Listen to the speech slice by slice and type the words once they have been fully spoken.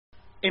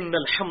إن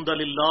الحمد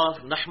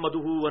لله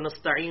نحمده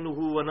ونستعينه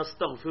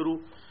ونستغفره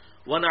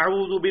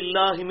ونعوذ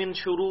بالله من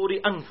شرور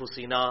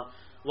أنفسنا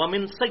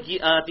ومن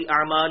سيئات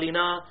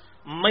أعمالنا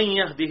من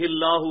يهده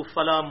الله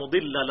فلا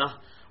مضل له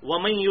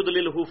ومن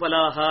يضلله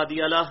فلا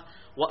هادي له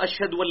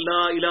وأشهد أن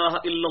لا إله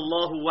إلا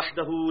الله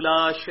وحده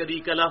لا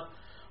شريك له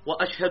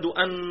وأشهد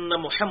أن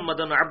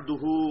محمدا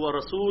عبده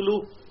ورسوله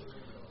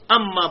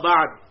أما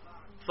بعد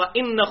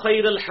فإن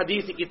خير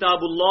الحديث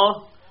كتاب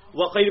الله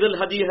وخير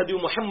الهدي هدي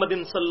محمد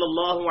صلى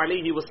الله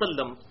عليه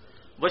وسلم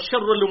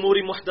وشر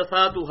الأمور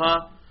محدثاتها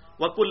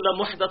وكل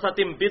محدثة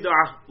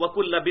بدعة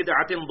وكل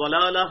بدعة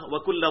ضلالة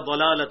وكل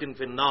ضلالة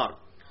في النار.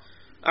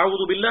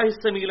 أعوذ بالله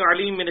السميع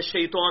العليم من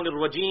الشيطان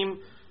الرجيم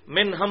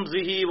من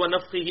همزه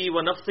ونفخه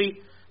ونفثه.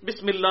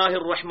 بسم الله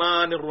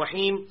الرحمن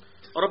الرحيم.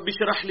 رب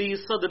اشرح لي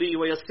صدري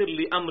ويسر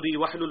لي أمري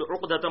واحلل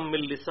عقدة من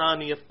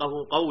لساني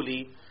يفقهوا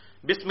قولي.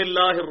 بسم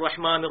الله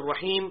الرحمن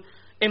الرحيم.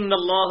 إن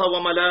الله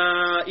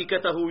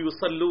وملائكته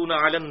يصلون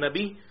على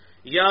النبي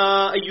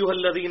يا أيها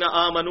الذين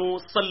آمنوا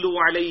صلوا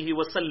عليه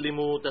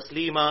وسلموا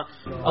تسليما.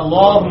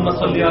 اللهم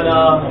صل على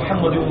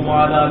محمد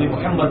وعلى آل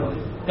محمد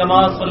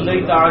كما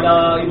صليت على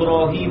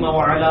إبراهيم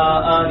وعلى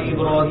آل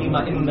إبراهيم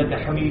إنك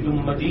حميد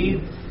مجيد.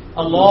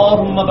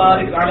 اللهم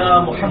بارك على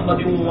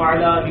محمد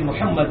وعلى آل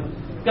محمد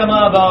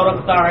كما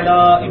باركت على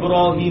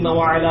إبراهيم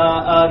وعلى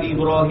آل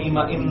إبراهيم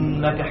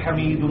إنك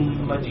حميد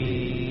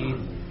مجيد.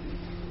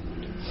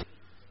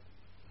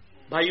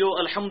 بھائیو،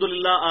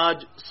 الحمدللہ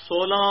آج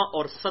 16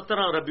 اور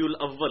 17 ربیع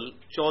الاول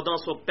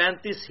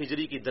 1435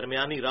 ہجری کی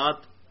درمیانی رات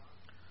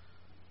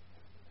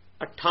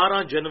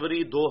 18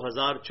 جنوری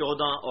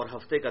 2014 اور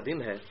ہفتے کا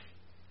دن ہے.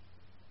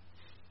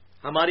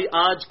 ہماری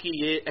آج کی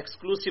یہ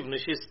ایکسکلوسیو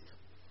نشست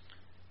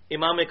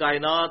امام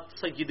کائنات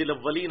سید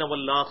الاولین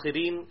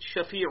والآخرین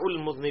شفیع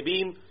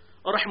المذنبین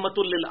رحمت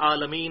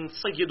للعالمین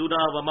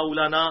سیدنا و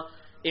مولانا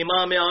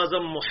امام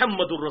اعظم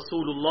محمد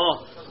الرسول اللہ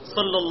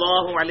صلی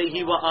اللہ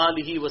علیہ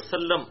وآلہ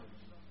وسلم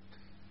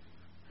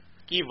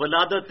کی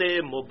ولادت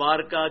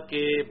مبارکہ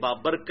کے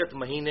بابرکت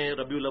مہینے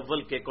ربیع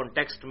الاول کے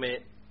کانٹیکسٹ میں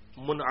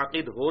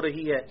منعقد ہو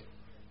رہی ہے.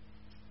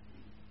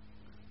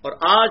 اور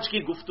آج کی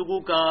گفتگو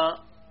کا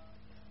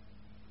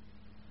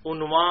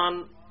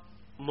عنوان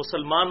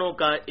مسلمانوں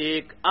کا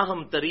ایک اہم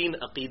ترین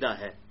عقیدہ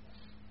ہے.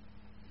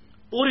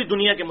 پوری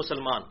دنیا کے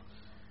مسلمان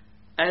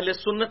اہل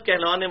سنت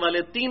کہلانے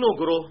والے تینوں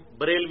گروہ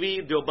بریلوی،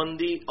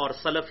 دیوبندی اور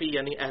سلفی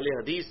یعنی اہل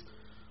حدیث،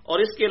 اور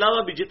اس کے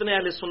علاوہ بھی جتنے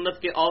اہل سنت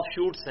کے آف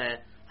شوٹس ہیں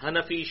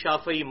حنفی،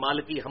 شافعی،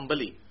 مالکی،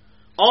 حنبلی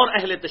اور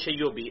اہل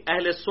تشیع بھی،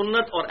 اہل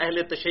سنت اور اہل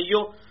تشیع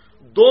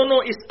دونوں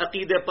اس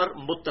عقیدے پر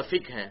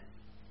متفق ہیں.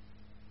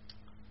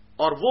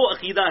 اور وہ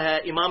عقیدہ ہے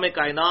امام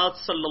کائنات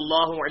صلی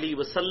اللہ علیہ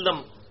وسلم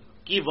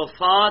کی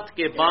وفات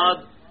کے بعد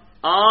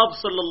آپ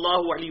صلی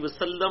اللہ علیہ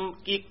وسلم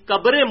کی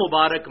قبر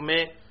مبارک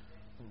میں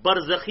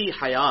برزخی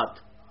حیات،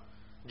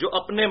 جو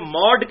اپنے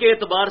موڈ کے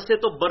اعتبار سے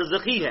تو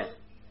برزخی ہے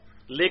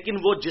لیکن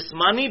وہ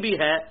جسمانی بھی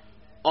ہے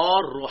اور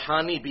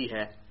روحانی بھی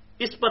ہے.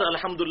 اس پر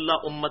الحمدللہ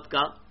امت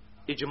کا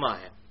اجماع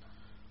ہے.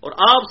 اور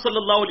آپ صلی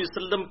اللہ علیہ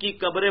وسلم کی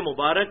قبر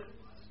مبارک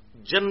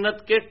جنت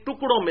کے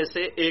ٹکڑوں میں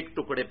سے ایک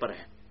ٹکڑے پر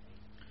ہے.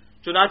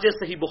 چنانچہ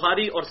صحیح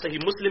بخاری اور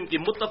صحیح مسلم کی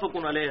متفق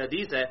علیہ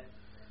حدیث ہے.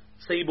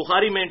 صحیح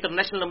بخاری میں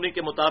انٹرنیشنل نمبر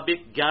کے مطابق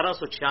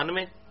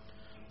 1196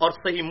 اور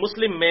صحیح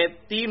مسلم میں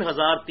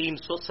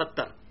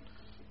 3370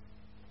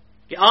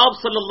 کہ آپ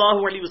صلی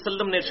اللہ علیہ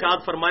وسلم نے ارشاد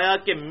فرمایا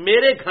کہ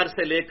میرے گھر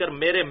سے لے کر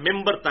میرے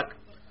ممبر تک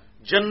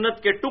جنت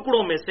کے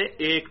ٹکڑوں میں سے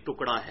ایک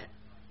ٹکڑا ہے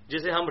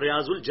جسے ہم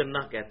ریاض الجنہ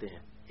کہتے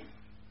ہیں.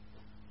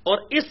 اور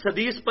اس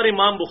حدیث پر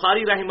امام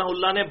بخاری رحمہ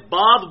اللہ نے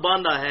باب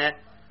باندھا ہے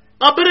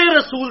قبر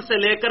رسول سے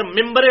لے کر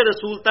ممبر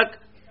رسول تک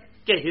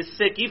کے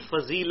حصے کی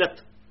فضیلت.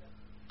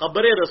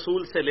 قبر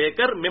رسول سے لے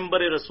کر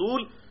ممبر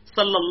رسول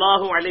صلی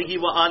اللہ علیہ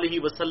وآلہ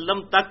وسلم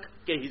تک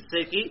کے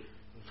حصے کی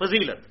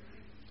فضیلت.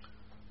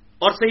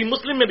 اور صحیح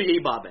مسلم میں بھی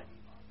یہی باب ہے،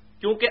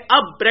 کیونکہ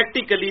اب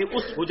پریکٹیکلی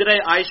اس حجرہ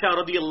عائشہ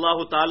رضی اللہ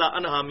تعالی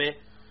عنہا میں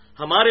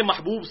ہمارے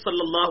محبوب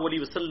صلی اللہ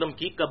علیہ وسلم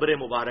کی قبر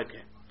مبارک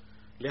ہے.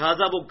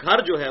 لہذا وہ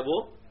گھر جو ہے وہ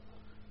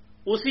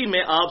اسی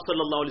میں آپ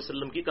صلی اللہ علیہ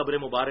وسلم کی قبر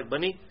مبارک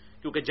بنی،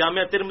 کیونکہ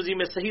جامعہ ترمذی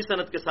میں صحیح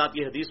سند کے ساتھ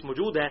یہ حدیث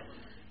موجود ہے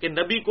کہ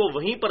نبی کو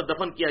وہیں پر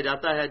دفن کیا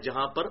جاتا ہے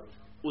جہاں پر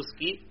اس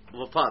کی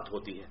وفات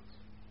ہوتی ہے.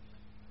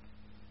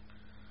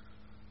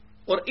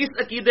 اور اس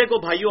عقیدے کو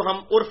بھائیوں ہم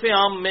عرف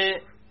عام میں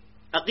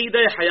عقیدہ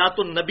حیات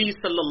النبی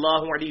صلی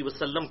اللہ علیہ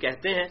وسلم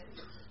کہتے ہیں.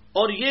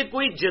 اور یہ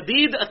کوئی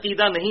جدید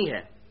عقیدہ نہیں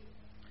ہے،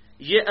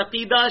 یہ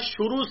عقیدہ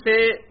شروع سے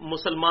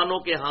مسلمانوں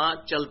کے ہاں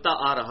چلتا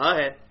آ رہا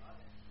ہے.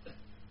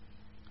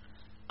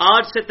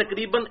 آج سے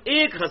تقریباً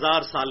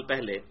 1000 سال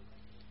پہلے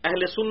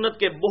اہل سنت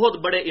کے بہت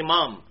بڑے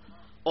امام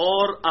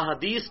اور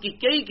احادیث کی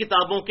کئی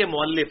کتابوں کے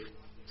مؤلف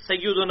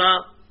سیدنا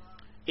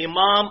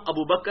امام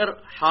ابو بکر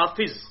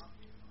حافظ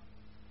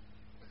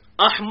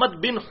احمد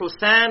بن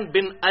حسین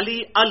بن علی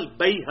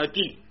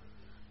البیہقی،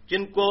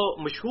 جن کو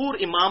مشہور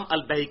امام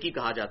البیہقی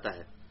کہا جاتا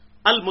ہے،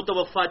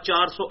 المتوفا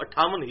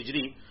 458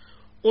 ہجری،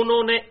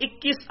 انہوں نے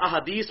 21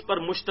 احادیث پر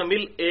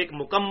مشتمل ایک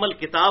مکمل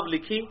کتاب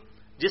لکھی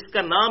جس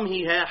کا نام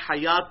ہی ہے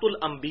حیات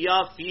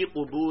الانبیاء فی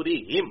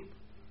قبورہم.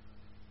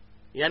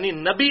 یعنی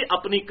نبی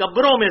اپنی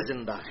قبروں میں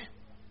زندہ ہے.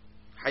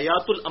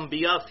 حیات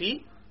الانبیاء فی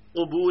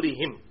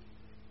قبورہم.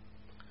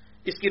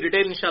 اس کی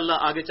ڈیٹیل انشاءاللہ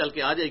آگے چل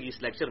کے آ جائے گی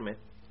اس لیکچر میں.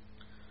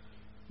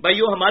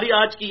 بھائیو، ہماری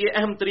آج کی یہ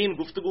اہم ترین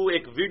گفتگو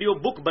ایک ویڈیو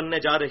بک بننے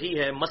جا رہی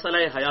ہے مسئلہ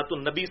حیات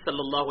النبی صلی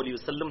اللہ علیہ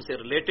وسلم سے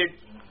ریلیٹڈ.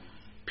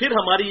 پھر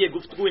ہماری یہ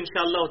گفتگو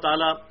انشاءاللہ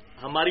تعالی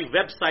ہماری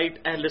ویب سائٹ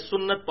اہل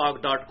سنت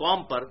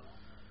پاک.com پر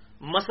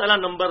مسئلہ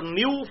نمبر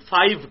نیو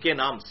 5 کے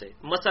نام سے،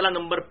 مسئلہ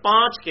نمبر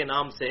 5 کے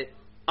نام سے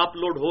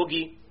اپلوڈ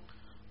ہوگی،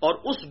 اور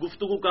اس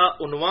گفتگو کا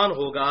عنوان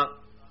ہوگا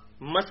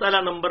مسئلہ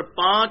نمبر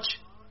 5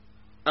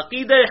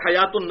 عقیدہ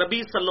حیات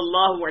النبی صلی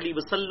اللہ علیہ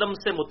وسلم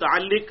سے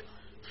متعلق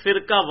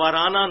فرقہ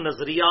وارانہ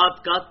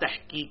نظریات کا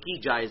تحقیقی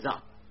جائزہ.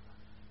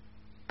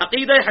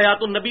 عقیدہ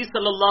حیات النبی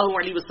صلی اللہ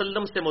علیہ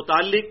وسلم سے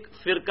متعلق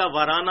فرقہ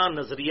وارانہ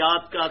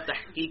نظریات کا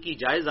تحقیقی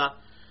جائزہ.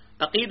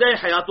 عقیدہ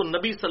حیات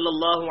النبی صلی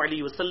اللہ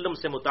علیہ وسلم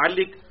سے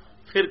متعلق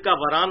فرقہ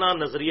وارانہ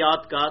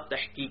نظریات کا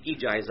تحقیقی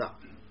جائزہ.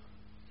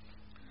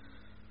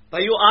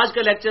 بھائیو، آج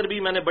کا لیکچر بھی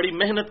میں نے بڑی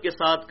محنت کے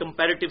ساتھ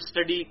کمپیریٹو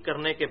سٹڈی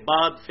کرنے کے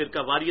بعد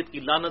فرقہ واریت کی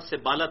لعنت سے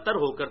بالا تر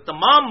ہو کر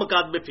تمام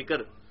مکاتب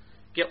فکر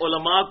کے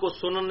علماء کو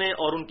سننے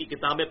اور ان کی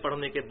کتابیں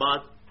پڑھنے کے بعد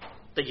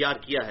تیار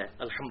کیا ہے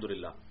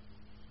الحمدللہ.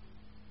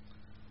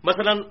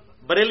 مثلا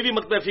بریلوی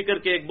مکتبہ فکر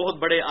کے ایک بہت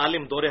بڑے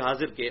عالم دور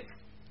حاضر کے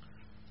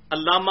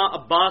علامہ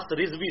عباس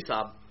رضوی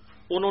صاحب،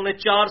 انہوں نے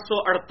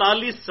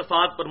 448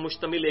 صفحات پر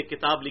مشتمل ایک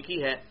کتاب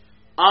لکھی ہے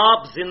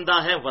آپ زندہ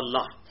ہیں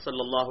واللہ صلی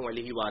اللہ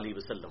علیہ وآلہ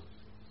وسلم.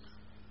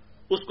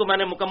 اس کو میں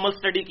نے مکمل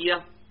سٹڈی کیا.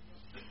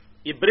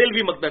 یہ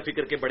بریلوی مکتبہ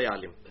فکر کے بڑے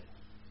عالم.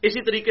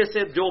 اسی طریقے سے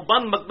جو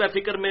بند مکتبہ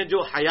فکر میں جو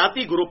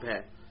حیاتی گروپ ہے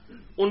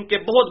ان کے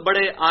بہت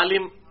بڑے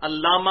عالم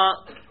علامہ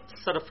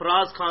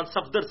سرفراز خان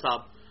صفدر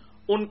صاحب،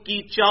 ان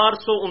کی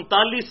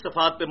 439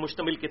 صفحات پر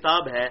مشتمل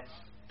کتاب ہے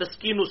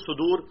تسکین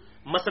الصدور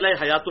مسئلہ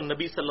حیات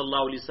النبی صلی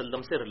اللہ علیہ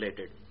وسلم سے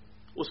ریلیٹڈ.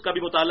 اس کا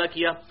بھی مطالعہ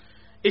کیا.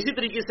 اسی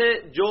طریقے سے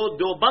جو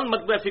دیوبند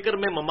مکتبہ فکر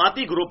میں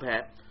مماتی گروپ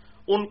ہے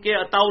ان کے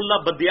عطا اللہ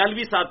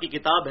بدیالوی صاحب کی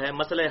کتاب ہے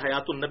مسئلہ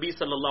حیات النبی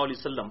صلی اللہ علیہ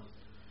وسلم،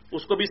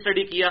 اس کو بھی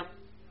اسٹڈی کیا.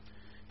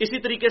 اسی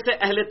طریقے سے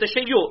اہل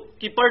تشیع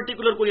کی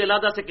پرٹیکولر کوئی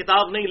علیحدہ سے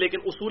کتاب نہیں، لیکن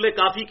اصول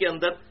کافی کے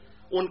اندر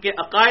ان کے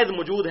عقائد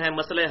موجود ہیں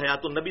مسئلہ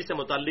حیات النبی سے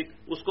متعلق،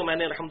 اس کو میں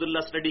نے الحمدللہ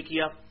اسٹڈی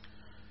کیا.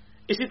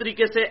 اسی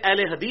طریقے سے اہل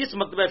حدیث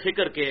مکتبہ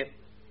فکر کے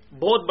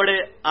بہت بڑے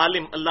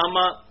عالم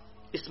علامہ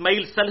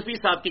اسماعیل سلفی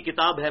صاحب کی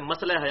کتاب ہے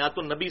مسئلہ حیات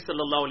النبی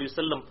صلی اللہ علیہ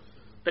وسلم،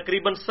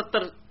 تقریباً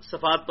 70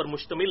 صفحات پر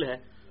مشتمل ہے،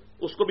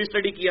 اس کو بھی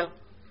اسٹڈی کیا.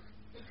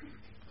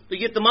 تو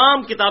یہ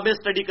تمام کتابیں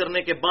اسٹڈی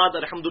کرنے کے بعد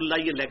الحمدللہ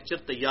یہ لیکچر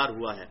تیار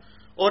ہوا ہے.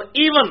 اور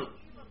ایون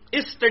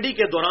اس اسٹڈی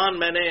کے دوران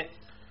میں نے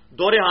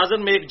دور حاضر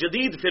میں ایک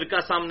جدید فرقہ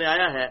سامنے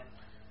آیا ہے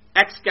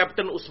ایکس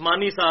کیپٹن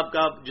عثمانی صاحب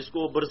کا، جس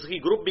کو برزخی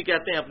گروپ بھی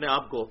کہتے ہیں اپنے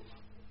آپ کو،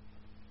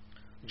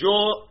 جو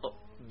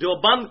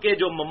دیوبند کے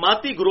جو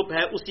مماتی گروپ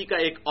ہے اسی کا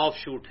ایک آف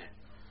شوٹ ہے.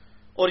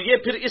 اور یہ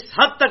پھر اس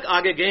حد تک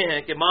آگے گئے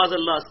ہیں کہ معاذ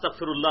اللہ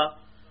استغفر اللہ،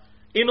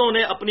 انہوں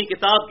نے اپنی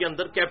کتاب کے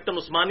اندر، کیپٹن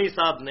عثمانی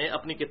صاحب نے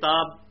اپنی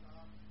کتاب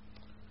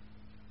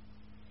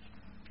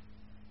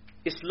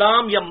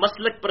اسلام یا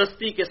مسلک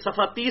پرستی کے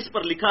صفحہ 30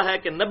 پر لکھا ہے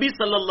کہ نبی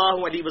صلی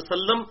اللہ علیہ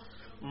وسلم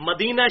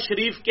مدینہ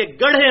شریف کے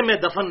گڑھے میں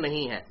دفن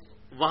نہیں ہے،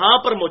 وہاں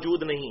پر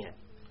موجود نہیں ہے.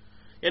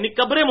 یعنی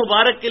قبر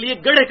مبارک کے لیے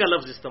گڑھے کا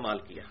لفظ استعمال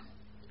کیا،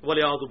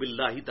 وَلِعَوْذُ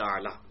بِاللَّهِ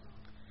تَعَالَى.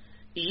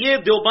 یہ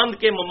دیوبند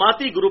کے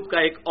مماتی گروپ کا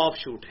ایک آف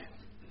شوٹ ہے.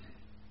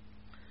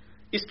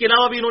 اس کے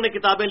علاوہ بھی انہوں نے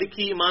کتابیں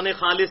لکھی ایمان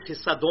خالص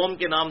حصہ دوم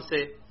کے نام سے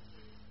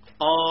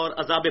اور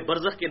عذاب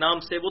برزخ کے نام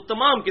سے. وہ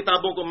تمام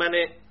کتابوں کو میں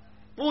نے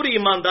پوری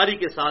ایمانداری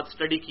کے ساتھ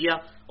اسٹڈی کیا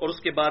اور اس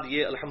کے بعد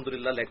یہ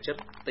الحمدللہ لیکچر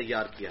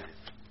تیار کیا ہے.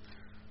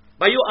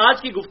 بھائیو،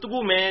 آج کی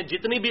گفتگو میں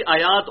جتنی بھی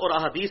آیات اور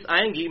احادیث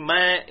آئیں گی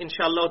میں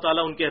انشاءاللہ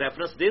تعالی ان کے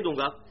ریفرنس دے دوں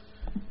گا،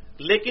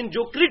 لیکن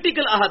جو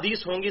کریٹیکل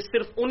احادیث ہوں گی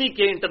صرف انہی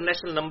کے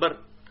انٹرنیشنل نمبر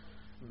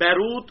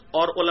بیروت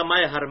اور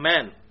علماء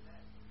حرمین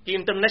کی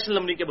انٹرنیشنل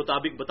نمبر کے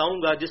مطابق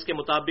بتاؤں گا، جس کے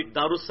مطابق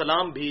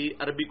دارالسلام بھی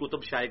عربی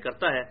کتب شائع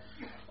کرتا ہے،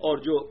 اور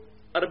جو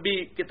عربی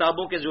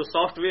کتابوں کے جو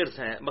سافٹ ویئرز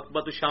ہیں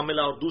مکتبۃ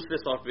الشاملہ اور دوسرے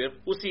سافٹ ویئر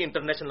اسی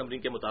انٹرنیشنل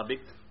نمبرنگ کے مطابق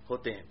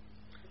ہوتے ہیں.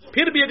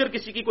 پھر بھی اگر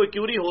کسی کی کوئی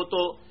کیوری ہو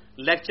تو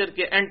لیکچر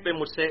کے اینڈ پہ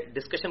مجھ سے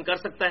ڈسکشن کر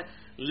سکتا ہے.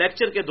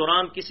 لیکچر کے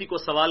دوران کسی کو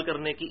سوال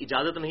کرنے کی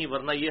اجازت نہیں،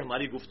 ورنہ یہ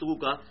ہماری گفتگو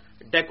کا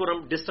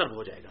ڈیکورم ڈسٹرب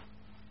ہو جائے گا.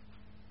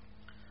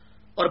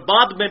 اور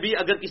بعد میں بھی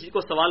اگر کسی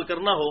کو سوال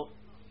کرنا ہو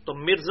تو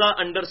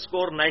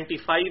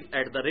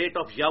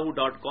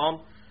mirza_95@yahoo.com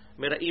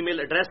میرا ای میل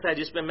ایڈریس ہے،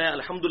 جس میں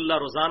الحمدللہ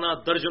روزانہ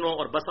درجنوں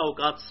اور بسا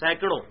اوقات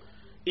سینکڑوں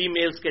ای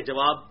میلز کے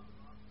جواب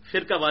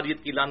فرقہ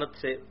واریت کی لعنت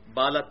سے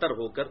بالا تر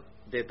ہو کر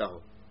دیتا ہوں.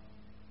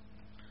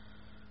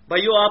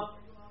 بھائیو، آپ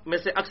میں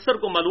سے اکثر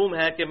کو معلوم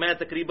ہے کہ میں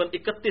تقریباً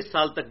 31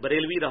 سال تک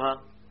بریلوی رہا،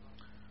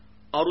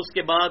 اور اس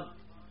کے بعد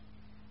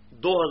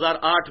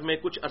 2008 میں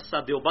کچھ عرصہ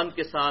دیوبند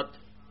کے ساتھ،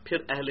 پھر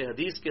اہل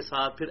حدیث کے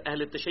ساتھ، پھر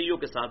اہل تشیع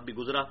کے ساتھ بھی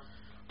گزرا.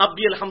 اب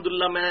بھی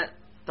الحمدللہ میں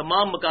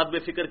تمام مکاتب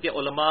فکر کے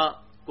علماء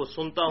کو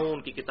سنتا ہوں،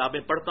 ان کی کتابیں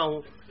پڑھتا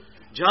ہوں.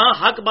 جہاں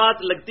حق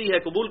بات لگتی ہے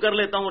قبول کر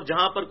لیتا ہوں، اور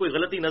جہاں پر کوئی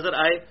غلطی نظر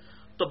آئے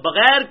تو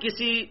بغیر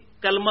کسی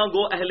کلمہ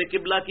گو اہل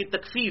قبلہ کی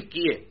تکفیر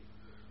کیے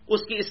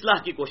اس کی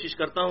اصلاح کی کوشش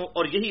کرتا ہوں،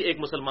 اور یہی ایک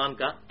مسلمان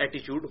کا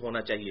ایٹیچیوڈ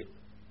ہونا چاہیے۔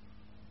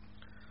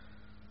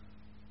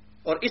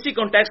 اور اسی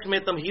کانٹیکسٹ میں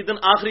تمہیداً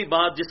آخری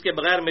بات جس کے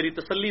بغیر میری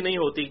تسلی نہیں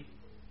ہوتی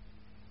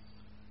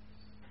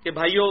کہ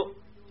بھائیو،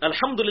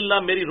 الحمدللہ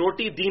میری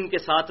روٹی دین کے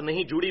ساتھ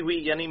نہیں جڑی ہوئی،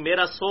 یعنی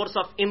میرا سورس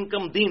آف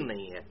انکم دین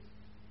نہیں ہے،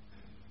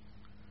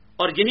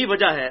 اور یہی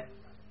وجہ ہے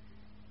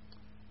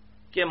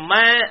کہ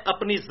میں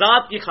اپنی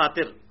ذات کی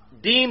خاطر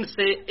دین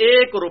سے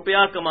 1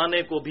 روپیہ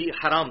کمانے کو بھی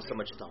حرام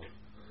سمجھتا ہوں،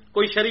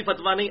 کوئی شرعی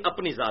فتویٰ نہیں،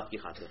 اپنی ذات کی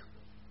خاطر۔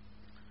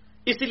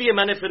 اسی لیے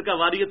میں نے فرقہ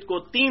واریت کو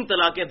 3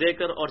 طلاقیں دے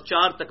کر اور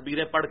 4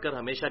 تکبیریں پڑھ کر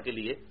ہمیشہ کے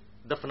لیے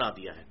دفنا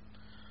دیا ہے۔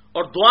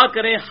 اور دعا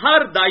کریں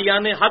ہر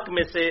داعیان حق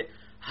میں سے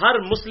ہر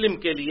مسلم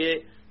کے لیے،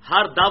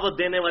 ہر دعوت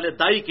دینے والے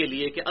دائی کے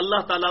لیے کہ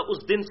اللہ تعالیٰ اس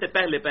دن سے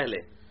پہلے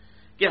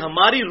کہ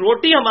ہماری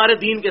روٹی ہمارے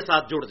دین کے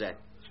ساتھ جڑ جائے،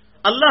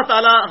 اللہ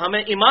تعالیٰ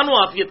ہمیں ایمان و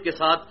عافیت کے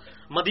ساتھ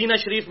مدینہ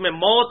شریف میں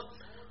موت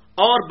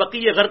اور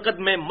بقیہ غرقد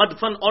میں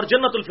مدفن اور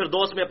جنت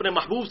الفردوس میں اپنے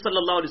محبوب صلی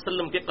اللہ علیہ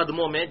وسلم کے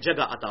قدموں میں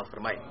جگہ عطا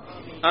فرمائے،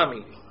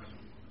 آمین۔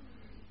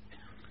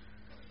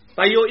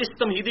 بھائیو، اس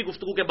تمہیدی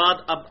گفتگو کے بعد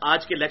اب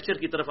آج کے لیکچر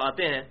کی طرف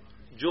آتے ہیں،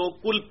 جو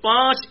کل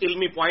 5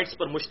 علمی پوائنٹس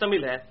پر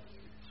مشتمل ہے،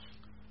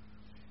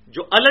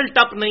 جو الل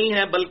ٹپ نہیں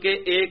ہے بلکہ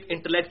ایک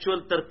انٹلیکچوئل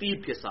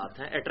ترتیب کے ساتھ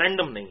ہے، ایٹ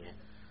رینڈم نہیں ہے،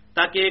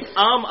 تاکہ ایک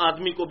عام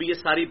آدمی کو بھی یہ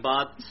ساری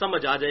بات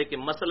سمجھ آ جائے کہ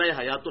مسئلہ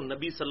حیات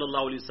النبی صلی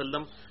اللہ علیہ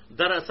وسلم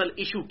دراصل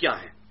ایشو کیا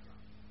ہے۔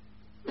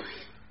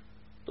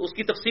 تو اس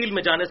کی تفصیل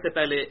میں جانے سے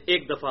پہلے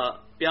ایک دفعہ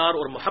پیار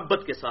اور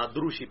محبت کے ساتھ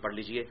دروشی پڑھ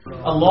لیجئے۔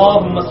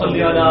 اللهم صل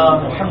على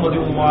محمد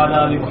وعلى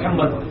ال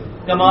محمد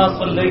كما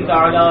صليت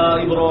على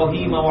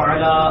ابراهيم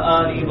وعلى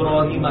ال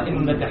ابراهيم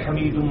انك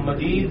حميد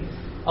مجيد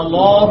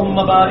اللهم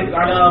بارك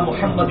على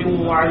محمد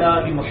وعلى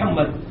ال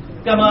محمد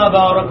كما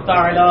باركت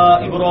على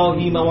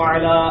ابراهيم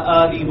وعلى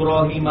ال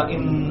ابراهيم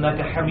انك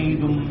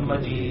حميد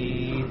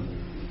مجيد۔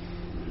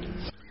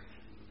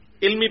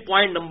 علمی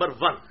پوائنٹ نمبر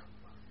 1،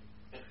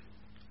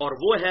 اور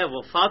وہ ہے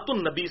وفات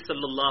النبی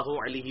صلی اللہ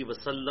علیہ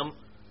وسلم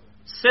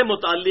سے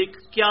متعلق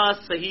کیا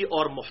صحیح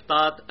اور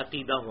محتاط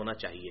عقیدہ ہونا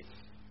چاہیے۔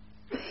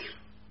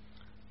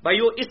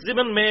 بھائیو، اس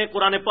ضمن میں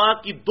قرآن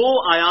پاک کی 2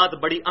 آیات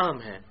بڑی اہم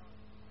ہیں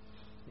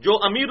جو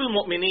امیر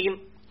المؤمنین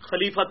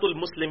خلیفۃ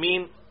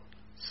المسلمین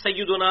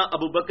سیدنا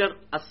ابو بکر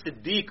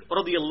الصدیق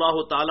رضی اللہ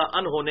تعالی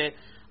عنہ نے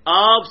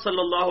آپ صلی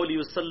اللہ علیہ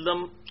وسلم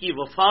کی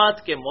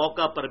وفات کے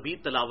موقع پر بھی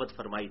تلاوت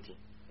فرمائی تھی۔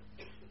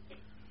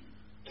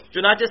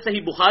 چنانچہ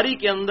صحیح بخاری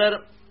کے اندر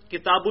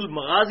کتاب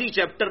المغازی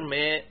چیپٹر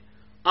میں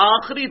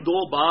آخری 2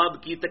 باب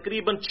کی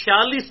تقریباً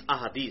 46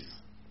 احادیث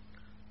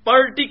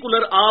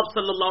پرٹیکولر آپ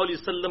صلی اللہ علیہ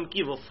وسلم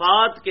کی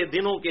وفات کے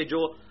دنوں کے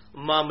جو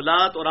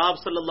معاملات اور آپ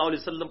صلی اللہ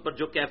علیہ وسلم پر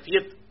جو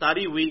کیفیت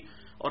طاری ہوئی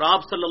اور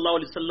آپ صلی اللہ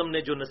علیہ وسلم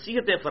نے جو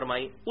نصیحتیں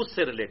فرمائیں اس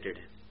سے ریلیٹڈ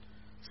ہے۔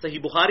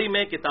 صحیح بخاری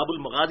میں کتاب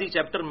المغازی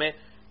چیپٹر میں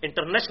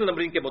انٹرنیشنل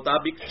نمبرنگ کے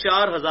مطابق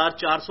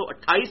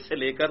 4428 سے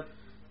لے کر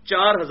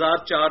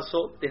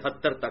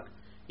 4473 تک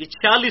یہ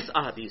 46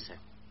 احادیث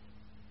ہیں،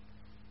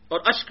 اور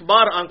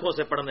اشکبار آنکھوں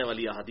سے پڑھنے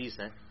والی احادیث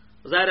ہیں۔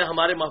 ظاہر ہے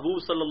ہمارے محبوب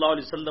صلی اللہ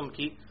علیہ وسلم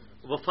کی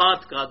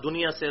وفات کا،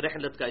 دنیا سے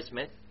رحلت کا اس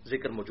میں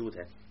ذکر موجود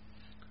ہے۔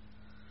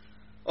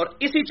 اور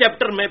اسی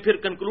چیپٹر میں پھر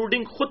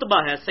کنکلوڈنگ خطبہ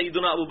ہے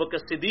سیدنا ابو بکر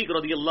صدیق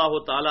رضی اللہ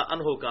تعالی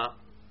عنہ کا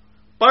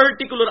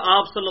پرٹیکولر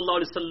آپ صلی اللہ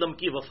علیہ وسلم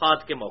کی وفات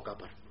کے موقع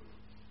پر۔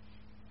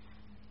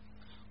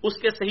 اس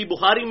کے صحیح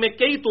بخاری میں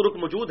کئی طرق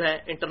موجود ہیں،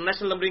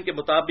 انٹرنیشنل نمبرنگ کے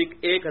مطابق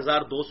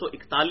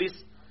 1241،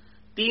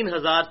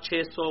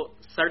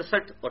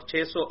 3667 اور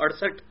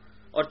 668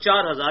 اور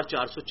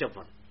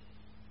 4454۔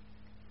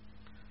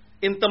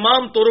 ان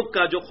تمام طرق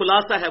کا جو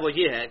خلاصہ ہے وہ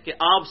یہ ہے کہ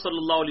آپ صلی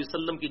اللہ علیہ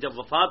وسلم کی جب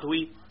وفات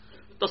ہوئی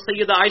تو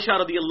سیدہ عائشہ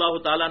رضی اللہ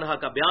تعالیٰ عنہ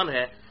کا بیان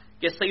ہے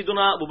کہ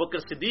سیدنا ابو بکر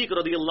صدیق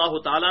رضی اللہ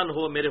تعالیٰ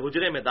عنہ میرے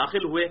حجرے میں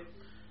داخل ہوئے،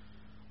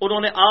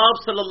 انہوں نے آپ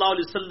صلی اللہ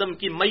علیہ وسلم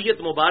کی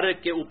میت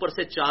مبارک کے اوپر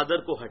سے چادر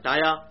کو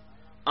ہٹایا،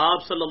 آپ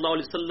صلی اللہ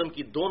علیہ وسلم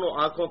کی دونوں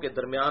آنکھوں کے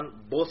درمیان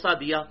بوسہ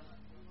دیا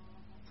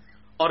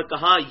اور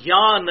کہا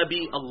یا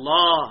نبی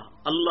اللہ،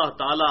 اللہ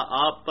تعالیٰ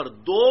آپ پر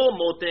 2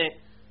 موتیں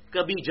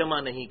کبھی جمع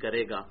نہیں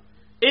کرے گا،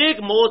 ایک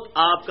موت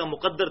آپ کا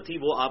مقدر تھی،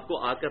 وہ آپ کو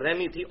آ کر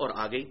رہنی تھی اور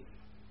آ گئی۔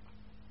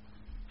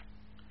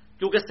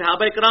 کیونکہ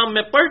صحابہ کرام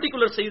میں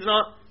پرٹیکولر سیدنا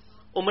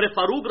عمر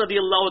فاروق رضی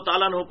اللہ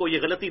تعالیٰ عنہ کو یہ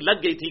غلطی لگ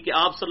گئی تھی کہ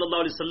آپ صلی اللہ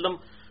علیہ وسلم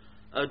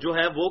جو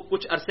ہے وہ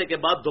کچھ عرصے کے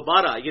بعد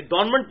دوبارہ یہ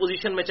ڈورمنٹ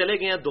پوزیشن میں چلے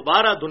گئے ہیں،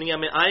 دوبارہ دنیا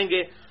میں آئیں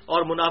گے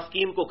اور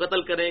منافقین کو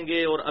قتل کریں گے،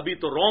 اور ابھی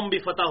تو روم بھی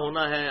فتح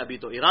ہونا ہے، ابھی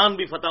تو ایران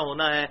بھی فتح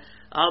ہونا ہے،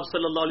 آپ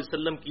صلی اللہ علیہ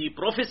وسلم کی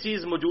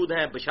پروفیسیز موجود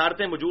ہیں،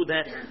 بشارتیں موجود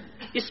ہیں،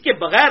 اس کے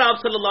بغیر آپ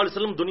صلی اللہ علیہ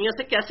وسلم دنیا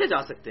سے کیسے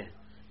جا سکتے ہیں؟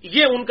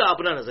 یہ ان کا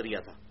اپنا نظریہ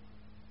تھا۔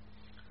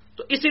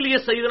 تو اسی لیے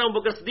سیدنا ابو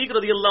بکر صدیق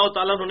رضی اللہ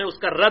تعالیٰ عنہ نے اس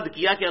کا رد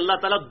کیا کہ اللہ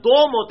تعالیٰ 2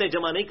 موتیں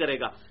جمع نہیں کرے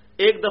گا،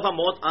 ایک دفعہ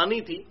موت آنی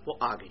تھی وہ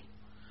آ گئی،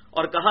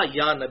 اور کہا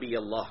یا نبی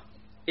اللہ،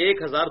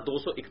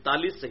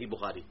 1241 صحیح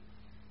بخاری،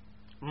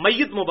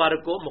 میت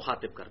مبارک کو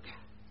مخاطب کر کے۔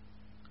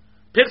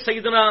 پھر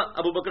سیدنا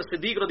ابو بکر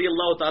صدیق رضی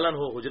اللہ تعالیٰ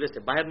عنہ حجرے سے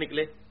باہر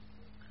نکلے،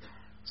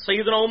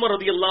 سیدنا عمر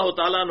رضی اللہ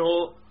تعالیٰ عنہ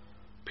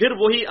پھر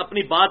وہی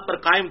اپنی بات پر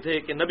قائم تھے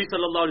کہ نبی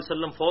صلی اللہ علیہ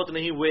وسلم فوت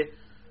نہیں ہوئے،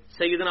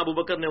 سیدنا ابو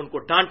بکر نے ان کو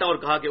ڈانٹا اور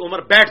کہا کہ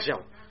عمر بیٹھ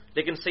جاؤ،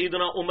 لیکن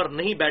سیدنا عمر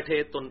نہیں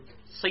بیٹھے تو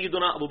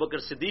سیدنا ابو بکر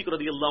صدیق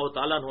رضی اللہ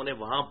تعالیٰ عنہ نے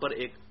وہاں پر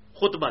ایک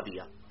خطبہ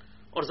دیا،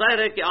 اور ظاہر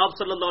ہے کہ آپ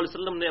صلی اللہ علیہ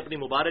وسلم نے اپنی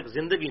مبارک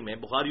زندگی میں،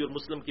 بخاری اور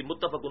مسلم کی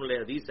متفق علیہ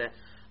حدیث ہے،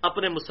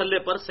 اپنے مصلے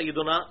پر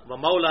سیدنا و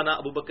مولانا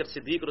ابو بکر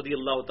صدیق رضی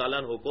اللہ تعالیٰ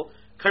عنہ کو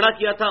کھڑا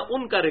کیا تھا۔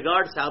 ان کا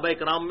ریگارڈ صحابہ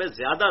کرام میں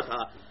زیادہ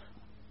تھا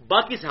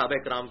باقی صحابہ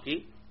کرام کی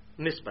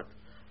نسبت،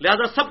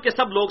 لہذا سب کے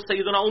سب لوگ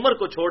سیدنا عمر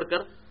کو چھوڑ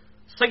کر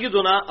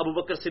سیدنا ابو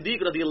بکر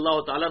صدیق رضی اللہ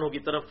تعالیٰ عنہ کی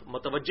طرف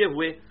متوجہ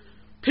ہوئے۔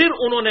 پھر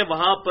انہوں نے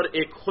وہاں پر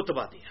ایک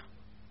خطبہ دیا،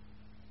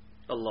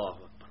 اللہ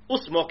اکبر،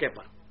 اس موقع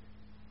پر،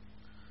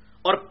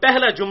 اور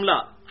پہلا جملہ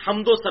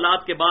حمد و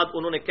صلات کے بعد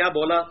انہوں نے کیا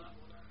بولا؟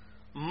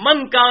 من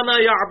کانا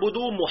یعبد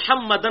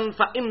محمدن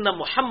فإن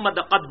محمد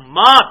قد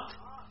مات،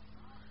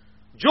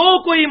 جو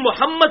کوئی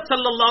محمد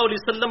صلی اللہ علیہ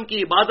وسلم کی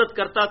عبادت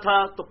کرتا تھا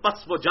تو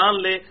پس وہ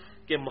جان لے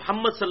کہ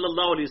محمد صلی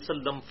اللہ علیہ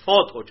وسلم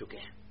فوت ہو چکے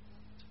ہیں۔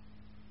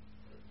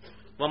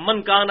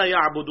 ومن کانا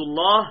یعبد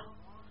اللہ،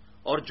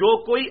 اور جو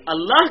کوئی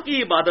اللہ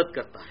کی عبادت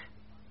کرتا ہے،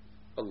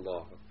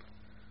 اللہ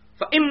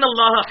فإن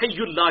اللہ حی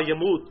لا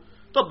یموت،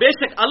 تو بے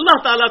شک اللہ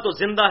تعالیٰ تو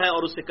زندہ ہے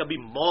اور اسے کبھی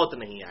موت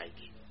نہیں آئے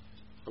گی۔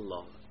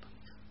 اللہ اکبر،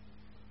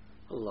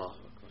 اللہ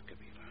اکبر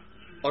کبیرہ۔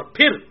 اور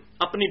پھر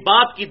اپنی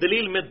بات کی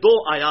دلیل میں 2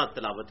 آیات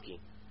تلاوت کی۔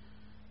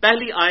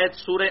 پہلی آیت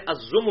سورہ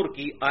الزمر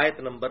کی آیت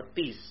نمبر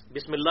 30،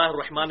 بسم اللہ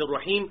الرحمن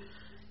الرحیم،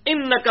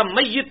 انک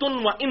میت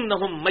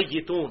وانہم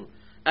میتون،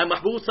 اے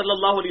محبوب صلی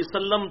اللہ علیہ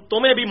وسلم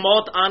تمہیں بھی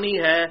موت آنی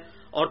ہے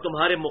اور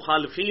تمہارے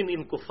مخالفین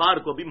ان کفار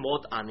کو بھی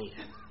موت آنی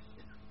ہے۔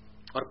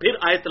 اور پھر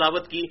آیت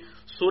تلاوت کی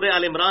سورہ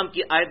آل عمران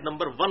کی آیت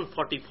نمبر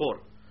 144،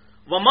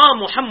 وما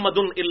محمد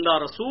الا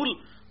رسول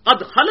قد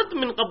خلت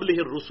من قبلہ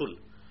الرسل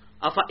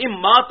افئن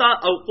مات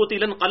او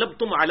قتل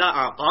انقلبتم علی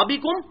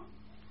اعقابکم،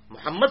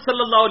 محمد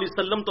صلی اللہ علیہ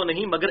وسلم تو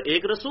نہیں مگر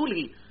ایک رسول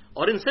ہی،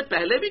 اور ان سے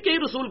پہلے بھی کئی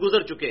رسول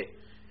گزر چکے،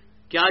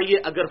 کیا یہ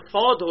اگر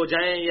فوت ہو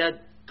جائیں یا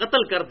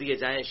قتل کر دیے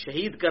جائیں،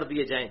 شہید کر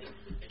دیے جائیں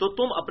تو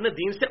تم اپنے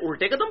دین سے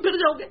الٹے قدم پھر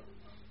جاؤ گے؟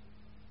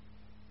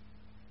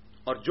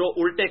 اور جو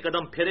الٹے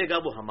قدم پھرے گا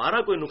وہ ہمارا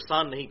کوئی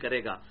نقصان نہیں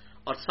کرے گا،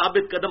 اور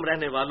ثابت قدم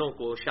رہنے والوں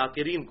کو،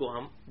 شاکرین کو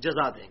ہم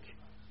جزا دیں گے۔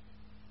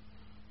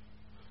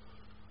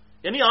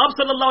 یعنی آپ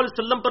صلی اللہ علیہ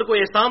وسلم پر کوئی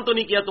احسان تو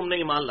نہیں کیا تم نے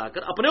ایمان لا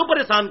کر، اپنے اوپر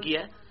احسان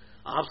کیا ہے۔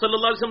 آپ صلی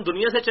اللہ علیہ وسلم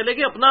دنیا سے چلے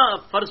گئے، اپنا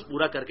فرض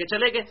پورا کر کے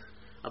چلے گئے،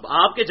 اب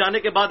آپ کے جانے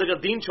کے بعد اگر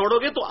دین چھوڑو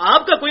گے تو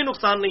آپ کا کوئی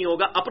نقصان نہیں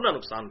ہوگا، اپنا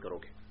نقصان کرو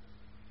گے۔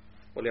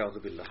 وَلِعَوْذُ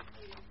بِاللَّهِ۔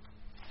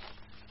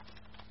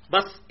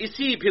 بس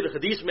اسی پھر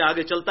حدیث میں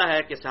آگے چلتا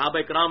ہے کہ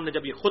صحابہ کرام نے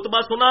جب یہ خطبہ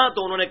سنا تو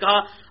انہوں نے کہا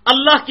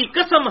اللہ کی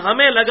قسم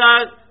ہمیں لگا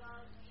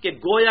کہ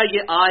گویا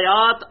یہ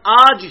آیات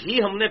آج ہی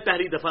ہم نے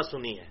پہلی دفعہ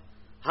سنی ہے،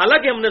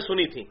 حالانکہ ہم نے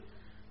سنی تھی،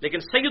 لیکن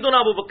سیدنا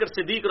ابو بکر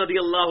صدیق رضی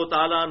اللہ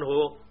تعالیٰ عنہ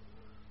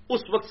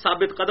اس وقت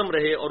ثابت قدم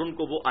رہے اور ان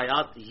کو وہ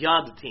آیات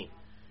یاد تھیں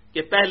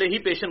کہ پہلے ہی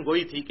پیشن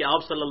گوئی تھی کہ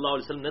آپ صلی اللہ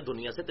علیہ وسلم نے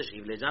دنیا سے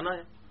تشریف لے جانا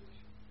ہے۔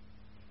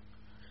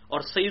 اور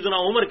سیدنا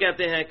عمر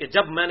کہتے ہیں کہ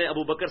جب میں نے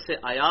ابو بکر سے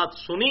آیات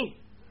سنی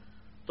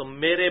تو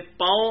میرے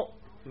پاؤں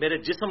میرے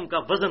جسم کا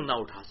وزن نہ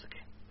اٹھا سکے،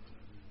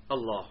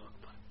 اللہ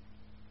اکبر،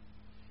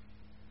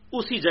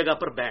 اسی جگہ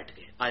پر بیٹھ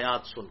گئے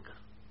آیات سن کر۔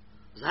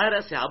 ظاہر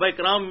ہے صحابہ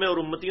کرام میں اور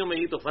امتیوں میں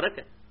یہ تو فرق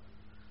ہے،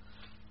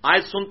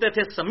 آیت سنتے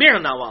تھے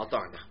سمعنا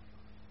واطعنا۔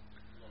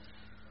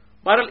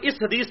 بہرحال اس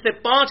حدیث سے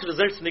 5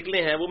 رزلٹس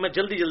نکلے ہیں، وہ میں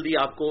جلدی جلدی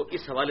آپ کو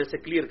اس حوالے سے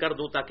کلیئر کر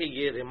دوں تاکہ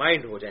یہ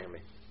ریمائنڈ ہو جائے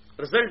ہمیں۔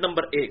 رزلٹ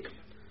نمبر 1،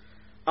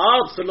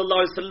 آپ صلی اللہ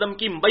علیہ وسلم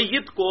کی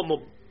میت کو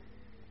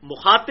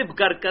مخاطب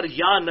کر کر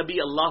یا نبی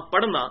اللہ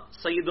پڑھنا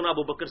سیدنا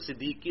ابو بکر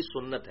صدیق کی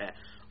سنت ہے،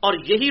 اور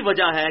یہی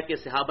وجہ ہے کہ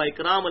صحابہ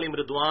کرام علیہم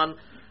رضوان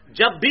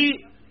جب بھی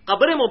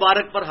قبر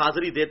مبارک پر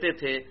حاضری دیتے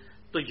تھے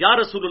تو یا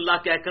رسول اللہ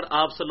کہہ کر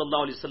آپ صلی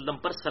اللہ علیہ وسلم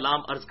پر سلام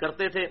عرض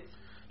کرتے تھے۔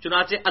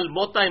 چنانچہ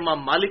الموطا امام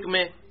مالک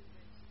میں،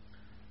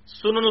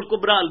 سنن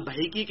الکبریٰ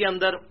البحیقی کے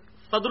اندر،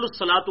 فضل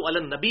الصلاۃ علی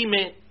النبی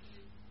میں،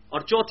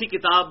 اور چوتھی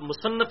کتاب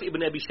مصنف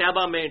ابن ابی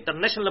شیبہ میں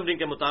انٹرنیشنل نمبرنگ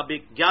کے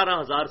مطابق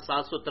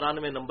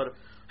 11793 نمبر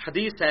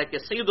حدیث ہے کہ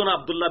سیدنا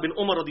عبداللہ بن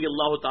عمر رضی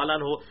اللہ تعالیٰ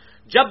عنہ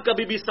جب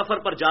کبھی بھی سفر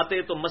پر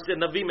جاتے تو مسجد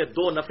نبوی میں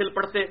 2 نفل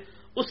پڑھتے،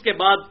 اس کے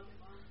بعد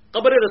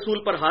قبر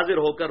رسول پر حاضر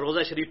ہو کر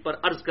روضہ شریف پر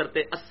عرض کرتے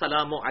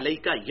السلام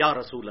علیکہ یا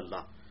رسول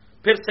اللہ،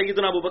 پھر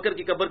سیدنا ابو بکر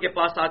کی قبر کے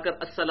پاس آ کر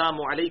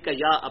السلام علیکہ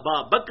یا ابا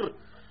بکر،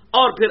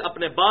 اور پھر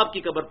اپنے باپ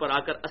کی قبر پر آ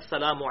کر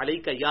السلام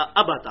علیکہ یا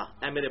ابتا،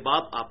 اے میرے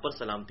باپ آپ پر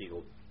سلامتی ہو۔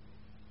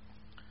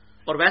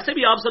 اور ویسے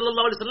بھی آپ صلی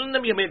اللہ علیہ وسلم نے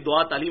بھی ہمیں ایک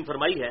دعا تعلیم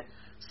فرمائی ہے،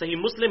 صحیح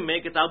مسلم میں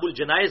کتاب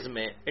الجنائز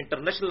میں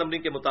انٹرنیشنل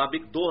نمبرنگ کے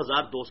مطابق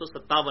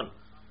 2257،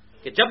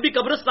 کہ جب بھی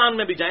قبرستان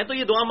میں بھی جائیں تو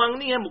یہ دعا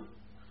مانگنی ہے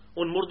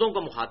ان مردوں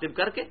کو مخاطب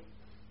کر کے،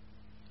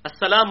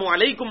 السلام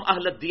علیکم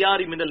اہل الدیار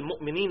من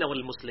المؤمنین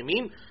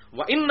والمسلمین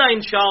وإنا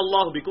انشاء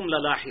اللہ بکم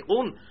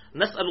للاحقون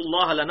نسأل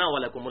اللہ لنا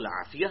ولکم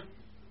العافیہ،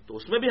 تو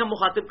اس میں بھی ہم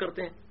مخاطب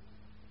کرتے ہیں۔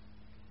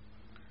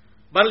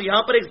 بہرحال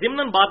یہاں پر ایک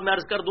ضمناً بات میں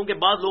عرض کر دوں کہ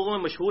بعض لوگوں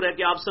میں مشہور ہے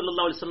کہ آپ صلی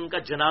اللہ علیہ وسلم کا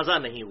جنازہ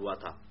نہیں ہوا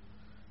تھا،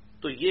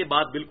 تو یہ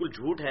بات بالکل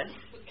جھوٹ ہے،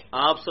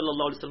 آپ صلی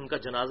اللہ علیہ وسلم کا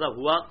جنازہ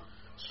ہوا۔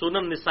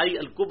 سنن نسائی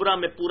الکبریٰ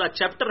میں پورا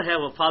چیپٹر ہے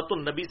وفات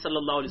النبی صلی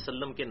اللہ علیہ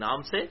وسلم کے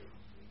نام سے،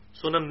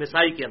 سنن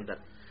نسائی کے اندر،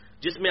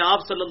 جس میں آپ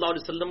صلی اللہ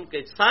علیہ وسلم کے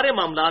سارے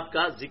معاملات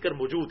کا ذکر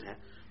موجود ہے.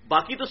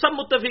 باقی تو سب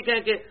متفق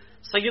ہیں کہ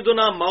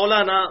سیدنا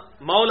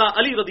مولا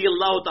علی رضی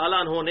اللہ تعالیٰ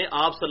عنہ نے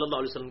آپ صلی اللہ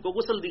علیہ وسلم کو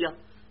غسل دیا.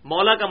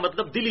 مولا کا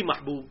مطلب دلی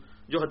محبوب،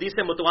 جو حدیث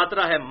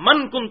متواترہ ہے،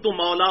 من کنت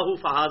مولاہ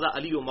فہذا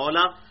علی و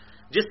مولا،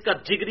 جس کا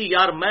جگری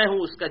یار میں ہوں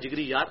اس کا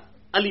جگری یار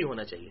علی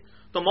ہونا چاہیے.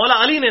 تو مولا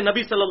علی نے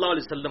نبی صلی اللہ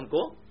علیہ وسلم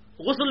کو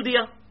غسل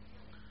دیا.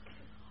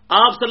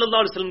 آپ صلی اللہ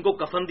علیہ وسلم کو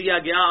کفن دیا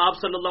گیا، آپ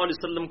صلی اللہ علیہ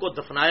وسلم کو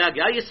دفنایا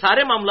گیا. یہ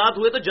سارے معاملات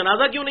ہوئے تو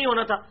جنازہ کیوں نہیں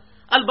ہونا تھا؟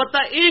 البتہ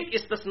ایک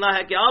استثناء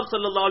ہے کہ آپ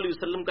صلی اللہ علیہ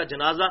وسلم کا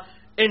جنازہ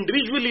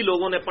انڈیویجولی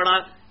لوگوں نے پڑھا،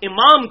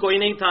 امام کوئی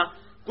نہیں تھا.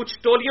 کچھ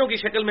ٹولیوں کی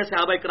شکل میں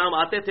صحابہ کرام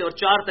آتے تھے اور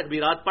 4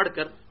 تکبیرات پڑھ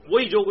کر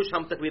وہی جو کچھ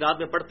ہم تکبیرات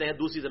میں پڑھتے ہیں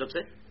دوسری طرف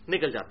سے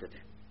نکل جاتے تھے.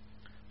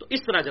 تو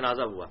اس طرح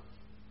جنازہ ہوا.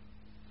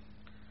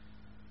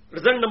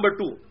 رزلٹ نمبر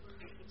 2،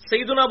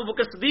 سیدنا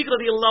ابوبکر صدیق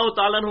رضی اللہ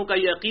تعالیٰ عنہ کا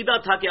یہ عقیدہ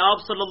تھا کہ آپ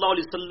صلی اللہ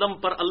علیہ وسلم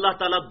پر اللہ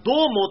تعالیٰ 2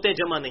 موتیں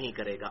جمع نہیں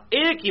کرے گا،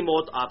 ایک ہی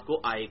موت آپ کو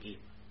آئے گی.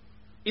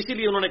 اسی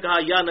لیے انہوں نے کہا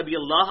یا نبی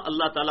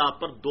اللہ تعالیٰ آپ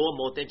پر 2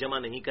 موتیں جمع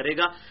نہیں کرے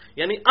گا،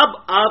 یعنی اب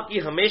آپ کی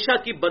ہمیشہ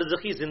کی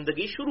برزخی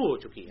زندگی شروع ہو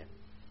چکی ہے.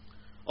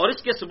 اور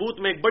اس کے ثبوت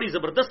میں ایک بڑی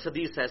زبردست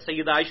حدیث ہے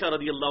سیدہ عائشہ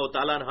رضی اللہ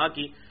تعالیٰ عنہا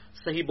کی،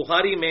 صحیح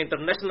بخاری میں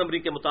انٹرنیشنل نمبر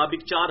کے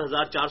مطابق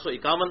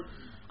 4451.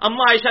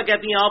 اما عائشہ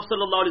کہتی ہیں آپ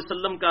صلی اللہ علیہ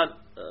وسلم کا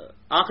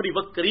آخری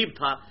وقت قریب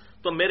تھا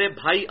تو میرے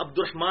بھائی عبد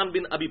الرحمن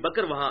بن ابی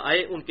بکر وہاں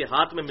آئے، ان کے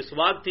ہاتھ میں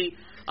مسواک تھی.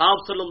 آپ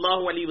صلی اللہ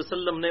علیہ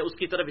وسلم نے اس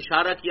کی طرف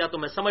اشارہ کیا تو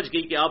میں سمجھ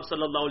گئی کہ آپ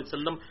صلی اللہ علیہ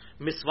وسلم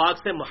مسواک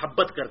سے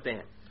محبت کرتے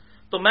ہیں.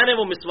 تو میں نے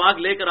وہ مسواک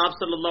لے کر آپ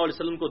صلی اللہ علیہ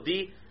وسلم کو دی،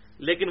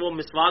 لیکن وہ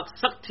مسواک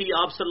سخت تھی،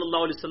 آپ صلی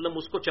اللہ علیہ وسلم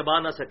اس کو چبا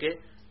نہ سکے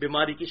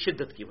بیماری کی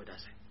شدت کی وجہ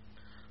سے.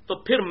 تو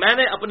پھر میں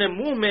نے اپنے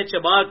منہ میں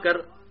چبا کر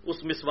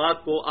اس مسواک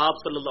کو آپ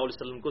صلی اللہ علیہ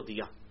وسلم کو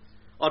دیا.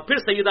 اور پھر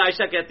سیدہ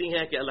عائشہ کہتی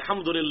ہیں کہ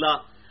الحمدللہ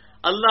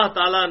اللہ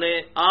تعالیٰ نے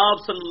آپ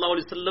صلی اللہ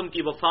علیہ وسلم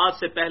کی وفات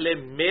سے پہلے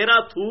میرا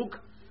تھوک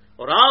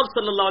اور آپ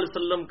صلی اللہ علیہ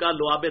وسلم کا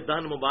لعاب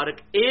دہن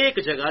مبارک ایک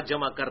جگہ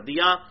جمع کر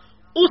دیا.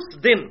 اس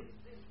دن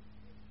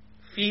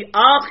فی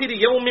آخر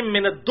یوم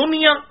من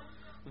الدنیا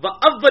و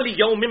اول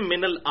یوم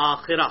من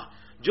الآخرہ،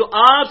 جو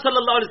آپ صلی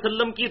اللہ علیہ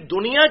وسلم کی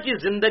دنیا کی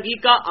زندگی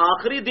کا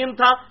آخری دن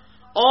تھا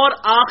اور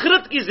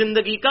آخرت کی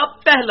زندگی کا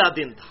پہلا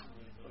دن تھا.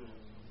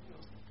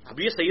 اب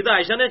یہ سیدہ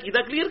عائشہ نے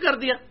عقیدہ کلیئر کر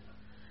دیا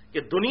کہ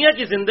دنیا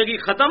کی زندگی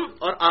ختم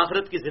اور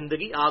آخرت کی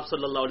زندگی آپ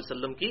صلی اللہ علیہ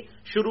وسلم کی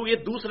شروع. یہ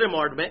دوسرے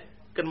موڈ میں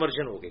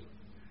کنورژن ہو گئی.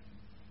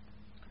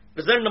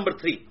 رزلٹ نمبر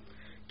 3،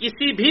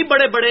 کسی بھی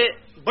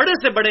بڑے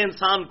سے بڑے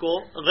انسان کو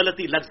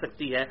غلطی لگ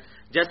سکتی ہے،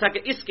 جیسا کہ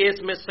اس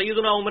کیس میں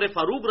سیدنا عمر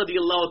فاروق رضی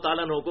اللہ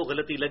تعالیٰ عنہ کو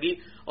غلطی لگی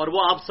اور وہ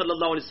آپ صلی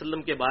اللہ علیہ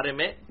وسلم کے بارے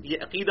میں یہ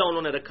عقیدہ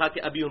انہوں نے رکھا کہ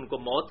ابھی ان کو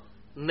موت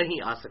نہیں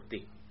آ سکتی.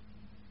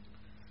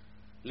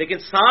 لیکن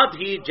ساتھ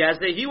ہی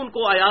جیسے ہی ان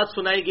کو آیات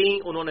سنائی گئیں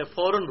انہوں نے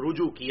فوراً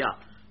رجوع کیا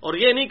اور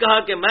یہ نہیں کہا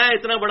کہ میں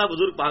اتنا بڑا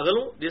بزرگ پاگل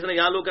ہوں، جس نے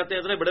یہاں لوگ کہتے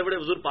ہیں اتنے بڑے بڑے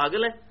بزرگ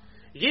پاگل ہیں.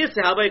 یہ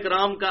صحابہ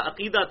کرام کا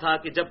عقیدہ تھا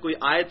کہ جب کوئی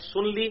آیت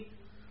سن لی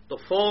تو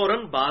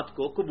فوراً بات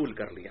کو قبول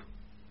کر لیا.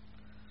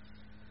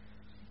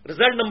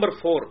 رزلٹ نمبر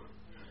 4،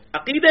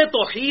 عقیدہ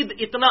توحید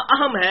اتنا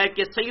اہم ہے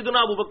کہ سیدنا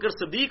ابوبکر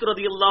صدیق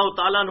رضی اللہ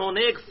تعالیٰ عنہ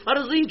نے ایک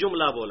فرضی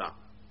جملہ بولا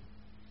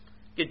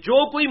کہ جو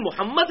کوئی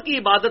محمد کی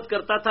عبادت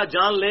کرتا تھا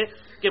جان لے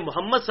کہ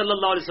محمد صلی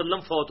اللہ علیہ وسلم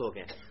فوت ہو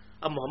گئے.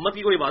 اب محمد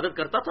کی کوئی عبادت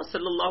کرتا تھا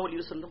صلی اللہ علیہ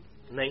وسلم؟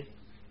 نہیں.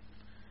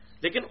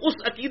 لیکن اس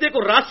عقیدے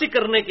کو راسخ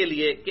کرنے کے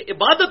لیے کہ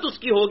عبادت اس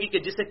کی ہوگی کہ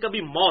جسے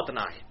کبھی موت نہ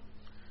آئے.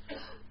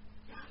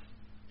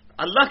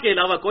 اللہ کے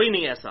علاوہ کوئی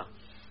نہیں ایسا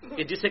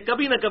کہ جسے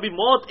کبھی نہ کبھی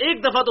موت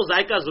ایک دفعہ تو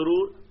ذائقہ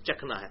ضرور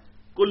چکھنا ہے.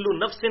 کل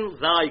نفس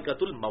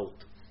ذائقۃ الموت.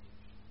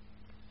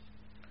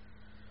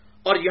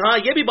 اور یہاں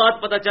یہ بھی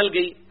بات پتہ چل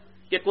گئی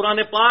کہ قرآن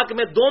پاک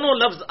میں دونوں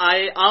لفظ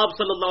آئے آپ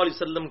صلی اللہ علیہ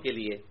وسلم کے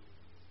لیے،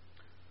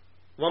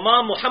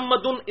 وما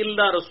محمد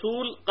الا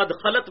رسول قد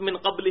خلت من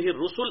قبلہ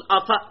الرسل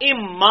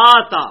افئن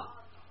مات،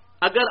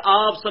 اگر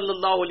آپ صلی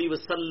اللہ علیہ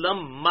وسلم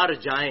مر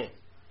جائیں.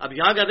 اب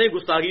یہاں کہتے ہیں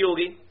گستاخی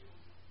ہوگی،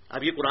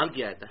 اب یہ قرآن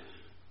کی آیت ہے.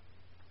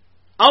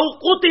 او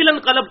قتل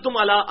انقلبتم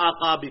علی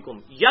اعقابکم،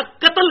 یا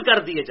قتل کر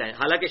دیے جائیں،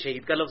 حالانکہ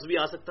شہید کا لفظ بھی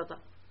آ سکتا تھا.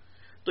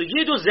 تو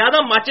یہ جو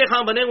زیادہ ماچے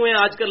خاں بنے ہوئے ہیں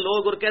آج کل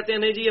لوگ اور کہتے ہیں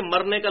نہیں جی یہ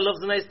مرنے کا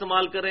لفظ نہ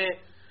استعمال کریں،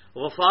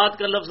 وفات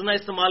کا لفظ نہ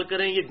استعمال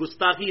کریں، یہ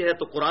گستاخی ہے،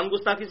 تو قرآن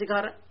گستاخی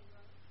سکھا رہا ہے.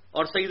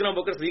 اور سیدنا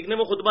ابوبکر صدیق نے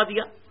وہ خطبہ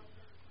دیا.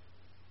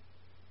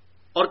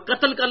 اور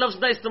قتل کا لفظ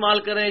نہ استعمال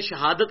کریں،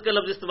 شہادت کا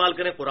لفظ استعمال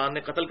کریں، قرآن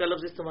نے قتل کا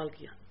لفظ استعمال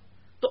کیا.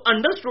 تو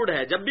انڈرسٹوڈ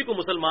ہے جب بھی کوئی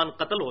مسلمان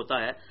قتل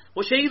ہوتا ہے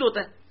وہ شہید ہوتا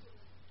ہے.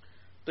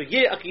 تو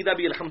یہ عقیدہ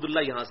بھی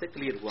الحمدللہ یہاں سے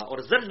کلیئر ہوا. اور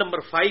رزلٹ نمبر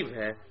 5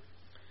 ہے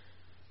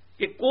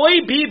کہ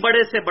کوئی بھی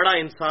بڑے سے بڑا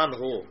انسان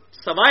ہو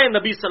سوائے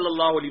نبی صلی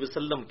اللہ علیہ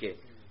وسلم کے،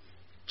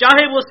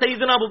 چاہے وہ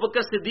سیدنا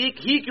ابوبکر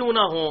صدیق ہی کیوں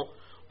نہ ہو،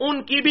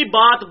 ان کی بھی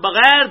بات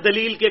بغیر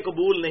دلیل کے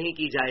قبول نہیں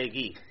کی جائے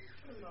گی.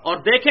 اور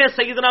دیکھیں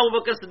سیدنا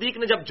ابوبکر صدیق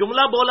نے جب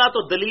جملہ بولا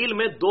تو دلیل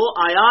میں 2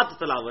 آیات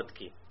تلاوت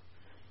کی.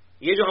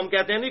 یہ جو ہم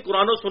کہتے ہیں نہیں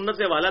قرآن و سنت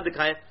سے حوالہ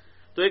دکھائیں،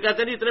 تو یہ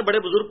کہتے ہیں جی اتنے بڑے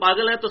بزرگ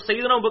پاگل ہیں، تو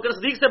سیدنا ابوبکر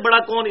صدیق سے بڑا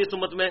کون اس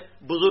امت میں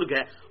بزرگ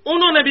ہے؟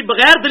 انہوں نے بھی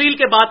بغیر دلیل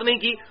کے بات نہیں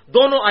کی،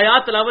 دونوں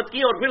آیات تلاوت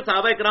کی اور پھر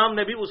صحابہ کرام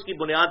نے بھی اس کی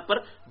بنیاد پر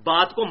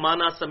بات کو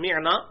مانا،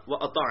 سمعنا و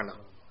اطعنا،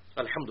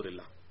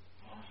 الحمدللہ۔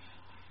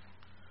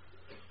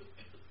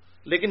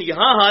 لیکن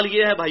یہاں حال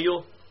یہ ہے بھائیوں،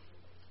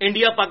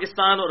 انڈیا،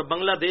 پاکستان اور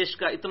بنگلہ دیش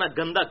کا اتنا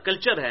گندا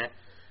کلچر ہے،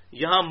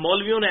 یہاں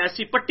مولویوں نے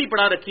ایسی پٹی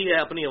پڑا رکھی ہے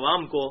اپنی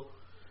عوام کو،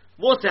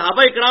 وہ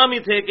صحابہ اکرام ہی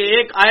تھے کہ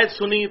ایک آیت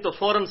سنی تو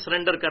فوراً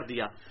سرنڈر کر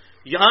دیا۔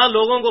 یہاں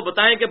لوگوں کو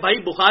بتائیں کہ بھائی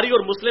بخاری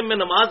اور مسلم میں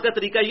نماز کا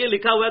طریقہ یہ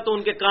لکھا ہوا ہے تو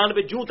ان کے کان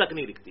پہ جوں تک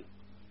نہیں لکھتی،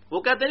 وہ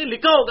کہتے ہیں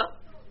لکھا ہوگا،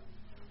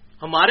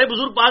 ہمارے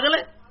بزرگ پاگل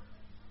ہیں۔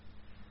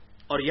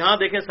 اور یہاں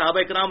دیکھیں صحابہ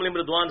اکرام علیہم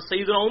رضوان،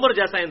 سیدنا عمر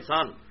جیسا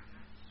انسان،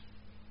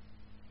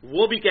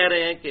 وہ بھی کہہ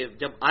رہے ہیں کہ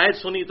جب آیت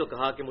سنی تو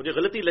کہا کہ مجھے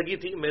غلطی لگی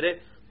تھی، میرے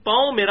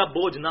پاؤں میرا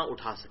بوجھ نہ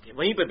اٹھا سکے،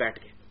 وہیں پہ بیٹھ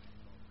گئے۔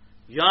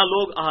 یہاں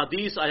لوگ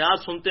احادیث آیات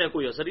سنتے ہیں،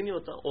 کوئی اثر ہی نہیں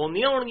ہوتا،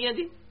 اونیاں اڑ گیا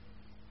جی۔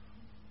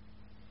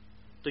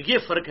 تو یہ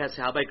فرق ہے،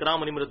 صحابہ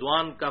اکرام علیہم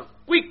رضوان کا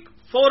کوئک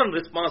فوراً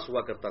رسپانس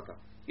ہوا کرتا تھا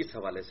اس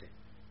حوالے سے۔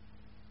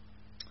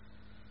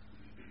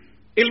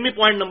 علمی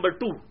پوائنٹ نمبر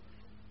 2،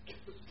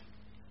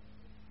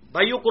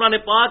 بھائیو، قرآن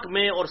پاک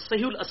میں اور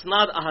صحیح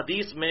الاسناد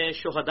احادیث میں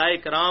شہدائے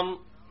کرام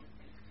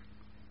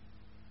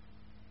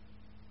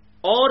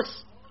اور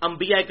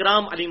انبیاء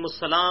اکرام علیہم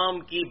السلام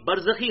کی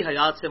برزخی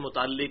حیات سے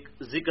متعلق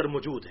ذکر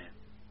موجود ہے۔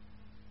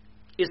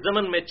 اس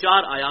ضمن میں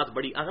 4 آیات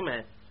بڑی اہم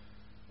ہیں۔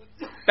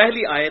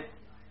 پہلی آیت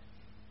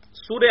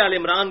سورہ آل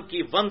عمران کی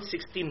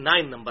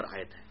 169 نمبر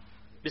آیت ہے،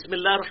 بسم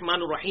اللہ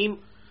الرحمن الرحیم،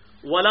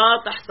 وَلَا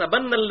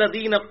تَحْسَبَنَّ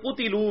الَّذِينَ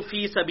قُتِلُوا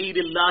فِي سَبِيلِ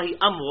اللَّهِ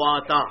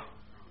أَمْوَاتًا،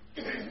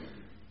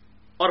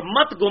 اور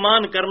مت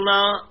گمان کرنا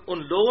ان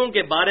لوگوں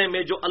کے بارے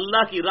میں جو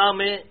اللہ کی راہ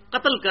میں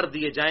قتل کر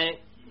دیے جائیں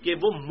کہ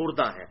وہ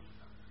مردہ ہیں،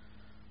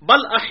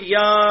 بل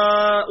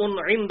احیاء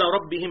عند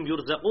ربهم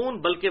یرزقون،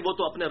 بلکہ وہ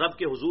تو اپنے رب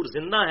کے حضور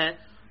زندہ ہیں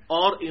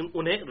اور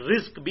انہیں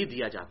رزق بھی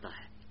دیا جاتا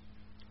ہے۔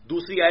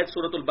 دوسری آیت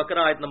سورۃ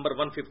البقرہ آیت نمبر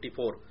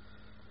 154،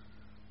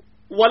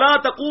 وَلَا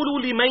تَقُولُوا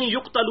لِمَن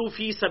يُقْتَلُ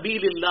فِي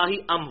سَبِيلِ اللَّهِ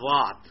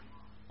أَمْوَاتٌ،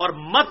 اور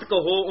مت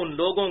کہو ان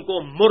لوگوں کو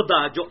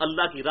مردہ جو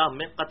اللہ کی راہ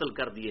میں قتل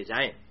کر دیے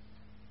جائیں،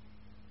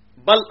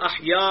 بل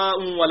احیاء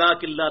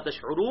وَلَٰكِن لَّا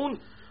تَشْعُرُونَ،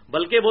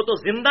 بلکہ وہ تو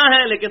زندہ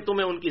ہیں لیکن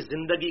تمہیں ان کی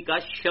زندگی کا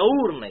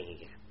شعور نہیں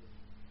ہے۔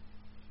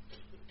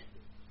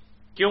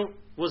 کیوں؟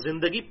 وہ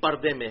زندگی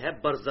پردے میں ہے،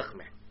 برزخ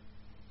میں،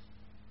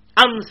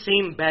 ان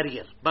سین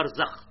بیریئر،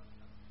 برزخ۔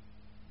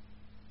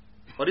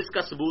 اور اس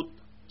کا ثبوت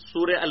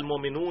سورہ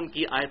المومنون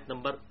کی آیت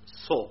نمبر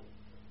 100،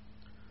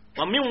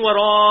 وَمِن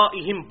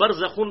وَرَائِهِمْ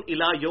بَرْزَخٌ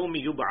إِلَىٰ يَوْمِ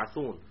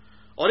يُبْعَثُونَ،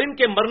 اور ان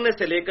کے مرنے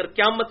سے لے کر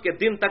قیامت کے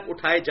دن تک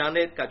اٹھائے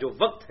جانے کا جو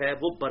وقت ہے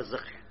وہ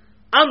برزخ ہے،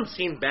 ان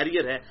سین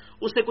بیریئر ہے،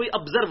 اسے کوئی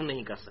آبزرو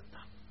نہیں کر سکتا۔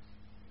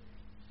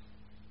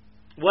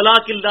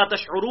 وَلَٰكِن لَّا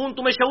تَشْعُرُونَ،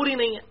 تمہیں شعور ہی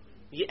نہیں ہے۔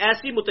 یہ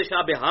ایسی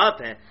متشابہات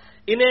ہیں،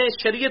 انہیں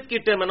شریعت کی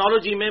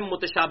ٹرمینالوجی میں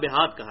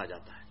متشابہات کہا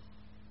جاتا ہے۔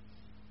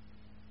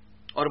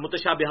 اور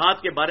متشابہات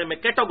کے بارے میں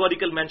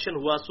کیٹاگوریکل مینشن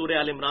ہوا سورہ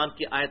آل عمران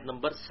کی آیت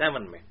نمبر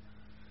 7 میں،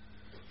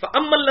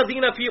 فَأَمَّا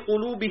الَّذِينَ فِي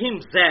قُلُوبِهِمْ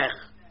زَيْغٌ،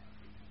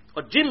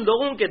 اور جن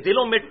لوگوں کے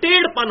دلوں میں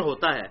ٹیڑھ پن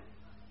ہوتا ہے،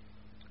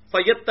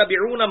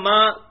 فَيَتَّبِعُونَ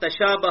مَا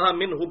تَشَابَهَ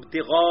مِنْهُ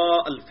ابْتِغَاءَ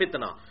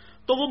الْفِتْنَةِ،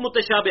 تو وہ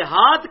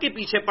متشابہات کے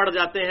پیچھے پڑ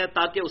جاتے ہیں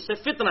تاکہ اس سے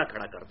فتنہ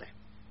کھڑا کر دیں،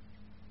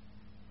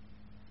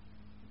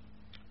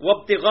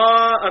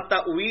 وَابْتِغَاءَ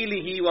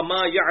تَأْوِيلِهِ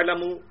وَمَا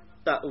يَعْلَمُ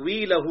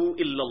تَأْوِيلَهُ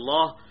إِلَّا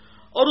اللَّهُ،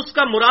 اور اس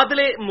کا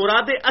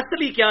مراد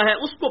اصلی کیا ہے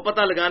اس کو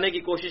پتہ لگانے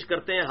کی کوشش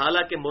کرتے ہیں،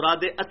 حالانکہ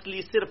مراد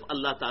اصلی صرف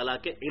اللہ تعالیٰ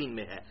کے علم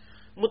میں ہے۔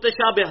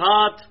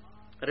 متشابہات،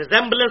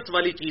 ریزمبلنس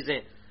والی چیزیں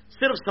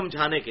صرف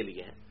سمجھانے کے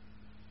لیے ہیں۔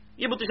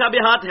 یہ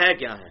متشابہات ہے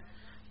کیا ہے؟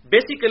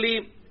 بیسیکلی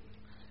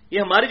یہ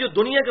ہماری جو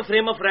دنیا کا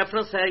فریم آف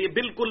ریفرنس ہے، یہ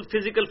بالکل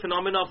physical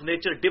phenomena of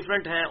nature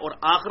different ہیں اور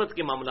آخرت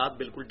کے معاملات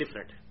بالکل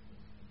ڈفرنٹ ہیں۔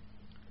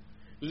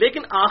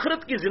 لیکن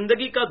آخرت کی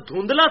زندگی کا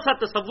دھندلا سا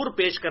تصور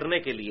پیش کرنے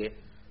کے لیے،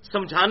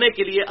 سمجھانے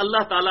کے لیے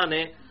اللہ تعالیٰ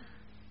نے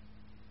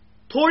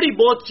تھوڑی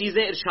بہت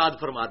چیزیں ارشاد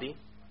فرما دی۔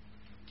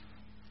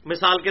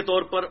 مثال کے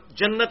طور پر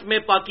جنت میں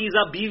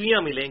پاکیزہ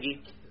بیویاں ملیں گی،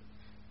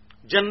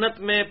 جنت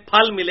میں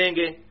پھل ملیں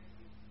گے،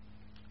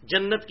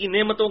 جنت کی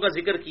نعمتوں کا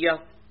ذکر کیا۔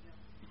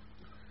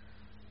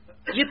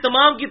 یہ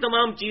تمام کی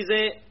تمام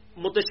چیزیں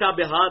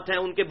متشابہات ہیں،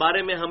 ان کے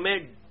بارے میں ہمیں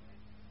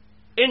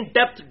ان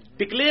ڈیپتھ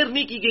ڈکلیئر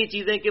نہیں کی گئی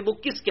چیزیں کہ وہ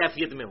کس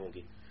کیفیت میں ہوں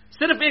گی،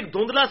 صرف ایک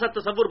دھندلا سا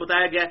تصور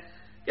بتایا گیا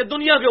کہ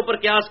دنیا کے اوپر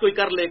قیاس کوئی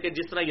کر لے کہ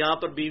جس طرح یہاں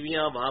پر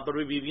بیویاں وہاں پر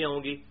بھی بیویاں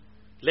ہوں گی۔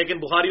 لیکن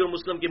بخاری اور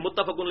مسلم کی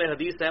متفق علیہ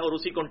حدیث ہے اور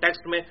اسی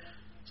کانٹیکسٹ میں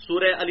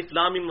سورہ الف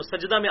لام میم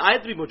سجدہ میں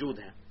آیت بھی موجود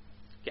ہے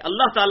کہ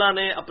اللہ تعالیٰ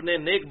نے اپنے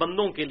نیک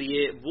بندوں کے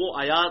لیے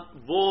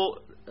وہ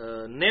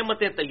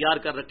نعمتیں تیار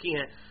کر رکھی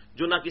ہیں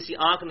جو نہ کسی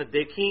آنکھ نے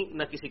دیکھی،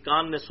 نہ کسی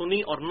کان نے سنی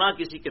اور نہ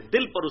کسی کے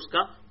دل پر اس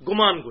کا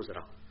گمان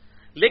گزرا۔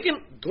 لیکن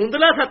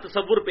دھندلا سا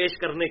تصور پیش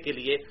کرنے کے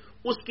لیے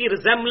اس کی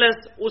ریزمبلنس،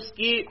 اس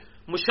کی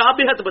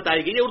مشابہت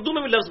بتائی گئی ہے۔ اردو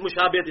میں بھی لفظ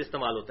مشابہت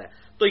استعمال ہوتا ہے،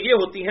 تو یہ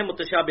ہوتی ہیں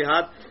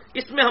متشابہات۔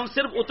 اس میں ہم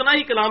صرف اتنا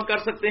ہی کلام کر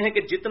سکتے ہیں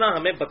کہ جتنا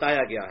ہمیں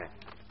بتایا گیا ہے،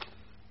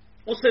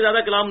 اس سے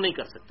زیادہ کلام نہیں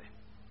کر سکتے۔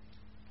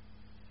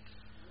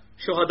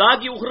 شہداء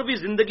کی اخروی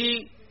زندگی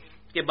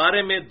کے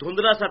بارے میں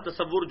دھندلا سا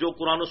تصور جو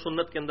قرآن و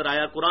سنت کے اندر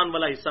آیا، قرآن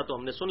والا حصہ تو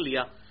ہم نے سن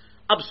لیا،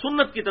 اب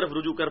سنت کی طرف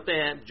رجوع کرتے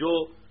ہیں جو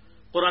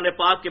قرآن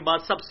پاک کے بعد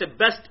سب سے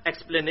بیسٹ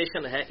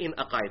ایکسپلینیشن ہے ان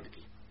عقائد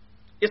کی۔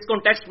 اس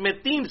کانٹیکسٹ میں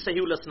 3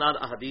 صحیح الاسناد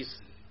احادیث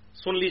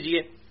سن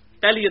لیجئے۔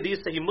 پہلی حدیث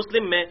صحیح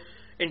مسلم میں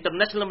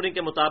انٹرنیشنل نمبرنگ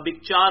کے مطابق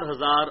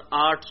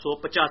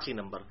 4885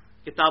 نمبر،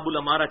 کتاب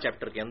الامارہ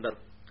چیپٹر کے اندر،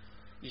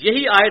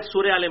 یہی آیت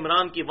سورہ آل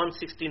عمران کی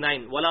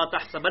 169 وَلَا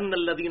تَحْسَبَنَّ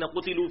الَّذِينَ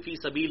قُتِلُوا فِي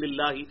سَبِيلِ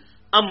اللَّهِ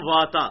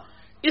أَمْوَاتًا،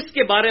 اس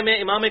کے بارے میں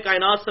امام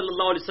کائنات صلی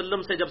اللہ علیہ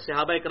وسلم سے جب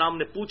صحابہ کرام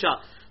نے پوچھا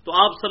تو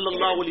آپ صلی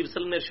اللہ علیہ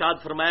وسلم نے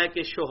ارشاد فرمایا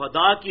کہ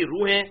شہداء کی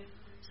روحیں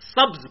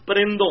سبز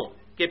پرندوں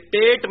کے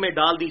پیٹ میں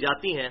ڈال دی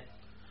جاتی ہیں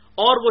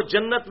اور وہ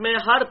جنت میں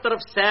ہر طرف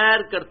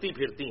سیر کرتی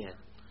پھرتی ہیں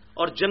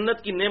اور جنت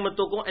کی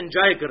نعمتوں کو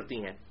انجوائے کرتی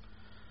ہیں،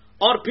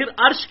 اور پھر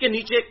عرش کے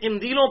نیچے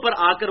قندیلوں پر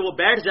آ کر وہ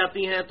بیٹھ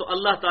جاتی ہیں تو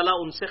اللہ تعالیٰ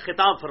ان سے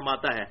خطاب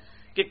فرماتا ہے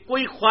کہ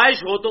کوئی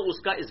خواہش ہو تو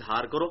اس کا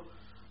اظہار کرو۔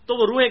 تو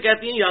وہ روحیں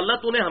کہتی ہیں یا اللہ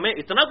تو نے ہمیں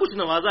اتنا کچھ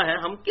نوازا ہے،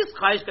 ہم کس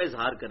خواہش کا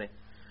اظہار کریں؟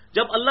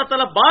 جب اللہ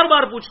تعالیٰ بار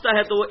بار پوچھتا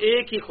ہے تو وہ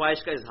ایک ہی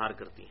خواہش کا اظہار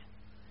کرتی ہیں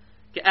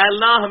کہ اے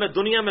اللہ ہمیں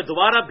دنیا میں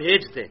دوبارہ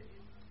بھیج دے،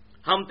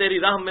 ہم تیری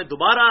راہ میں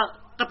دوبارہ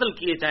قتل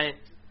کیے جائیں۔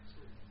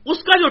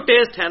 اس کا جو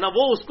ٹیسٹ ہے نا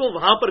وہ اس کو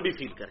وہاں پر بھی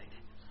فیل کریں گے،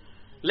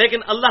 لیکن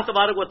اللہ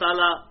تبارک و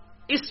تعالیٰ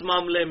اس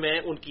معاملے میں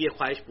ان کی یہ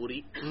خواہش پوری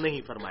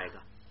نہیں فرمائے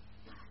گا،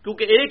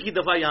 کیونکہ ایک ہی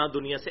دفعہ یہاں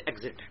دنیا سے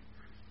ایگزٹ ہے۔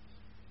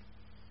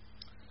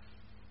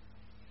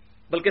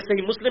 بلکہ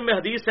صحیح مسلم میں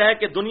حدیث ہے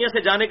کہ دنیا سے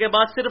جانے کے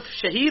بعد صرف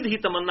شہید ہی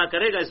تمنا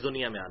کرے گا اس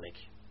دنیا میں آنے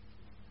کی،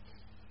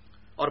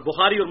 اور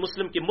بخاری اور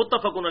مسلم کی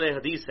متفق علیہ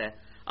حدیث ہے،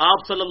 آپ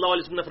صلی اللہ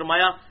علیہ وسلم نے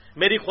فرمایا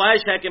میری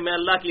خواہش ہے کہ میں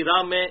اللہ کی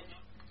راہ میں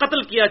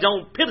قتل کیا جاؤں،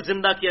 پھر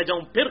زندہ کیا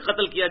جاؤں، پھر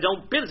قتل کیا جاؤں،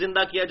 پھر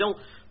زندہ کیا جاؤں،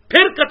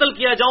 پھر قتل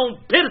کیا جاؤں،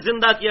 پھر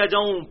زندہ کیا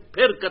جاؤں،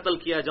 پھر قتل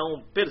کیا جاؤں،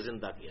 پھر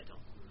زندہ کیا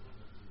جاؤں۔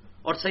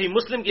 اور صحیح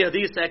مسلم کی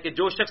حدیث ہے کہ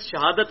جو شخص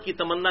شہادت کی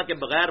تمنا کے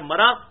بغیر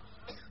مرا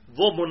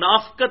وہ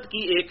منافقت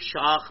کی ایک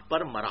شاخ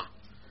پر مرا۔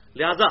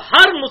 لہذا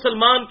ہر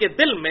مسلمان کے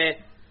دل میں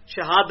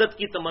شہادت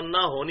کی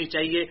تمنا ہونی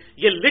چاہیے،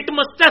 یہ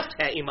لٹمس ٹیسٹ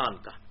ہے ایمان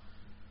کا۔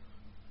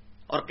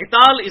 اور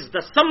قتال از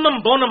دا سمم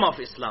بونم آف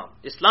اسلام،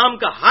 اسلام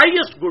کا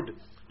ہائیسٹ گڈ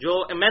جو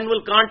ایمینول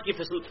کانٹ کی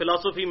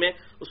فلسفی میں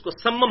اس کو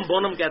سمم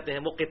بونم کہتے ہیں،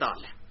 وہ قتال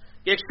ہے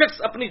کہ ایک شخص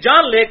اپنی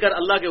جان لے کر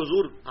اللہ کے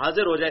حضور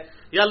حاضر ہو جائے،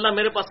 یا اللہ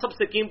میرے پاس سب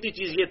سے قیمتی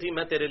چیز یہ تھی،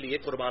 میں تیرے لیے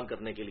قربان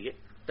کرنے کے لیے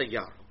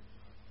تیار ہوں۔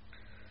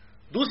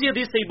 دوسری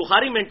حدیث صحیح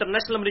بخاری میں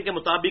انٹرنیشنل نمبر کے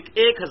مطابق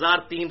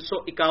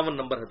 1351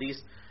 نمبر حدیث،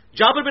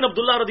 جابر بن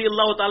عبداللہ رضی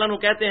اللہ تعالیٰ عنہ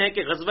کہتے ہیں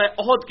کہ غزوہ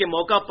احد کے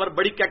موقع پر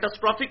بڑی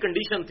کیٹاسٹرافک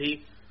کنڈیشن تھی،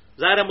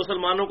 ظاہر ہے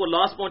مسلمانوں کو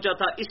لاس پہنچا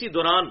تھا، اسی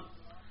دوران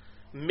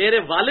میرے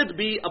والد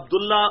بھی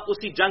عبداللہ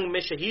اسی جنگ میں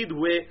شہید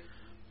ہوئے،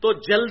 تو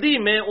جلدی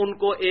میں ان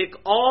کو ایک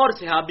اور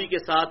صحابی کے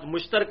ساتھ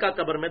مشترکہ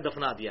قبر میں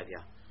دفنا دیا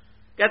گیا۔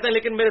 کہتے ہیں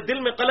لیکن میرے دل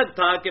میں قلق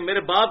تھا کہ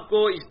میرے باپ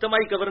کو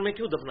اجتماعی قبر میں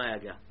کیوں دفنایا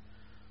گیا،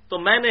 تو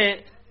میں نے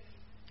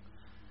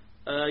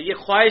یہ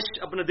خواہش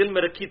اپنے دل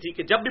میں رکھی تھی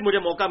کہ جب بھی مجھے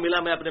موقع ملا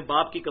میں اپنے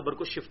باپ کی قبر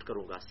کو شفٹ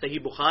کروں گا۔ صحیح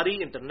بخاری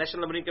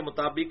انٹرنیشنل نمبرنگ کے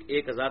مطابق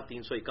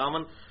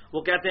 1351،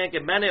 وہ کہتے ہیں کہ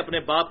میں نے اپنے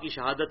باپ کی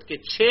شہادت کے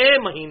 6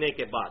 مہینے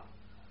کے بعد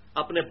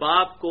اپنے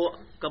باپ کو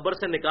قبر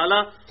سے نکالا،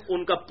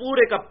 ان کا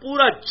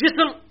پورا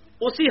جسم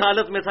اسی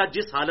حالت میں تھا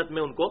جس حالت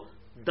میں ان کو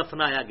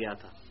دفنایا گیا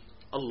تھا۔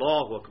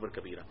 اللہ اکبر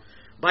کبیرہ۔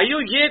 بھائیو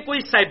یہ کوئی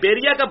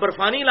سائبیریا کا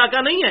برفانی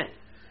علاقہ نہیں ہے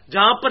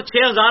جہاں پر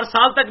 6000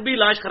 سال تک بھی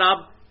لاش خراب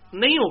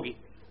نہیں ہوگی،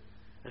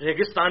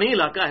 ریگستانی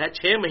علاقہ ہے،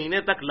 6 مہینے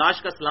تک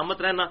لاش کا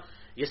سلامت رہنا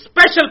یہ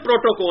اسپیشل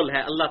پروٹوکول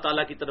ہے اللہ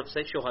تعالیٰ کی طرف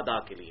سے شہداء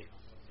کے لیے،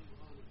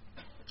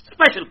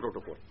 اسپیشل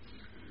پروٹوکول۔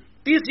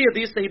 تیسری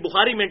حدیث صحیح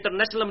بخاری میں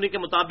انٹرنیشنل نمبر کے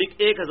مطابق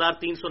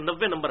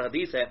 1390 نمبر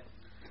حدیث ہے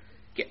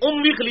کہ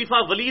اموی خلیفہ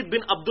ولید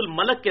بن عبد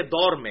الملک کے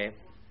دور میں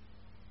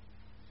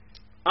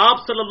آپ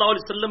صلی اللہ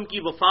علیہ وسلم کی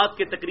وفات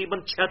کے تقریباً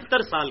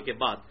 76 سال کے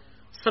بعد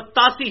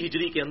 87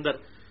 ہجری کے اندر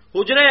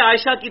حجرہ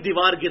عائشہ کی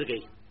دیوار گر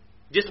گئی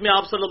جس میں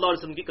آپ صلی اللہ علیہ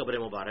وسلم کی قبر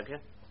مبارک ہے۔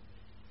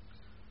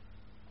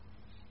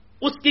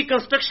 اس کی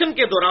کنسٹرکشن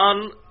کے دوران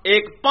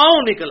ایک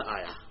پاؤں نکل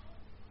آیا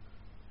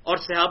اور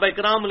صحابہ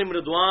کرام علیہم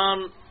رضوان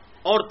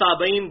اور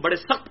تابعین بڑے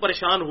سخت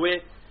پریشان ہوئے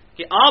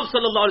کہ آپ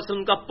صلی اللہ علیہ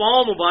وسلم کا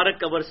پاؤں مبارک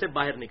قبر سے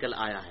باہر نکل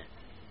آیا ہے،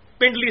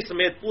 پنڈلی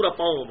سمیت پورا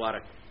پاؤں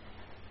مبارک،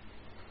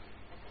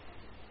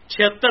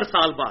 76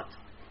 سال بعد۔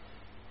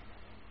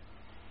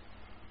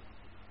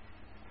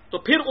 تو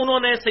پھر انہوں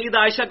نے سیدہ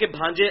عائشہ کے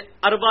بھانجے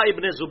عروہ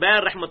ابن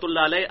زبیر رحمۃ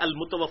اللہ علیہ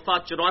المتوفا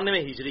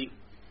 94 ہجری،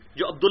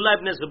 جو عبداللہ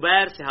ابن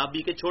زبیر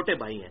صحابی کے چھوٹے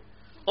بھائی ہیں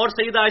اور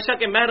سیدہ عائشہ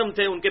کے محرم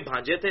تھے، ان کے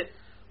بھانجے تھے،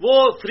 وہ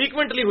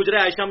فریکوینٹلی حجرہ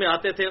عائشہ میں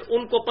آتے تھے،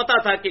 ان کو پتا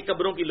تھا کہ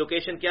قبروں کی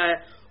لوکیشن کیا ہے،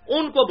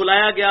 ان کو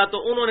بلایا گیا تو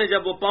انہوں نے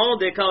جب وہ پاؤں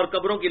دیکھا اور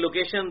قبروں کی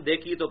لوکیشن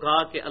دیکھی تو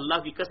کہا کہ اللہ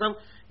کی قسم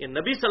یہ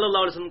نبی صلی اللہ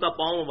علیہ وسلم کا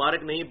پاؤں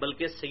مبارک نہیں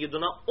بلکہ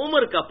سیدنا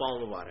عمر کا پاؤں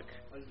مبارک ہے۔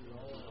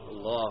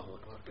 اللہ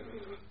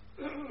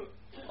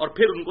اور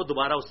پھر ان کو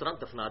دوبارہ اس طرح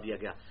دفنا دیا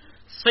گیا۔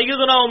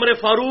 سیدنا عمر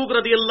فاروق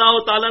رضی اللہ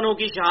تعالیٰ عنہ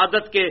کی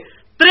شہادت کے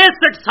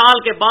 63 سال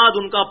کے بعد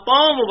ان کا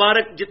پاؤں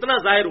مبارک جتنا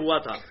ظاہر ہوا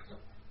تھا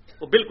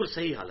وہ بالکل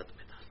صحیح حالت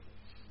میں تھا۔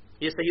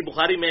 یہ صحیح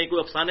بخاری میں کوئی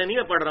افسانے نہیں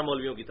ہے پڑھ رہا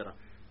مولویوں کی طرح،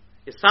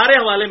 یہ سارے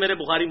حوالے میرے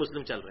بخاری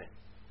مسلم چل رہے ہیں.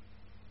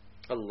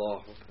 اللہ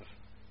اکبر.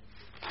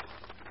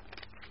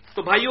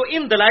 تو بھائیو،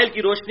 ان دلائل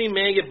کی روشنی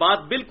میں یہ بات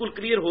بالکل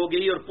کلیئر ہو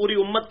گئی اور پوری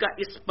امت کا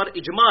اس پر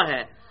اجماع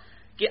ہے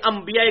کہ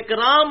انبیاء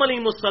کرام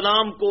علیہ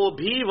السلام کو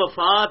بھی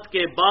وفات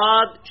کے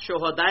بعد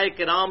شہداء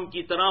کرام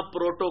کی طرح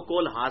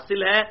پروٹوکول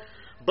حاصل ہے،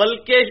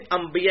 بلکہ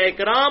انبیاء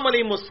کرام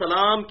علیہ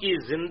السلام کی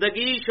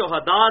زندگی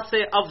شہداء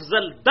سے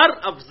افضل در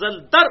افضل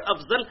در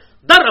افضل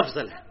در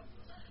افضل ہے.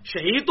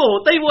 شہید تو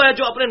ہوتا ہی وہ ہے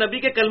جو اپنے نبی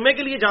کے کلمے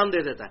کے لیے جان دے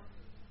دیتا ہے.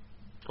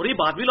 اور یہ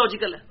بات بھی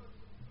لاجیکل ہے.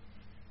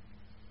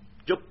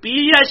 جو P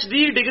H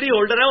D degree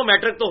holder ہے وہ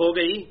میٹرک تو ہو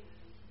گئی،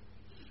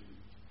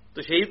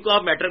 تو شہید کو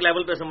آپ میٹرک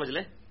لیول پہ سمجھ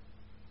لیں،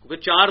 کیونکہ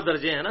 4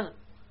 درجے ہیں نا،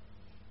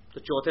 تو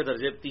چوتھے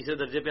درجے تیسرے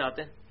درجے پہ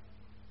آتے ہیں.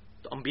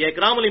 تو انبیاء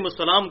کرام علیہ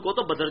السلام کو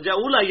تو بدرجہ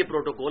اولا یہ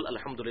پروٹوکول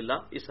الحمدللہ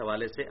اس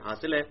حوالے سے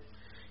حاصل ہے.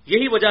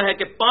 یہی وجہ ہے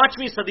کہ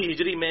 5ویں صدی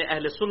ہجری میں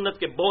اہل سنت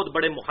کے بہت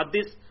بڑے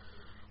محدث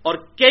اور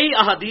کئی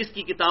احادیث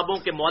کی کتابوں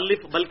کے مؤلف،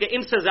 بلکہ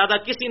ان سے زیادہ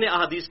کسی نے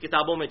احادیث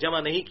کتابوں میں جمع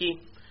نہیں کی،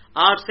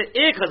 آج سے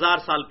 1000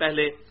 سال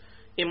پہلے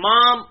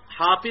امام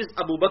حافظ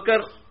ابو بکر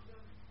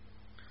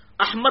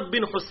احمد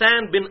بن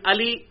حسین بن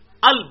علی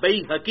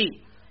البیہقی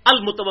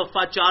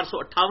المتوفا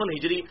 458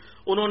 ہجری،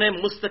 انہوں نے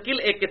مستقل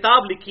ایک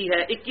کتاب لکھی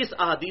ہے 21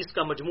 احادیث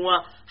کا مجموعہ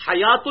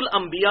حیات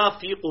الانبیاء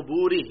فی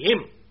قبورہم،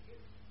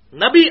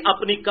 نبی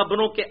اپنی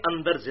قبروں کے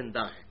اندر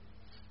زندہ ہیں.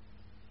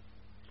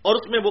 اور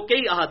اس میں وہ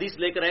کئی احادیث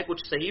لے کر آئے،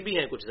 کچھ صحیح بھی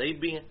ہیں کچھ ضعیف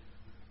بھی ہیں.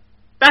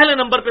 پہلے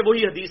نمبر پہ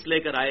وہی حدیث لے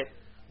کر آئے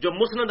جو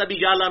مسند ابی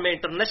یعلا میں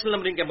انٹرنیشنل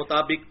نمبرنگ کے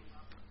مطابق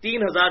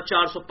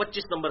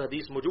 3425 نمبر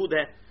حدیث موجود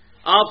ہے.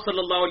 آپ صلی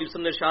اللہ علیہ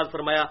وسلم نے ارشاد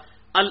فرمایا،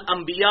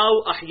 الانبیاء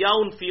احیاء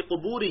فی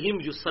قبورہم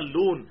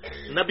یصلون،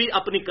 نبی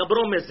اپنی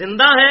قبروں میں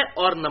زندہ ہیں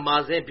اور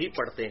نمازیں بھی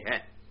پڑھتے ہیں.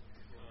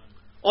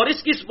 اور اس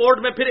کی سپورٹ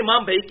میں پھر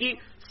امام بھائی کی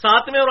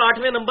 7ویں اور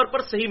 8ویں نمبر پر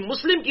صحیح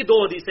مسلم کی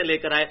 2 حدیثیں لے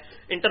کر آئے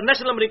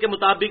انٹرنیشنل نمبر کے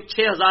مطابق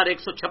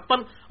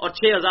 6156 اور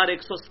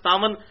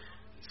 6157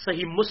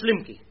 صحیح مسلم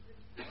کی،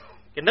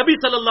 کہ نبی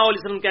صلی اللہ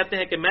علیہ وسلم کہتے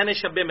ہیں کہ میں نے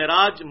شب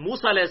معراج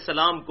موسیٰ علیہ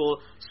السلام کو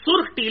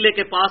سرخ ٹیلے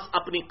کے پاس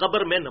اپنی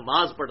قبر میں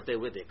نماز پڑھتے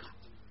ہوئے دیکھا.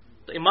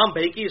 تو امام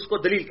بھائی کی اس کو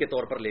دلیل کے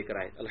طور پر لے کر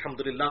آئے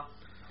الحمدللہ.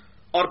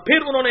 اور پھر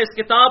انہوں نے اس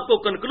کتاب کو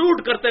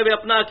کنکلوڈ کرتے ہوئے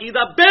اپنا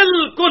عقیدہ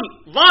بالکل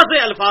واضح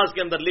الفاظ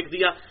کے اندر لکھ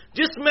دیا،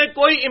 جس میں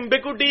کوئی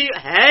ایمبیگوٹی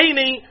ہے ہی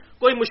نہیں،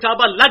 کوئی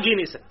مشابہ لگ ہی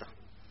نہیں سکتا،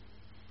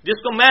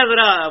 جس کو میں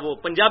ذرا وہ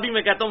پنجابی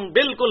میں کہتا ہوں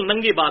بالکل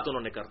ننگی بات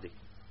انہوں نے کر دی.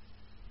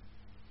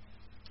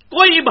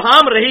 کوئی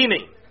ابہام رہی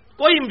نہیں،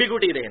 کوئی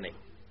ایمبیگوٹی رہی نہیں.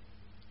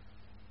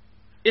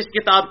 اس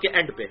کتاب کے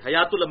اینڈ پہ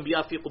حیات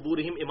الانبیاء فی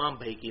قبورہم امام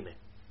بھائیکی میں.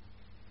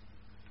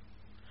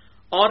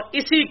 اور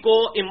اسی کو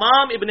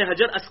امام ابن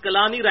حجر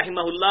اسقلانی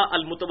رحمہ اللہ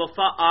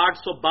المتوفا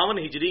 852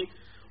 ہجری،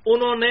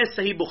 انہوں نے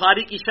صحیح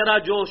بخاری کی شرح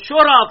جو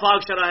شورا آفاق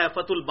شرح ہے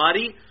فتح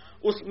الباری،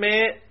 اس میں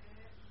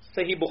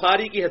صحیح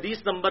بخاری کی حدیث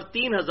نمبر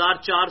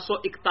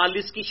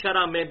 3441 کی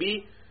شرح میں بھی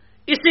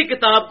اسی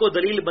کتاب کو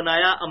دلیل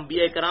بنایا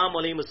انبیاء کرام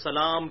علیہ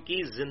السلام کی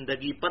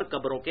زندگی پر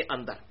قبروں کے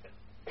اندر.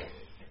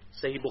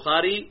 صحیح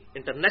بخاری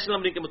انٹرنیشنل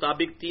نمبر کے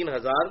مطابق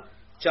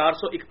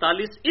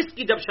 3441، اس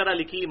کی جب شرح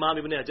لکھی امام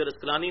ابن حجر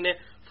اسقلانی نے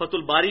فتح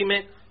الباری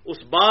میں، اس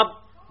باب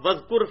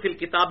وذکر فی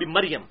الکتاب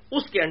مریم،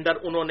 اس کے اندر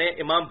انہوں نے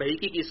امام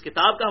بھائیکی کی اس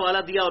کتاب کا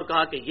حوالہ دیا اور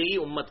کہا کہ یہی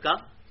امت کا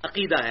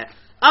عقیدہ ہے.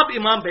 اب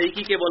امام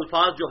بھائیکی کے وہ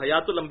الفاظ جو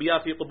حیات الانبیاء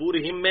فی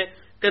قبورہم میں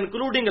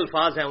کنکلوڈنگ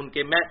الفاظ ہیں ان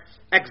کے، میں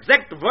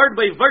ایگزیکٹ ورڈ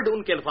بائی ورڈ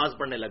ان کے الفاظ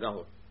پڑھنے لگا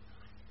ہوں.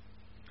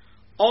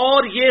 اور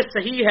یہ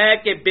صحیح ہے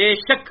کہ بے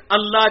شک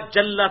اللہ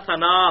جل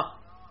ثناہ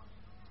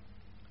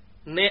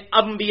نے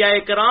انبیاء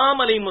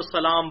کرام علیہ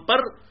السلام پر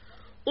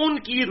ان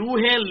کی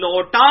روحیں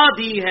لوٹا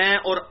دی ہیں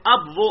اور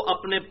اب وہ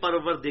اپنے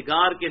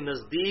پروردگار کے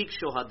نزدیک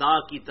شہداء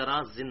کی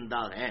طرح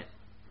زندہ ہیں.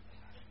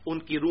 ان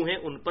کی روحیں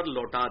ان پر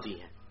لوٹا دی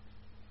ہیں.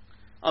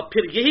 اب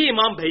پھر یہی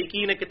امام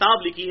بھائیکی نے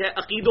کتاب لکھی ہے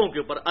عقیدوں کے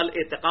اوپر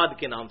الاعتقاد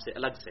کے نام سے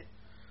الگ سے،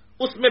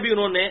 اس میں بھی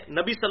انہوں نے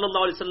نبی صلی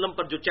اللہ علیہ وسلم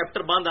پر جو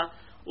چیپٹر باندھا،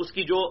 اس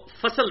کی جو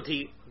فصل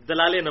تھی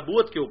دلال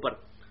نبوت کے اوپر،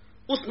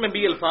 اس میں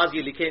بھی الفاظ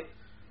یہ لکھے،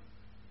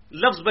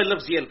 لفظ بے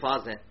لفظ یہ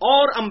الفاظ ہیں،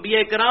 اور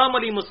انبیاء کرام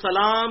علیہ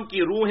السلام کی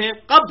روحیں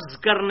قبض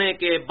کرنے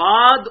کے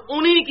بعد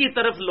انہی کی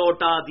طرف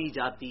لوٹا دی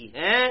جاتی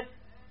ہیں،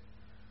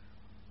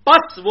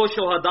 پس وہ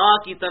شہداء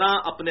کی طرح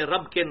اپنے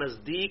رب کے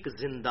نزدیک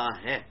زندہ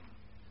ہیں.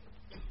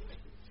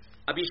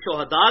 ابھی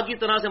شہداء کی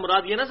طرح سے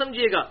مراد یہ نہ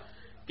سمجھیے گا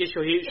کہ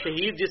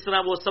شہید جس طرح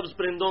وہ سبز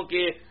پرندوں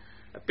کے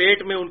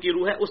پیٹ میں ان کی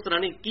روح ہے، اس طرح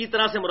نہیں. کی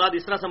طرح سے مراد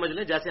اس طرح سمجھ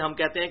لیں جیسے ہم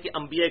کہتے ہیں کہ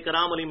انبیاء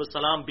کرام علیہ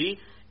السلام بھی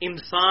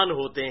انسان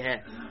ہوتے ہیں،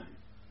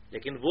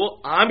 لیکن وہ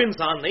عام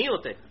انسان نہیں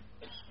ہوتے.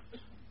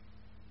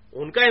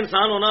 ان کا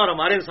انسان ہونا اور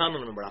ہمارے انسان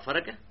ہونے میں بڑا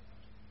فرق ہے.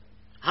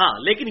 ہاں،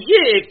 لیکن یہ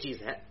ایک چیز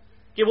ہے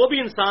کہ وہ بھی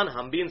انسان،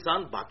 ہم بھی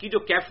انسان، باقی جو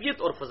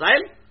کیفیت اور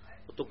فضائل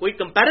تو کوئی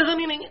کمپیریزن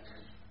ہی نہیں ہے.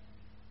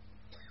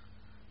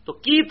 تو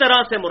کی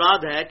طرح سے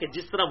مراد ہے کہ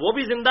جس طرح وہ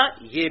بھی زندہ،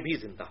 یہ بھی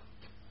زندہ.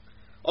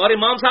 اور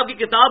امام صاحب کی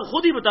کتاب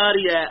خود ہی بتا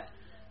رہی ہے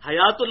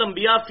حیات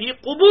الانبیاء فی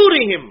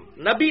قبورہم،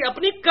 نبی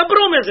اپنی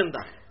قبروں میں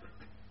زندہ ہے.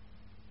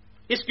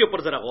 اس کے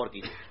اوپر ذرا غور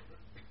کیجیے.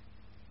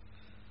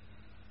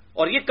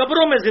 اور یہ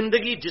قبروں میں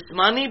زندگی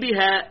جسمانی بھی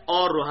ہے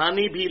اور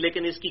روحانی بھی،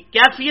 لیکن اس کی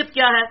کیفیت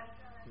کیا ہے؟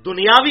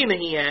 دنیاوی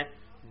نہیں ہے،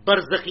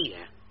 برزخی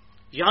ہے.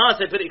 یہاں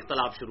سے پھر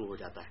اختلاف شروع ہو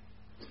جاتا ہے،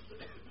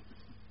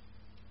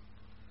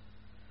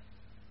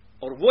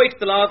 اور وہ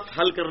اختلاف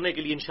حل کرنے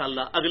کے لیے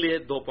انشاءاللہ اگلے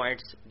 2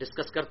 پوائنٹس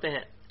ڈسکس کرتے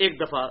ہیں. ایک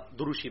دفعہ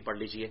دروشی پڑھ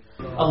لیجئے.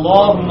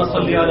 اللهم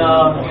صل على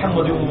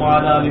محمد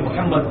وعلى ال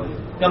محمد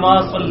كما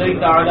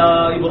صليت على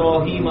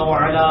ابراهيم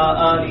وعلى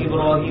ال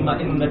ابراهيم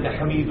انك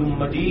حميد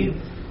مجيد.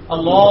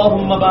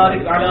 اللهم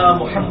بارك على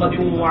محمد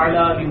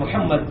وعلى ال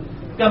محمد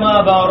كما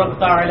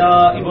باركت على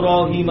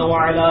ابراهيم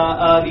وعلى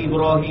ال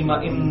ابراهيم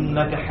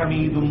انك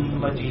حميد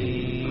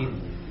مجيد.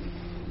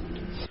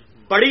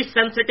 بڑی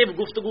سینسٹیو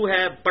گفتگو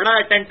ہے، بڑا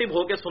اٹینٹو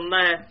ہو کے سننا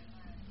ہے،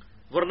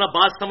 ورنہ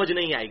بات سمجھ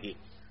نہیں آئے گی،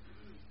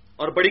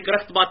 اور بڑی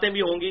کرخت باتیں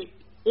بھی ہوں گی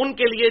ان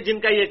کے لیے جن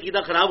کا یہ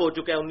عقیدہ خراب ہو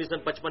چکا ہے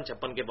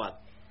 1955-56 کے بعد،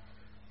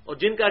 اور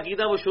جن کا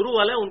عقیدہ وہ شروع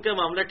والا ہے ان کا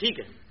معاملہ ٹھیک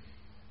ہے.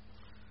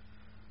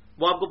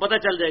 وہ آپ کو پتہ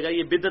چل جائے گا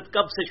یہ بدعت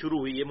کب سے شروع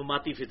ہوئی ہے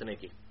مماتی فتنے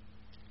کی.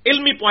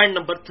 علمی پوائنٹ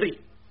نمبر 3،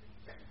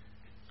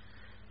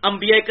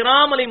 انبیاء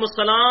کرام علیہ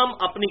السلام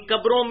اپنی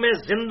قبروں میں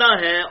زندہ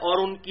ہیں، اور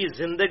ان کی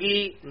زندگی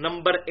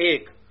نمبر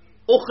 1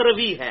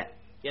 اخروی ہے،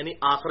 یعنی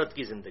آخرت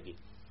کی زندگی.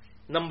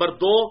 نمبر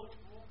 2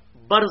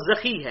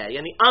 برزخی ہے،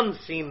 یعنی ان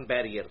سین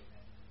بیریئر،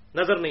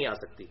 نظر نہیں آ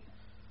سکتی.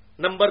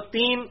 نمبر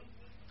 3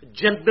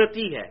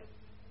 جنتی ہے،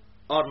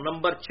 اور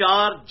نمبر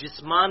 4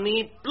 جسمانی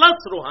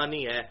پلس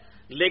روحانی ہے،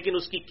 لیکن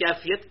اس کی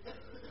کیفیت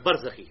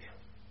برزخی ہے.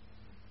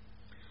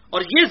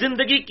 اور یہ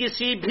زندگی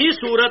کسی بھی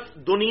صورت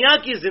دنیا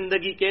کی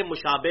زندگی کے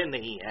مشابہ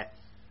نہیں ہے،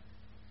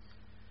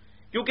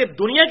 کیونکہ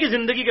دنیا کی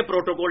زندگی کے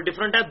پروٹوکول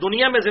ڈیفرنٹ ہے.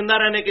 دنیا میں زندہ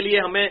رہنے کے لیے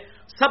ہمیں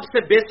سب سے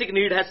بیسک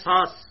نیڈ ہے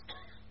سانس،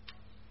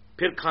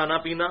 پھر کھانا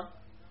پینا،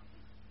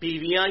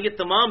 بیویاں، یہ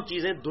تمام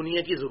چیزیں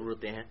دنیا کی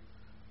ضرورتیں ہیں.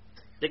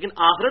 لیکن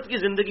آخرت کی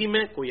زندگی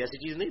میں کوئی ایسی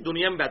چیز نہیں.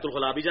 دنیا میں بیت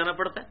الخلاء بھی جانا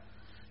پڑتا ہے،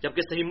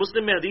 جبکہ صحیح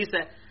مسلم میں حدیث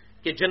ہے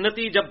کہ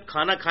جنتی جب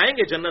کھانا کھائیں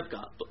گے جنت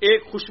کا تو ایک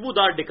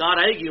خوشبودار ڈکار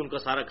آئے گی، ان کا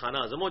سارا کھانا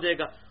ہضم ہو جائے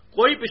گا،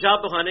 کوئی پیشاب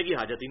تو کھانے کی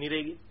حاجت ہی نہیں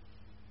رہے گی.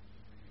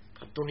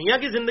 دنیا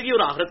کی زندگی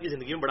اور آخرت کی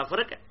زندگی میں بڑا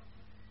فرق ہے.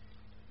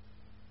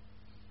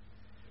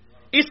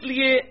 اس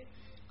لیے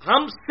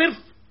ہم صرف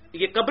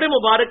یہ قبر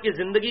مبارک کی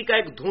زندگی کا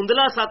ایک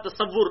دھندلا سا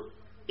تصور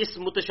اس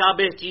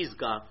متشابہ چیز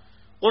کا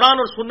قرآن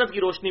اور سنت کی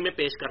روشنی میں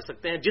پیش کر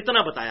سکتے ہیں.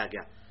 جتنا بتایا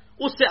گیا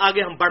اس سے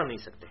آگے ہم بڑھ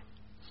نہیں سکتے.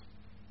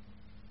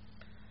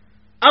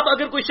 اب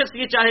اگر کوئی شخص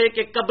یہ چاہے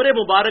کہ قبر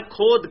مبارک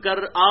کھود کر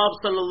آپ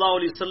صلی اللہ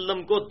علیہ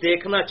وسلم کو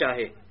دیکھنا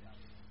چاہے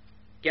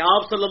کہ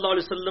آپ صلی اللہ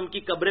علیہ وسلم کی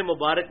قبر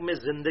مبارک میں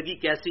زندگی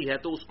کیسی ہے،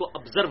 تو اس کو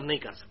آبزرو نہیں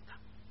کر سکتا.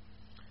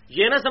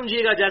 یہ نہ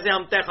سمجھیے گا جیسے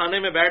ہم تہ خانے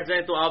میں بیٹھ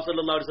جائیں تو آپ صلی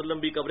اللہ علیہ وسلم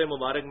بھی قبر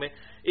مبارک میں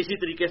اسی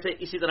طریقے سے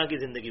اسی طرح کی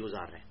زندگی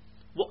گزار رہے ہیں.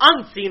 وہ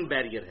ان سین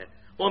بیریئر ہے،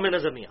 وہ ہمیں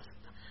نظر نہیں آ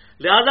سکتا.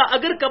 لہذا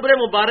اگر قبر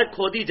مبارک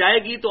کھودی جائے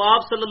گی تو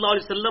آپ صلی اللہ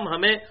علیہ وسلم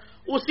ہمیں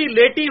اسی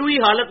لیٹی ہوئی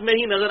حالت میں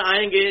ہی نظر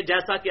آئیں گے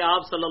جیسا کہ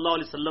آپ صلی اللہ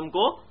علیہ وسلم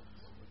کو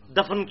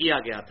دفن کیا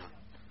گیا تھا.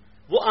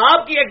 وہ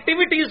آپ کی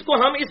ایکٹیویٹیز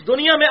کو ہم اس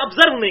دنیا میں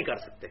آبزرو نہیں کر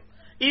سکتے.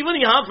 ایون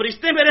یہاں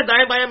فرشتے میرے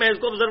دائیں بائیں میں اس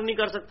کو آبزرو نہیں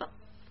کر سکتا،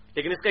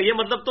 لیکن اس کا یہ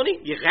مطلب تو نہیں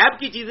یہ غیب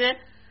کی چیزیں ہیں،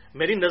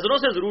 میری نظروں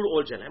سے ضرور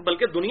اوجھل ہیں.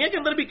 بلکہ دنیا کے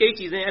اندر بھی کئی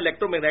چیزیں ہیں،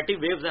 الیکٹرو میگنیٹک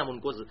ویوز ہیں، ہم ان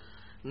کو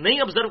نہیں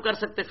آبزرو کر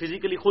سکتے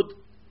فزیکلی خود.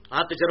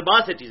 ہاں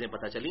تجربات سے چیزیں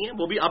پتہ چلی ہیں،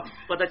 وہ بھی اب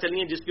پتہ چلی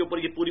ہیں جس کے اوپر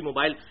یہ پوری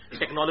موبائل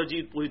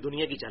ٹیکنالوجی پوری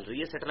دنیا کی چل رہی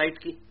ہے، سیٹلائٹ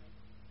کی.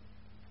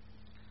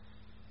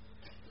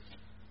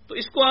 تو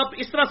اس کو آپ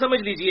اس طرح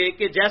سمجھ لیجئے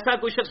کہ جیسا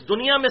کوئی شخص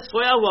دنیا میں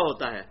سویا ہوا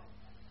ہوتا ہے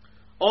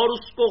اور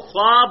اس کو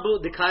خواب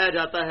دکھایا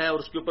جاتا ہے اور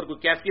اس کے اوپر کوئی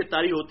کیفیت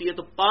طاری ہوتی ہے،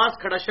 تو پاس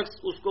کھڑا شخص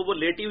اس کو وہ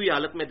لیٹی ہوئی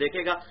حالت میں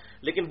دیکھے گا،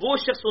 لیکن وہ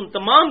شخص ان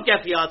تمام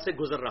کیفیات سے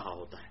گزر رہا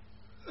ہوتا ہے.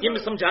 یہ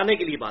میں سمجھانے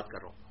کے لیے بات کر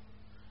رہا ہوں.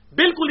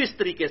 بالکل اس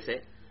طریقے سے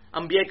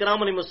انبیاء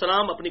کرام علیہ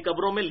السلام اپنی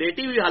قبروں میں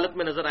لیٹی ہوئی حالت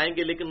میں نظر آئیں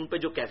گے، لیکن ان پہ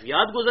جو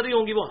کیفیات گزری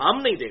ہوں گی وہ ہم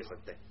نہیں دیکھ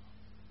سکتے.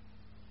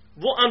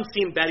 وہ ان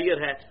سین بیریئر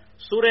ہے.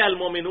 سورہ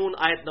المومنون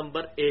آیت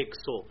نمبر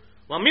 100،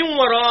 وَمِن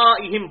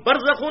وَرَائِهِمْ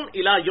بَرْزَخٌ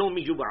إِلَى يَوْمِ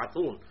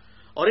يُبْعَثُونَ،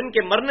 اور ان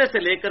کے مرنے سے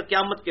لے کر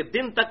قیامت کے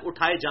دن تک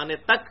اٹھائے جانے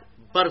تک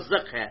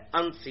برزخ ہے،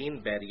 ان سین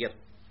بیریئر.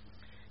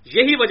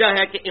 یہی وجہ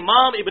ہے کہ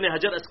امام ابن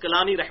حجر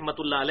اسقلانی رحمت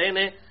اللہ علیہ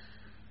نے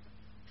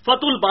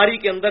فتح الباری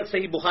کے اندر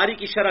صحیح بخاری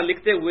کی شرح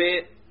لکھتے ہوئے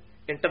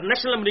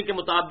انٹرنیشنل نمبر کے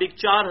مطابق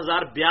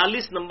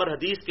 4042 نمبر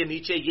حدیث کے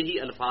نیچے یہی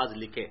الفاظ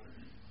لکھے.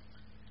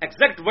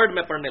 ایگزیکٹ ورڈ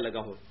میں پڑھنے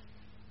لگا ہوں،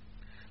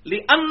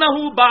 لِأَنَّهُ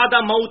بَعْدَ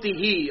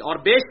مَوْتِهِ، اور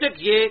بے شک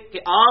یہ کہ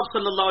آپ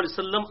صلی اللہ علیہ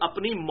وسلم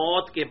اپنی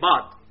موت کے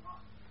بعد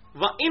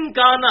وَإِنْ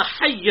كَانَ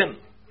حَيًّا،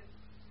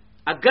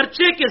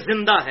 اگرچہ کہ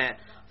زندہ ہے،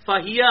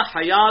 فَهِيَ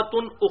حَيَاتٌ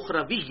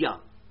أُخْرَوِيَّةٌ،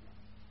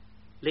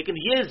 لیکن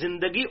یہ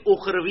زندگی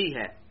اخروی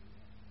ہے.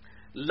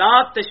 لا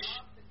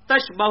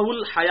تشبہ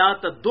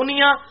الحیات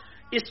الدنیا،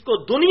 اس کو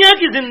دنیا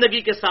کی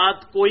زندگی کے ساتھ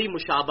کوئی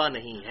مشابہ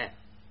نہیں ہے،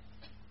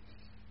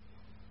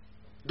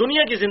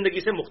 دنیا کی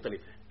زندگی سے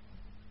مختلف ہے.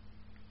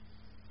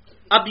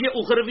 اب یہ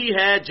اخروی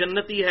ہے،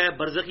 جنتی ہے،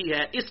 برزخی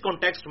ہے. اس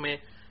کانٹیکسٹ میں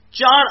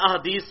 4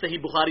 احادیث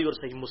صحیح بخاری اور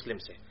صحیح مسلم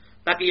سے،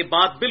 تاکہ یہ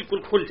بات بالکل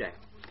کھل جائے.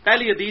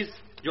 پہلی حدیث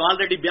جو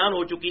آلریڈی بیان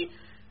ہو چکی،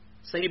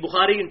 صحیح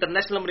بخاری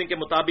انٹرنیشنل نمبر کے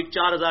مطابق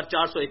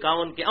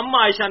 4451 کے اما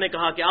عائشہ نے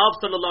کہا کہ آپ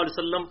صلی اللہ علیہ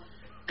وسلم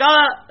کا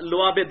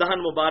لعاب دہن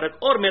مبارک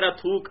اور میرا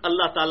تھوک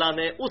اللہ تعالیٰ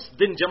نے اس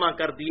دن جمع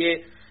کر دیے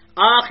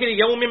آخر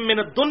یوم من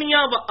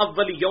الدنیا و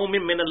اول یوم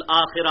من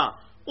الآخرہ،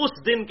 اس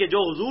دن کے جو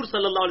حضور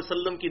صلی اللہ علیہ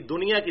وسلم کی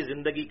دنیا کی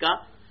زندگی کا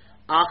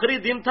آخری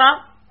دن تھا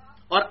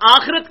اور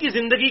آخرت کی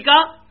زندگی کا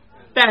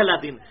پہلا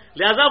دن،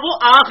 لہذا وہ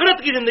آخرت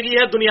کی زندگی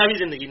ہے، دنیاوی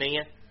زندگی نہیں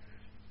ہے،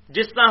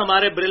 جس طرح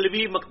ہمارے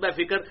بریلوی مکتبہ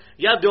فکر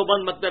یا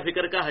دیوبند مکتبہ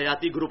فکر کا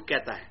حیاتی گروپ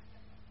کہتا ہے۔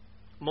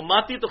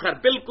 مماتی تو خیر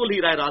بالکل ہی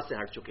رائے راست سے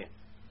ہٹ چکے ہیں،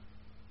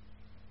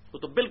 وہ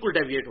تو بالکل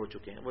ڈیویٹ ہو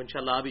چکے ہیں، وہ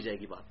انشاءاللہ آ بھی جائے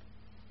گی بات۔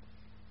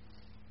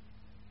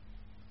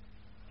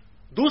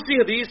 دوسری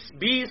حدیث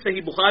بھی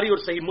صحیح بخاری اور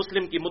صحیح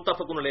مسلم کی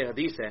متفق علیہ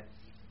حدیث ہے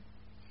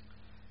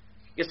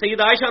کہ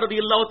سیدہ عائشہ رضی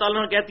اللہ تعالیٰ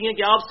عنہ کہتی ہیں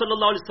کہ آپ صلی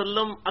اللہ علیہ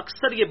وسلم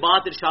اکثر یہ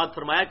بات ارشاد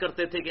فرمایا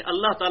کرتے تھے کہ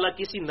اللہ تعالیٰ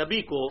کسی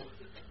نبی کو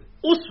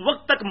اس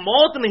وقت تک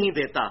موت نہیں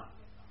دیتا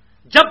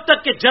جب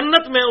تک کہ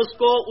جنت میں اس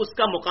کو اس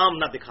کا مقام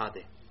نہ دکھا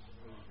دے۔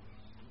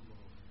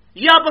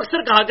 یہ آپ اکثر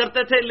کہا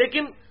کرتے تھے،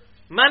 لیکن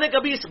میں نے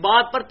کبھی اس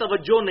بات پر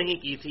توجہ نہیں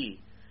کی تھی،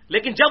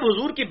 لیکن جب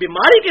حضور کی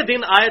بیماری کے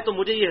دن آئے تو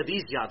مجھے یہ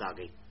حدیث یاد آ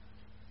گئی،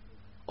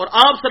 اور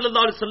آپ صلی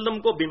اللہ علیہ وسلم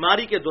کو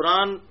بیماری کے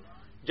دوران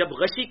جب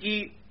غشی کی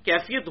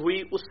کیفیت ہوئی،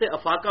 اس سے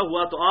افاقہ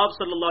ہوا، تو آپ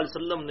صلی اللہ علیہ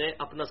وسلم نے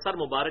اپنا سر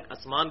مبارک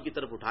آسمان کی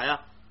طرف اٹھایا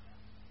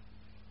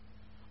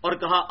اور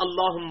کہا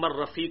اللہم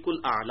الرفیق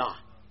الاعلی،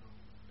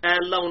 اے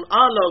اللہ ان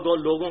اعلی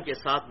لوگوں کے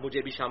ساتھ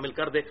مجھے بھی شامل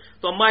کر دے۔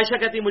 تو اما عائشہ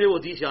کہتی مجھے وہ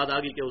حدیث یاد آ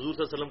گئی کہ حضور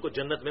صلی اللہ علیہ وسلم کو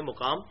جنت میں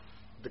مقام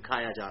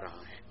دکھایا جا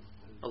رہا ہے۔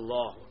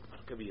 اللہ اکبر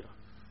کبیرہ۔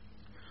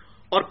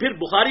 اور پھر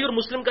بخاری اور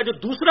مسلم کا جو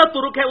دوسرا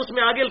طرق ہے اس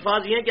میں آگے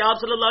الفاظ یہ ہیں کہ آپ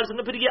صلی اللہ علیہ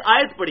وسلم نے پھر یہ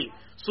آیت پڑھی،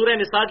 سورہ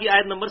نساء کی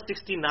آیت نمبر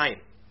 69،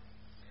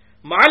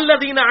 مع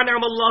الذین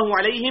انعم اللہ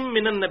علیہم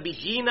من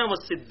النبیین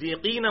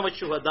والصدیقین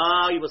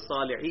والشہداء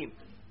والصالحین،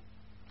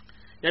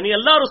 یعنی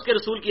اللہ اور اس کے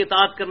رسول کی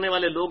اطاعت کرنے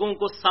والے لوگوں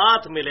کو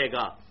ساتھ ملے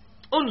گا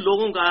ان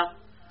لوگوں کا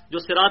جو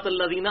صراط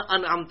الذین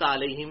انعمت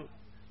علیہم،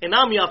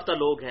 انعام یافتہ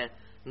لوگ ہیں،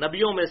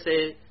 نبیوں میں سے،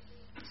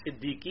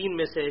 صدیقین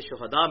میں سے،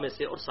 شہداء میں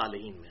سے اور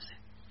صالحین میں سے۔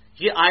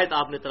 یہ آیت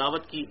آپ نے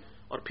تلاوت کی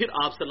اور پھر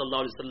آپ صلی اللہ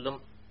علیہ وسلم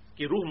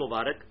کی روح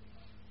مبارک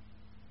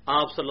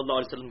آپ صلی اللہ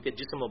علیہ وسلم کے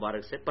جسم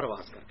مبارک سے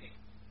پرواز کر گئی۔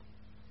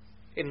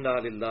 انا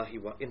للہ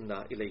و انا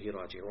الیہ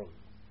راجعون۔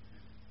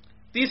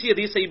 تیسری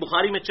حدیث صحیح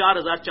بخاری میں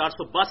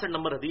 4462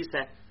 نمبر حدیث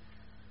ہے،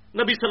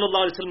 نبی صلی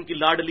اللہ علیہ وسلم کی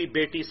لاڈلی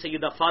بیٹی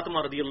سیدہ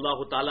فاطمہ رضی اللہ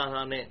تعالی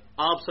عنہ نے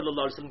آپ صلی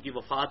اللہ علیہ وسلم کی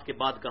وفات کے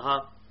بعد کہا،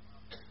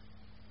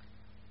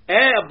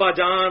 اے ابا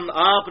جان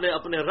آپ نے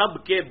اپنے رب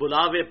کے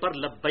بلاوے پر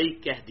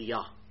لبیک کہہ دیا،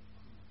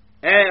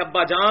 اے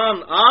ابا جان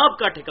آپ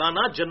کا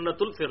ٹھکانہ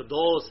جنت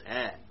الفردوس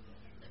ہے۔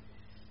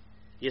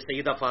 یہ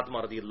سیدہ فاطمہ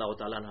رضی اللہ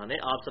تعالیٰ عنہ نے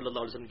آپ صلی اللہ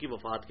علیہ وسلم کی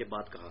وفات کے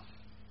بعد کہا۔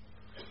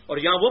 اور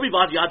یہاں وہ بھی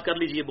بات یاد کر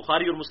لیجئے،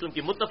 بخاری اور مسلم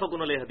کی متفق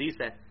علیہ حدیث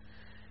ہے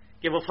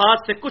کہ وفات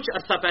سے کچھ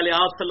عرصہ پہلے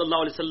آپ صلی اللہ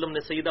علیہ وسلم نے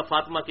سیدہ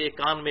فاطمہ کے ایک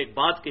کان میں ایک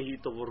بات کہی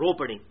تو وہ رو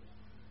پڑی،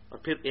 اور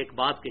پھر ایک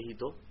بات کہی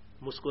تو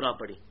مسکرا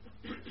پڑی۔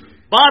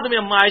 بعد میں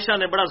اما عائشہ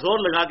نے بڑا زور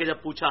لگا کے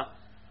جب پوچھا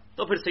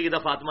تو پھر سیدہ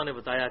فاطمہ نے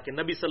بتایا کہ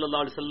نبی صلی اللہ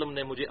علیہ وسلم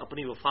نے مجھے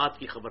اپنی وفات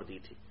کی خبر دی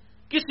تھی،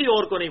 کسی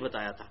اور کو نہیں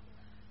بتایا تھا،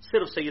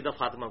 صرف سیدہ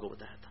فاطمہ کو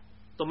بتایا تھا،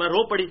 تو میں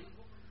رو پڑی۔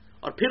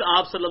 اور پھر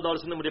آپ صلی اللہ علیہ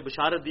وسلم نے مجھے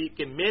بشارت دی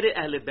کہ میرے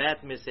اہل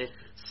بیت میں سے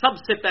سب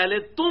سے پہلے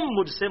تم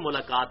مجھ سے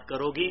ملاقات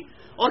کرو گی،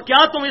 اور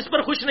کیا تم اس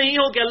پر خوش نہیں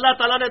ہو کہ اللہ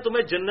تعالیٰ نے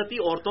تمہیں جنتی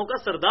عورتوں کا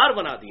سردار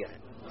بنا دیا ہے؟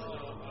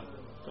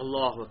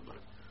 اللہ اکبر۔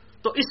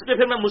 تو اس پہ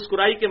پھر میں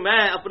مسکرائی کہ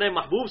میں اپنے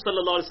محبوب صلی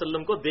اللہ علیہ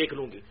وسلم کو دیکھ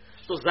لوں گی۔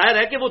 تو ظاہر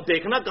ہے کہ وہ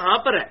دیکھنا کہاں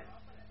پر ہے،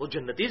 وہ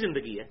جنتی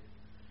زندگی ہے۔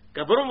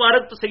 قبر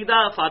مبارک تو سیدہ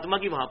فاطمہ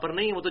کی وہاں پر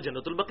نہیں، وہ تو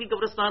جنت البقیع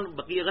قبرستان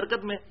بقیع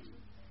غرقد میں۔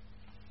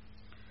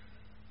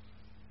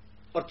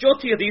 اور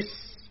چوتھی حدیث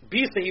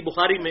بھی صحیح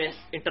بخاری میں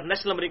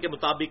انٹرنیشنل نمبر کے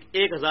مطابق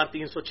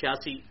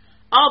 1386،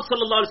 آپ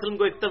صلی اللہ علیہ وسلم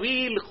کو ایک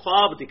طویل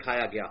خواب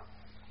دکھایا گیا،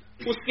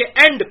 اس کے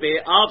اینڈ پہ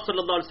آپ صلی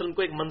اللہ علیہ وسلم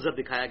کو ایک منظر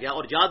دکھایا گیا۔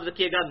 اور یاد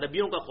رکھیے گا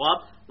نبیوں کا خواب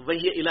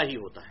وحی الہی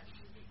ہوتا ہے،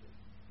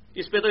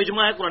 اس پہ تو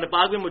اجماع ہے، قرآن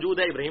پاک میں موجود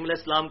ہے، ابراہیم علیہ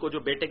السلام کو جو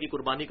بیٹے کی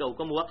قربانی کا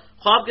حکم ہوا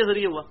خواب کے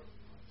ذریعے ہوا۔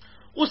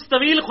 اس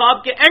طویل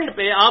خواب کے اینڈ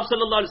پہ آپ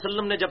صلی اللہ علیہ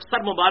وسلم نے جب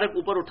سر مبارک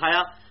اوپر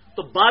اٹھایا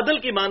تو بادل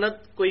کی مانند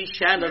کوئی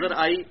شے نظر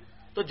آئی،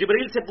 تو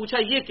جبریل سے پوچھا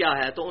یہ کیا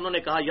ہے؟ تو انہوں نے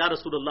کہا یا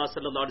رسول اللہ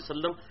صلی اللہ علیہ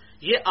وسلم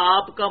یہ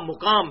آپ کا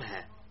مقام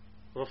ہے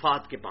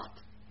وفات کے بعد۔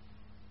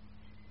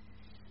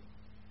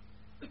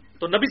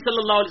 تو نبی صلی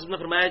اللہ علیہ وسلم نے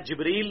فرمایا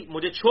جبریل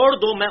مجھے چھوڑ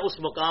دو میں اس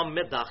مقام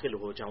میں داخل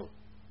ہو جاؤں۔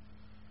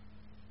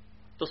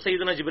 تو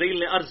سیدنا جبریل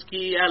نے عرض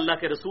کی اے اللہ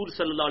کے رسول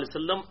صلی اللہ علیہ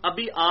وسلم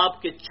ابھی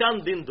آپ کے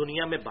چند دن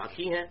دنیا میں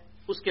باقی ہیں،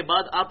 اس کے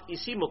بعد آپ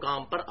اسی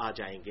مقام پر آ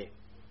جائیں گے۔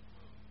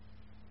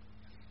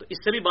 تو اس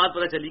سے بھی بات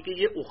پتہ چلی کہ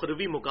یہ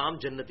اخروی مقام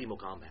جنتی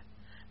مقام ہے،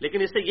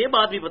 لیکن اس سے یہ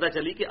بات بھی پتہ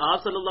چلی کہ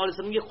آپ صلی اللہ علیہ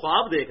وسلم یہ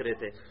خواب دیکھ رہے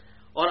تھے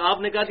اور آپ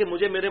نے کہا کہ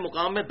مجھے میرے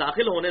مقام میں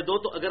داخل ہونے دو،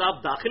 تو اگر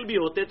آپ داخل بھی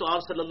ہوتے تو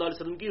آپ صلی اللہ علیہ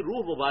وسلم کی روح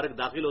مبارک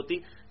داخل ہوتی،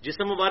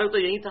 جسم مبارک تو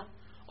یہی تھا،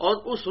 اور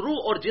اس روح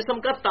اور جسم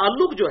کا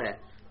تعلق جو ہے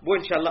وہ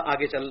انشاءاللہ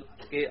آگے چل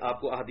کے آپ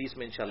کو احادیث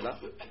میں انشاءاللہ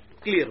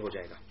کلیئر ہو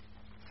جائے گا۔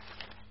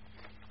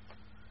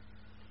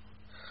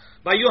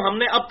 بھائیو، ہم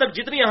نے اب تک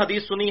جتنی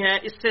حدیث سنی ہے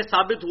اس سے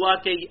ثابت ہوا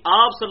کہ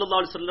آپ صلی اللہ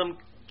علیہ وسلم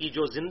کی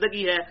جو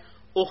زندگی ہے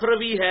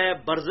اخروی ہے،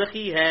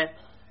 برزخی ہے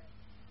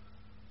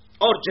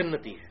اور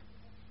جنتی ہے،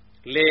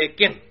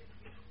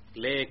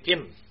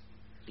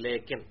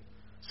 لیکن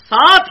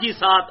ساتھ ہی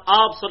ساتھ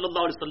آپ صلی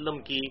اللہ علیہ وسلم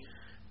کی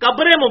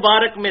قبر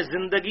مبارک میں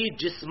زندگی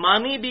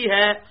جسمانی بھی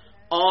ہے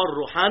اور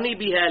روحانی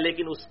بھی ہے،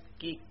 لیکن اس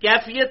کی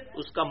کیفیت،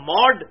 اس کا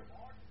موڈ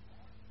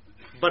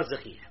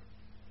برزخی ہے۔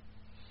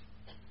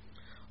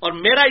 اور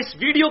میرا اس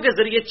ویڈیو کے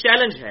ذریعے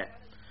چیلنج ہے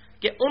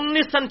کہ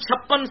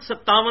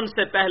 1956-57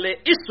 سے پہلے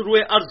اس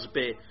روئے ارض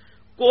پہ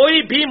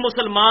کوئی بھی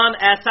مسلمان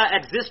ایسا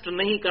ایگزسٹ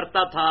نہیں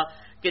کرتا تھا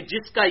کہ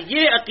جس کا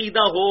یہ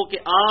عقیدہ ہو کہ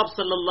آپ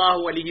صلی اللہ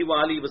علیہ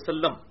وآلہ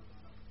وسلم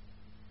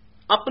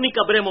اپنی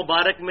قبر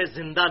مبارک میں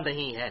زندہ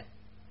نہیں ہے۔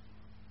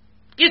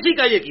 کسی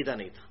کا یہ عقیدہ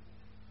نہیں تھا۔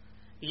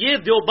 یہ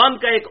دیوبند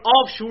کا ایک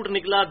آف شوٹ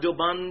نکلا،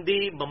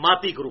 دیوبندی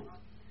مماتی گروپ،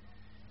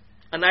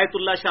 عنایت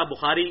اللہ شاہ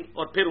بخاری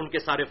اور پھر ان کے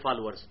سارے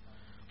فالوورز،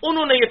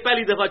 انہوں نے یہ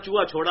پہلی دفعہ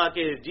چوہا چھوڑا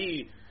کہ جی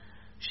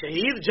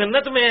شہید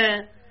جنت میں ہیں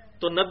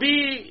تو نبی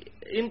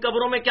ان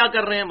قبروں میں کیا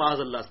کر رہے ہیں، معاذ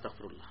اللہ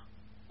استغفر اللہ۔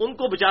 ان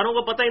کو بیچاروں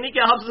کو پتہ ہی نہیں کہ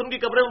آپ ان کی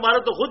قبر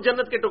مبارک تو خود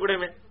جنت کے ٹکڑے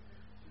میں۔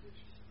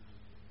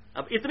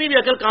 اب اتنی بھی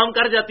عقل کام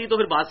کر جاتی تو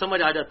پھر بات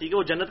سمجھ آ جاتی کہ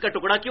وہ جنت کا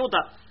ٹکڑا کیوں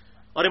تھا۔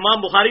 اور امام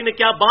بخاری نے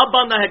کیا باب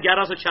باندھا ہے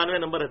 1196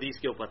 نمبر حدیث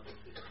کے اوپر،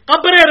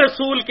 قبر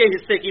رسول کے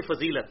حصے کی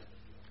فضیلت،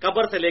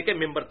 قبر سے لے کے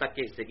ممبر تک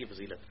کے حصے کی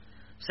فضیلت۔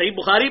 صحیح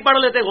بخاری پڑھ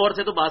لیتے غور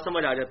سے تو بات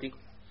سمجھ آ جاتی۔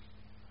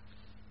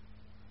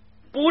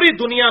 پوری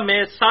دنیا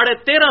میں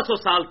 1350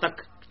 سال تک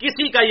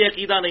کسی کا یہ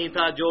عقیدہ نہیں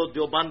تھا جو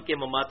دیوبند کے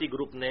مماتی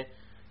گروپ نے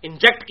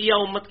انجیکٹ کیا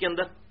امت کے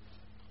اندر،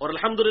 اور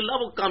الحمدللہ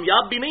وہ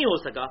کامیاب بھی نہیں ہو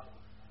سکا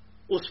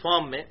اس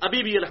فارم میں۔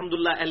 ابھی بھی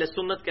الحمدللہ اہل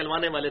سنت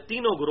کہلوانے والے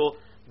تینوں گروہ،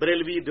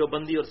 بریلوی،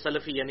 دیوبندی اور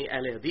سلفی یعنی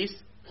اہل حدیث،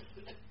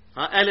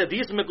 ہاں اہل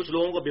حدیث میں کچھ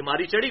لوگوں کو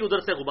بیماری چڑھی، ادھر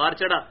سے غبار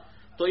چڑھا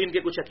تو ان کے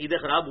کچھ عقیدے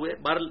خراب ہوئے۔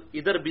 بہرحال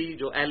ادھر بھی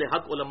جو اہل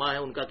حق علماء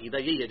ہیں ان کا عقیدہ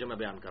یہی ہے جو میں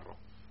بیان کر رہا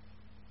ہوں،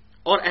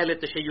 اور اہل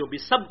تشیع بھی،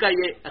 سب کا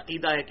یہ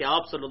عقیدہ ہے کہ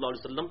آپ صلی اللہ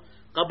علیہ وسلم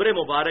قبر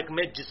مبارک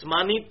میں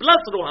جسمانی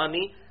پلس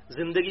روحانی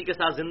زندگی کے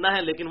ساتھ زندہ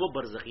ہے، لیکن وہ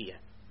برزخی ہے،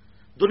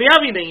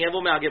 دنیاوی نہیں ہے،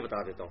 وہ میں آگے بتا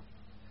دیتا ہوں۔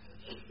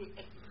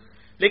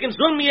 لیکن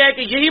ظلم یہ ہے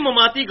کہ یہی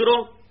مماتی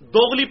گروہ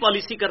دوغلی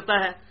پالیسی کرتا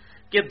ہے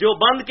کہ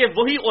دیوبند کے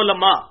وہی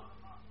علماء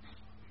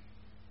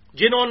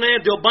جنہوں نے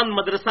دیوبند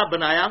مدرسہ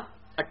بنایا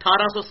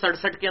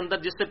 1867 کے اندر،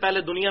 جس سے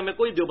پہلے دنیا میں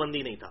کوئی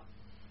دیوبندی نہیں تھا،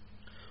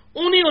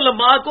 انہی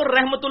علماء کو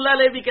رحمت اللہ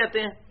علیہ بھی کہتے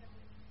ہیں،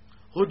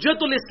 حجت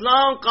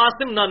الاسلام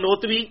قاسم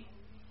نانوتوی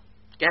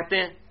کہتے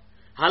ہیں،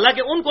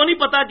 حالانکہ ان کو نہیں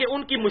پتا کہ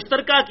ان کی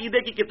مشترکہ عقیدے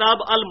کی کتاب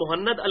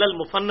المحند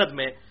المفند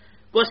میں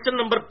کوشچن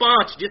نمبر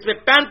 5، جس میں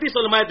 35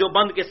 علماء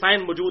دیوبند کے سائن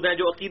موجود ہیں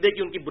جو عقیدے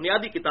کی ان کی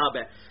بنیادی کتاب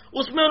ہے،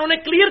 اس میں انہوں نے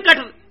کلیئر کٹ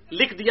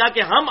لکھ دیا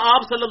کہ ہم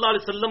آپ صلی اللہ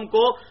علیہ وسلم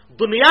کو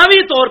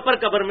دنیاوی طور پر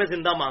قبر میں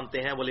زندہ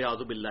مانتے ہیں،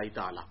 ولیعوذ باللہ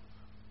تعالی۔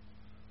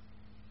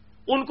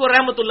 ان کو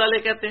رحمت اللہ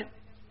علیہ کہتے ہیں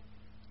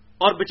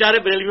اور بیچارے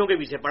بریلویوں کے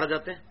پیچھے پڑ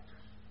جاتے ہیں۔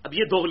 اب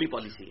یہ دوغلی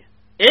پالیسی ہے،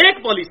 ایک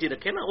پالیسی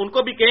رکھے نا، ان کو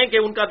بھی کہیں کہ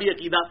ان کا بھی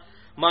عقیدہ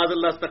معاذ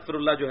اللہ استغفر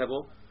اللہ جو ہے وہ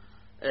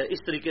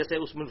اس طریقے سے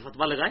اس میں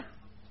فتویٰ لگائیں۔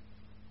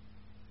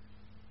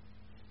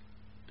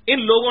 ان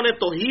لوگوں نے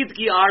توحید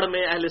کی آڑ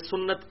میں اہل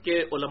سنت کے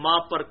علماء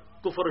پر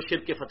کفر و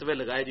شرک کے فتوے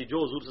لگائے، جی جو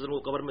حضور صلی اللہ علیہ وسلم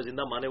کو قبر میں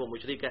زندہ مانے وہ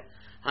مشرک ہے،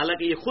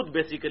 حالانکہ یہ خود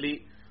بیسیکلی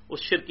اس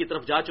شرک کی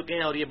طرف جا چکے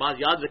ہیں۔ اور یہ بات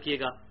یاد رکھیے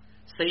گا،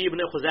 صحیح ابن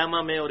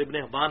خزیمہ میں اور ابن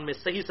حبان میں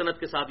صحیح سند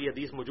کے ساتھ یہ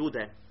حدیث موجود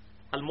ہے،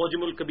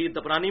 الموجم الکبیر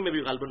طبرانی میں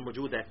بھی غالباً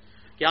موجود ہے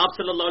کہ آپ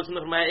صلی اللہ علیہ وسلم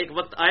نے فرمایا ایک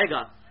وقت آئے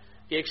گا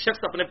کہ ایک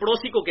شخص اپنے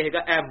پڑوسی کو کہے گا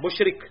اے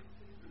مشرک۔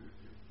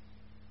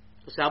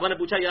 تو صحابہ نے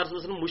پوچھا یا رسول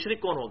اللہ مشرک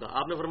کون ہوگا؟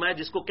 آپ نے فرمایا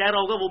جس کو کہہ رہا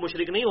ہوگا وہ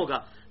مشرک نہیں ہوگا،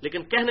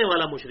 لیکن کہنے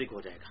والا مشرک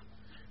ہو جائے گا۔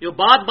 یہ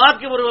بات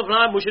کے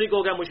فرمایا مشرک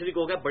ہو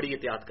گیا، بڑی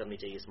احتیاط کرنی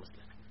چاہیے اس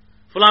مسئلے میں،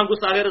 فلاں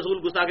گستاخ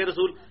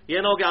رسول، یہ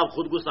نہ ہو کہ آپ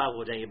خود گستاخ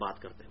ہو جائیں یہ بات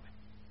کرتے ہوئے۔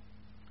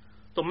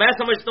 تو میں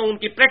سمجھتا ہوں ان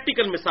کی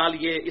پریکٹیکل مثال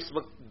یہ اس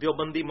وقت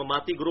دیوبندی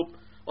مماتی گروپ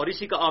اور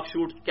اسی کا of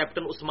shoot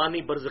captain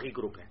Usmani برزخی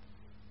group ہے۔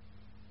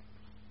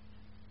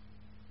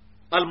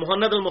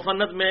 المحند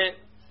المفند میں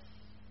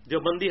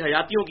دیوبندی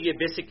حیاتیوں کی یہ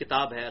بیسک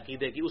کتاب ہے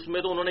عقیدے کی، اس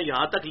میں تو انہوں نے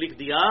یہاں تک لکھ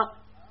دیا،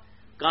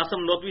 قاسم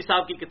نوتوی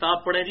صاحب کی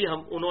کتاب پڑھیں جی،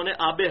 انہوں نے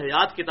آب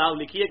حیات کتاب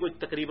لکھی ہے کوئی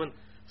تقریباً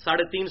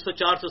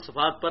 350-400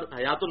 صفحات پر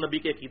حیات-un-نبی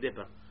کے عقیدے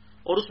پر،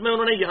 اور اس میں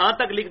انہوں نے یہاں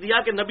تک لکھ دیا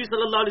کہ نبی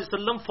صلی اللہ علیہ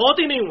وسلم فوت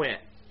ہی نہیں ہوئے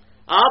ہیں،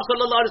 آپ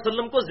صلی اللہ علیہ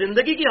وسلم کو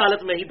زندگی کی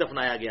حالت میں ہی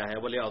دفنایا گیا ہے،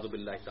 ولیعوذ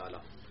باللہ تعالی۔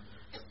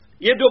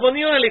 یہ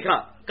دیوبندیوں نے لکھا،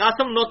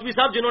 قاسم نوتوی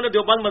صاحب جنہوں نے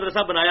دیوبند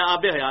مدرسہ بنایا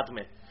آب حیات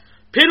میں،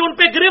 پھر ان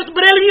پہ گرفت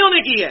بریلویوں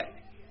نے کی ہے۔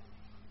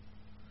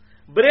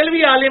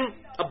 بریلوی عالم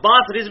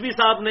عباس رضوی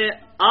صاحب نے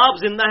آپ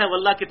زندہ ہے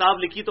واللہ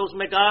کتاب لکھی، تو اس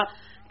میں کہا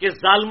کہ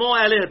ظالموں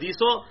اہل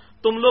حدیثوں،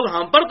 تم لوگ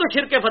ہم پر تو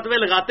شرک کے فتوے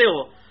لگاتے ہو،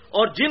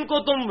 اور جن کو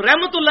تم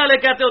رحمت اللہ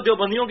علیہ کہتے ہو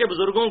دیوبندیوں کے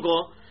بزرگوں کو،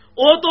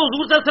 وہ تو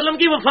حضور صلی اللہ علیہ وسلم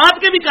کی وفات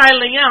کے بھی قائل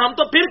نہیں ہیں، ہم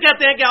تو پھر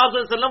کہتے ہیں کہ آپ صلی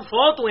اللہ علیہ وسلم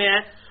فوت ہوئے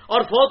ہیں،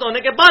 اور فوت ہونے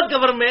کے بعد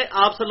قبر میں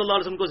آپ صلی اللہ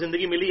علیہ وسلم کو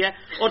زندگی ملی ہے،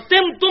 اور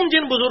تم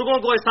جن بزرگوں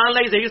کو احسان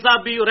اللہ ظہیر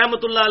صاحب بھی اور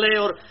رحمت اللہ علیہ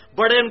اور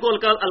بڑے ان کو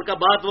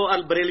القابات وہ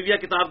البریلویہ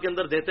کتاب کے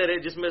اندر دیتے رہے،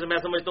 جس میں سے میں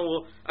سمجھتا ہوں وہ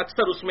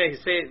اکثر اس میں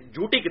حصے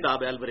جھوٹی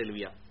کتاب ہے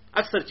البریلویہ،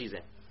 اکثر چیزیں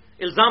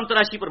الزام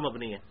تراشی پر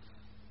مبنی ہے،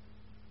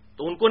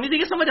 تو ان کو نہیں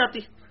یہ سمجھ آتی.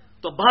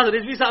 تو بعض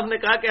رضوی صاحب نے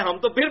کہا کہ ہم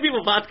تو پھر بھی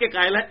وفات کے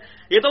قائل ہیں،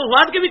 یہ تو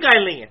وفات کے بھی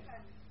قائل نہیں ہے.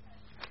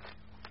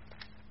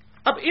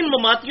 اب ان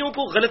مماتیوں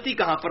کو غلطی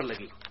کہاں پر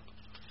لگی؟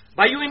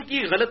 بھائیو، ان کی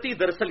غلطی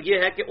دراصل یہ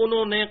ہے کہ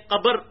انہوں نے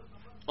قبر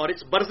اور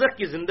اس برزخ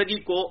کی زندگی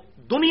کو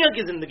دنیا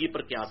کی زندگی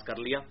پر قیاس کر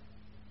لیا،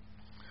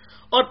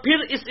 اور پھر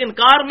اس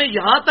انکار میں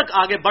یہاں تک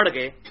آگے بڑھ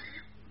گئے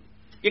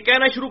کہ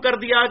کہنا شروع کر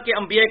دیا کہ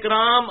انبیاء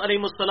کرام علیہ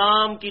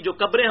السلام کی جو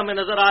قبریں ہمیں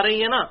نظر آ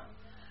رہی ہیں نا،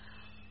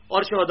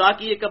 اور شہداء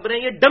کی یہ قبریں،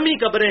 یہ ڈمی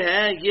قبریں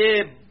ہیں، یہ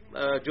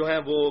جو ہے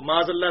وہ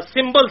معاذ اللہ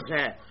سمبلز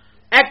ہیں،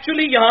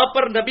 ایکچولی یہاں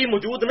پر نبی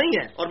موجود نہیں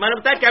ہے. اور میں نے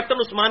بتایا کیپٹن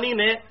عثمانی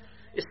نے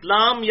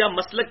اسلام یا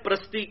مسلک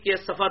پرستی کے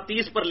صفحہ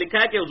 30 پر لکھا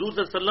ہے کہ حضور صلی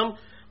اللہ علیہ وسلم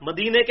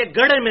مدینے کے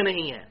گڑھے میں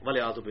نہیں ہے،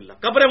 ولیعوذ باللہ،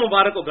 قبر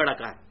مبارک کو گڑھا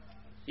کا ہے.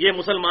 یہ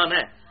مسلمان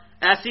ہے،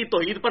 ایسی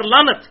توحید پر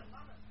لعنت،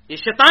 یہ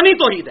شیطانی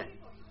توحید ہے،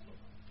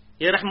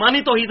 یہ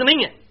رحمانی توحید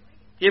نہیں ہے.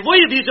 یہ وہی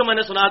حدیث جو میں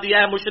نے سنا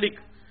دیا ہے مشرک،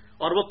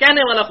 اور وہ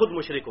کہنے والا خود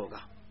مشرک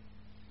ہوگا.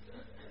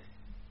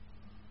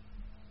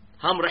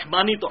 ہم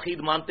رحمانی توحید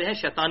مانتے ہیں،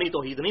 شیطانی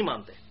توحید نہیں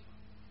مانتے.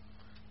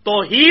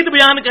 توحید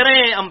بیان کریں،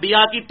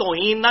 انبیاء کی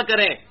توہین نہ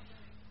کریں.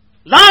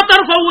 لا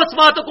ترفعوا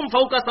اصواتکم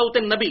فوق صوت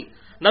النبی،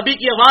 نبی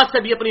کی آواز سے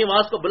بھی اپنی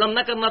آواز کو بلند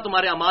نہ کرنا،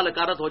 تمہارے اعمال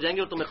حقارت ہو جائیں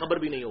گے اور تمہیں خبر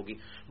بھی نہیں ہوگی.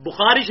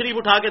 بخاری شریف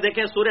اٹھا کے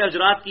دیکھیں، سورہ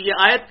حجرات کی یہ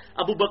آیت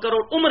ابو بکر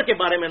اور عمر کے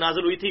بارے میں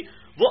نازل ہوئی تھی.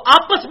 وہ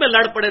آپس میں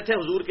لڑ پڑے تھے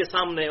حضور کے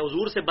سامنے،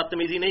 حضور سے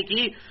بدتمیزی نہیں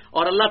کی،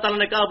 اور اللہ تعالیٰ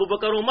نے کہا ابو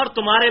بکر عمر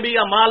تمہارے بھی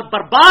اعمال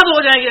برباد ہو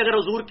جائیں گے اگر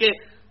حضور کے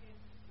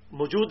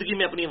موجودگی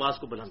میں اپنی آواز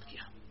کو بلند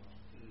کیا.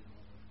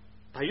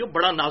 بھائیو،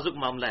 بڑا نازک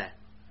معاملہ ہے.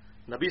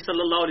 نبی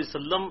صلی اللہ علیہ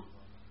وسلم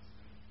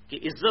کی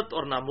عزت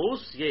اور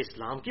ناموس یہ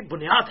اسلام کی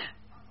بنیاد ہے.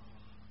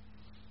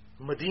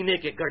 مدینے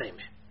کے گڑھے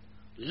میں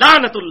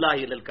لعنت اللہ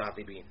علی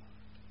الکاذبین،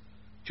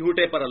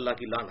 جھوٹے پر اللہ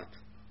کی لعنت.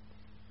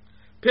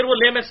 پھر وہ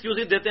لیم ایکسکیوز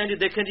دیتے ہیں، جی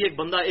دیکھیں جی ایک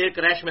بندہ ایک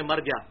ریش میں مر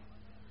گیا،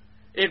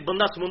 ایک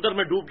بندہ سمندر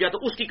میں ڈوب گیا تو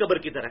اس کی قبر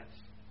کدھر ہے؟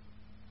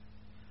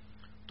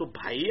 تو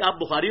بھائی آپ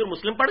بخاری اور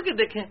مسلم پڑھ کے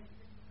دیکھیں،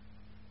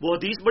 وہ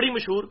حدیث بڑی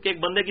مشہور کہ ایک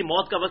بندے کی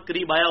موت کا وقت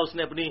قریب آیا، اس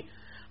نے اپنی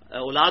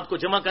اولاد کو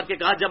جمع کر کے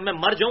کہا جب میں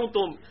مر جاؤں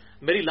تو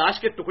میری لاش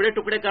کے ٹکڑے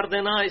ٹکڑے کر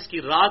دینا، اس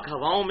کی راکھ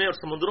ہواؤں میں اور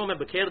سمندروں میں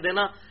بکھیر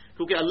دینا،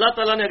 کیونکہ اللہ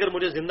تعالیٰ نے اگر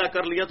مجھے زندہ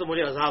کر لیا تو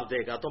مجھے عذاب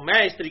دے گا، تو میں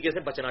اس طریقے سے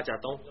بچنا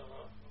چاہتا ہوں.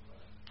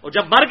 اور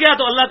جب مر گیا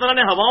تو اللہ تعالیٰ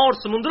نے ہواؤں اور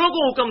سمندروں کو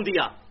حکم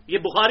دیا. یہ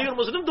بخاری اور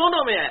مسلم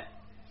دونوں میں ہے،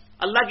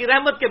 اللہ کی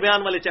رحمت کے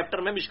بیان والے چیپٹر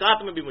میں،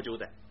 مشکات میں بھی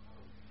موجود ہے.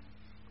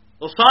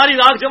 وہ ساری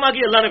راکھ جمع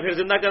کی، اللہ نے پھر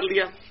زندہ کر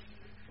لیا.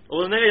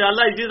 اس نے کہا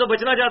اللہ اس چیز تو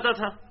بچنا چاہتا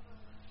تھا.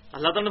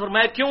 اللہ تعالیٰ نے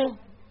فرمایا کیوں؟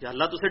 یا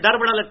اللہ تجھے ڈر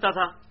بڑا لگتا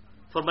تھا؟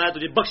 فرمایا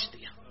تجھے بخش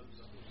دیا.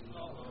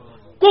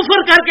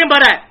 کفر کر کے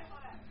مرا ہے،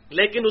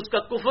 لیکن اس کا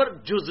کفر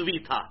جزوی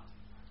تھا،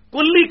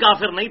 کلی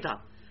کافر نہیں تھا.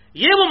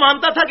 یہ وہ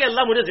مانتا تھا کہ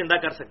اللہ مجھے زندہ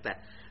کر سکتا ہے،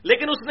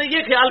 لیکن اس نے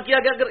یہ خیال کیا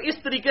کہ اگر اس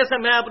طریقے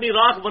سے میں اپنی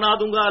راکھ بنا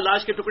دوں گا،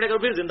 لاش کے ٹکڑے کر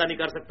پھر زندہ نہیں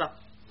کر سکتا.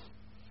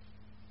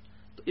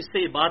 تو اس سے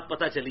یہ بات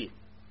پتہ چلی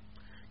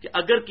کہ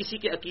اگر کسی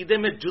کے عقیدے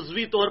میں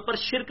جزوی طور پر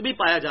شرک بھی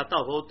پایا جاتا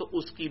ہو تو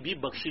اس کی بھی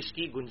بخشش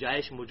کی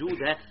گنجائش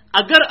موجود ہے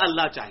اگر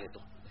اللہ چاہے تو.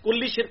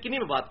 کلی شرک کی نہیں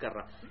میں بات کر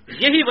رہا.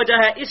 یہی وجہ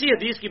ہے، اسی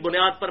حدیث کی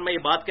بنیاد پر میں یہ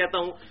بات کہتا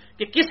ہوں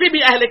کہ کسی بھی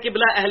اہل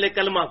قبلہ، اہل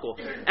کلمہ کو،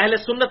 اہل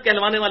سنت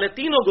کہلوانے والے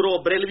تینوں گروہ،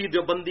 بریلوی،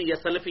 دیوبندی یا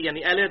سلفی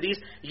یعنی اہل حدیث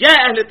یا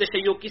اہل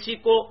تشیع، کسی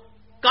کو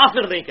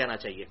کافر نہیں کہنا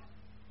چاہیے.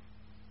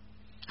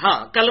 ہاں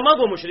کلمہ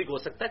وہ مشرک ہو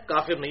سکتا ہے،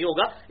 کافر نہیں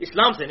ہوگا،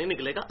 اسلام سے نہیں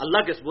نکلے گا.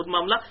 اللہ کے ثبوت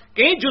معاملہ،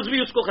 کہیں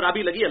جزوی اس کو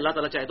خرابی لگی، اللہ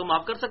تعالیٰ چاہے تو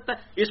معاف کر سکتا ہے.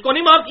 اس کو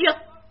نہیں معاف کیا،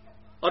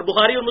 اور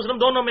بخاری اور مسلم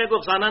دونوں میں کوئی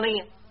افسانہ نہیں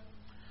ہے.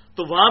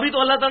 تو وہاں بھی تو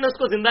اللہ تعالیٰ نے اس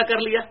کو زندہ کر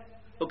لیا.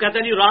 وہ کہتے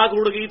ہیں جی راگ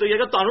اڑ گئی تو یہ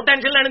کہ تمہیں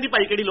ٹینشن لینے کی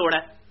بھائی کیڑی لوڑ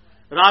ہے؟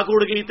 راگ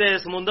اڑ گئی تو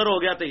سمندر ہو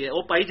گیا تو یہ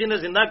وہ بھائی جی نے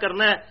زندہ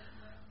کرنا ہے،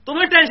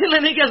 تمہیں ٹینشن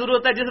لینے کی کیا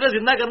ضرورت ہے؟ جس نے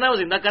زندہ کرنا ہے وہ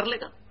زندہ کر لے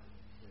گا.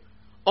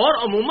 اور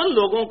عموماً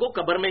لوگوں کو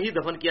قبر میں ہی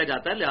دفن کیا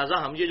جاتا ہے، لہٰذا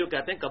ہم یہ جو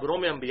کہتے ہیں قبروں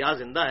میں انبیاء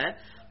زندہ ہیں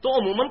تو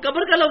عموماً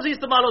قبر کا لفظ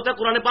استعمال ہوتا ہے.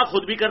 قرآن پاک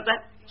خود بھی کرتا ہے.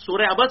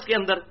 سورہ عبس کے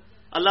اندر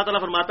اللہ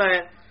تعالیٰ فرماتا ہے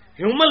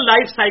ہیومن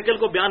لائف سائیکل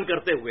کو بیان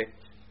کرتے ہوئے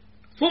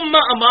ثم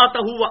اماتہ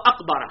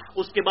واقبرہ،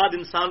 اس کے بعد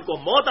انسان کو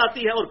موت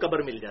آتی ہے اور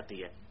قبر مل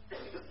جاتی ہے.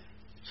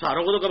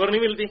 ساروں کو تو قبر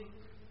نہیں ملتی،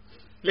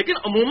 لیکن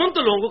عموماً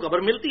تو لوگوں کو قبر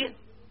ملتی ہے،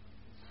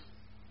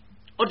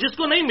 اور جس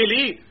کو نہیں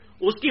ملی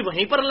اس کی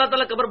وہیں پر اللہ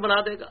تعالیٰ قبر بنا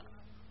دے گا.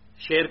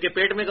 شیر کے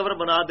پیٹ میں قبر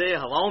بنا دے،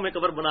 ہواؤں میں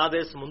قبر بنا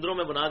دے، سمندروں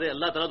میں بنا دے،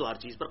 اللہ تعالیٰ تو ہر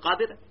چیز پر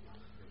قادر ہے.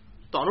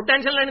 تو انہوں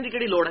ٹینشن لینے کی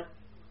کیڑی لوڑ ہے؟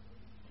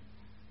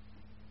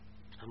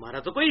 ہمارا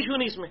تو کوئی ایشو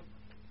نہیں اس میں.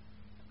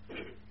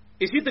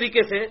 اسی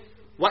طریقے سے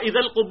وَإِذَا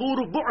الْقُبُورُ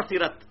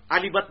بُعْثِرَتْ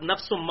عَلِمَتْ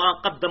نَفْسٌ مَا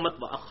قَدَّمَتْ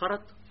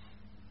وَأَخَّرَتْ،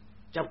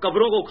 جب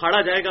قبروں کو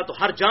اکھاڑا جائے گا تو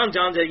ہر جان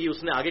جائے گی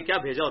اس نے آگے کیا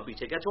بھیجا اور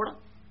پیچھے کیا چھوڑا.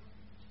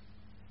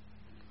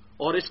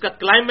 اور اس کا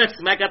کلائمیکس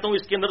میں کہتا ہوں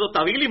اس کے اندر تو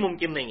تعویل ہی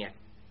ممکن نہیں ہے.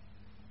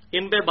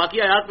 ان پہ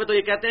باقی آیات پہ تو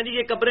یہ کہتے ہیں جی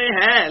یہ قبریں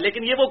ہیں،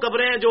 لیکن یہ وہ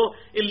قبریں ہیں جو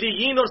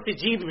علیین اور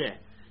سجین میں ہیں،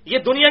 یہ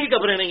دنیا کی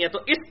قبریں نہیں ہیں. تو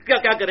اس کا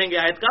کیا کریں گے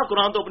آیت کا؟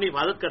 قرآن تو اپنی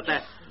حفاظت کرتا ہے.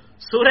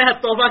 سورہ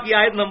توبہ کی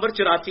آیت نمبر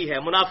 84 ہے.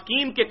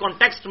 منافقین کے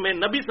کانٹیکسٹ میں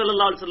نبی صلی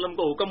اللہ علیہ وسلم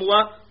کو حکم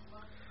ہوا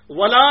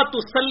ولا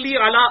تصلی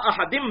علی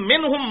احد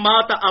منہم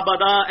مات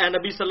ابدا، اے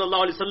نبی صلی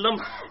اللہ علیہ وسلم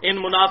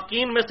ان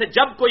منافقین میں سے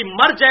جب کوئی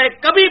مر جائے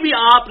کبھی بھی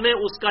آپ نے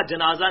اس کا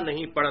جنازہ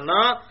نہیں پڑھنا،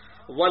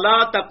 ولا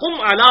تقم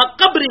علی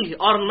قبری،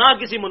 اور نہ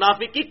کسی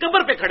منافق کی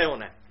قبر پہ کھڑے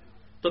ہونا ہے۔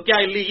 تو کیا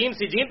علیین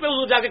سجین پہ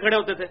حضور جا کے کھڑے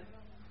ہوتے تھے؟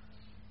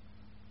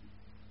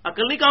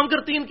 عقل نہیں کام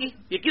کرتی ان کی،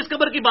 یہ کس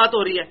قبر کی بات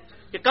ہو رہی ہے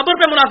کہ قبر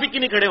پہ منافق کی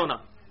نہیں کھڑے ہونا؟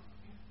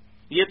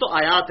 یہ تو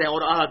آیات ہے،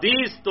 اور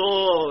احادیث تو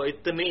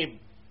اتنی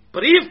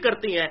بریف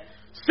کرتی ہیں،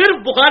 صرف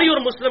بخاری اور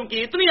مسلم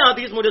کی اتنی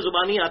احادیث مجھے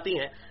زبانی آتی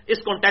ہیں اس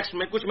کانٹیکسٹ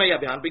میں، کچھ میں یہ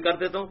بیان بھی کر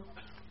دیتا ہوں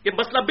کہ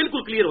مسئلہ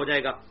بالکل کلیئر ہو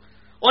جائے گا۔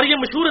 اور یہ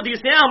مشہور حدیث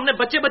ہے، ہم نے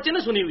بچے بچے نے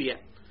سنی ہوئی ہے۔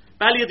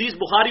 پہلی حدیث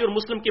بخاری اور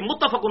مسلم کی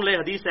متفق علیہ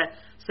حدیث ہے،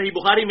 صحیح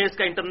بخاری میں اس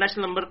کا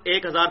انٹرنیشنل نمبر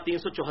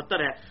 1374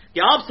 ہے کہ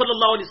آپ صلی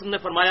اللہ علیہ وسلم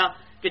نے فرمایا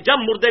کہ جب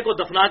مردے کو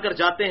دفنا کر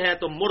جاتے ہیں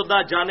تو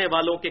مردہ جانے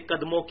والوں کے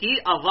قدموں کی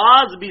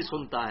آواز بھی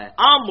سنتا ہے،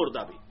 عام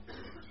مردہ بھی۔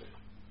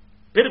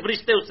 پھر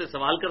فرشتے اس سے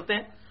سوال کرتے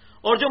ہیں،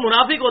 اور جو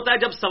منافق ہوتا ہے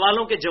جب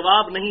سوالوں کے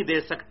جواب نہیں دے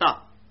سکتا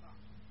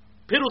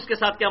پھر اس کے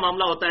ساتھ کیا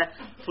معاملہ ہوتا ہے؟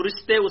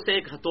 فرشتے اسے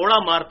ایک ہتھوڑا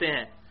مارتے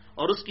ہیں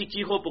اور اس کی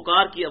چیخو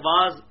پکار کی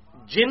آواز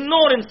جنوں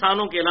اور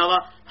انسانوں کے علاوہ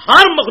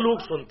ہر مخلوق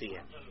سنتی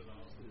ہے،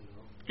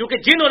 کیونکہ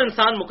جن اور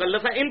انسان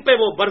مکلف ہے، ان پہ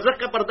وہ برزخ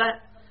کا پردہ ہے۔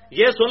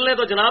 یہ سن لیں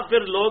تو جناب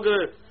پھر لوگ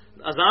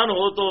اذان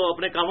ہو تو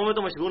اپنے کاموں میں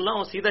تو مشغول نہ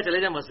ہو، سیدھا چلے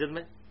جائیں مسجد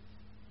میں۔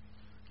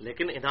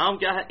 لیکن انعام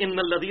کیا ہے؟ ان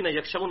الذین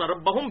یخشون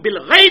ربهم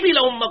بالغیب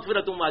لهم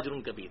مغفرۃ واجر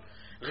کبیر،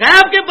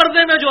 غیب کے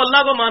پردے میں جو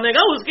اللہ کو مانے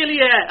گا اس کے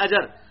لیے ہے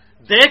اجر۔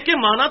 دیکھ کے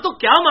مانا تو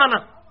کیا مانا؟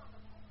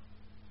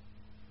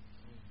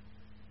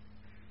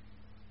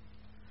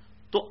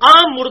 تو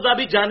عام مردہ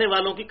بھی جانے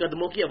والوں کی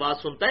قدموں کی آواز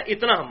سنتا ہے،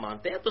 اتنا ہم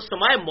مانتے ہیں۔ تو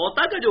سمائے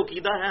موتا کا جو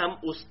عقیدہ ہے ہم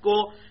اس کو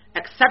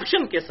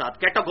ایکسیپشن کے ساتھ،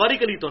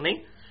 کیٹاگوریکلی تو نہیں،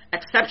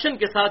 ایکسیپشن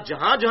کے ساتھ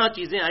جہاں جہاں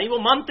چیزیں آئیں وہ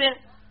مانتے ہیں،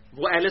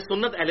 وہ اہل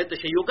سنت اہل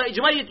تشیع کا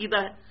اجماعی عقیدہ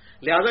ہے۔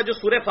 لہذا جو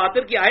سورہ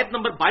فاطر کی آیت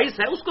نمبر 22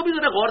 ہے اس کو بھی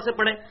ذرا غور سے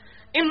پڑھیں،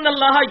 ان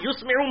اللہ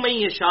یسمع من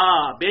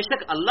یشاء، بے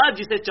شک اللہ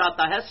جسے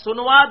چاہتا ہے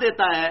سنوا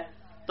دیتا ہے،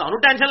 تانوں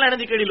ٹینشن لینے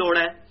کی کیڑی لوڑ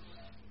ہے؟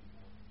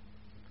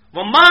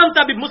 وما انت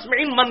بمسمع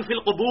من فی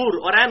القبور،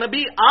 اور اے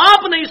نبی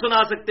آپ نہیں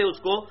سنا سکتے اس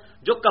کو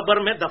جو قبر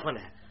میں دفن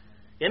ہے،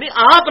 یعنی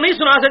آپ نہیں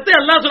سنا سکتے،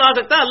 اللہ سنا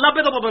سکتا ہے، اللہ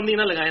پہ تو پابندی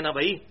نہ لگائے نا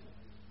بھائی۔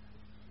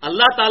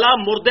 اللہ تعالیٰ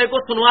مردے کو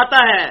سنواتا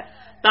ہے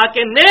تاکہ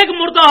نیک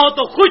مردہ ہو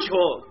تو خوش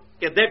ہو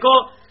کہ دیکھو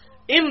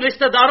ان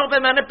رشتہ داروں پہ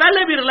میں نے پہلے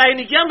بھی رلائی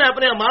نہیں کیا، میں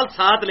اپنے اعمال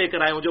ساتھ لے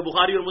کر آیا ہوں۔ جو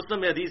بخاری اور مسلم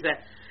میں حدیث ہے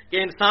کہ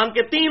انسان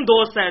کے 3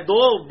 دوست ہیں،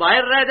 2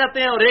 باہر رہ جاتے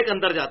ہیں اور ایک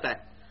اندر جاتا ہے،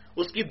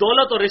 اس کی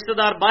دولت اور رشتہ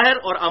دار باہر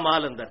اور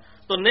اعمال اندر۔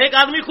 تو نیک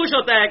آدمی خوش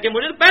ہوتا ہے کہ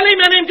مجھے پہلے ہی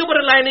میں نے ان کے اوپر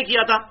رلائی نہیں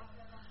کیا تھا،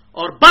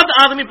 اور بد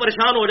آدمی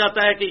پریشان ہو جاتا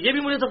ہے کہ یہ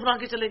بھی مجھے دفنا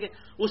کے چلے گئے۔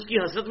 اس کی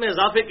حسرت میں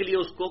اضافے کے لیے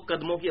اس کو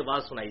قدموں کی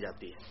آواز سنائی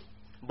جاتی ہے۔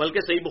 بلکہ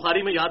صحیح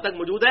بخاری میں یہاں تک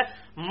موجود ہے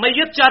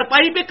میت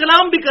چارپائی پہ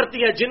کلام بھی کرتی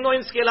ہے، جن و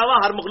انس کے علاوہ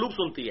ہر مخلوق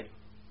سنتی ہے۔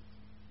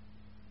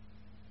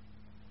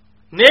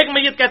 نیک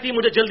میت کہتی ہے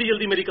مجھے جلدی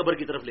جلدی میری قبر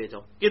کی طرف لے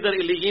جاؤ، کدھر؟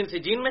 علیین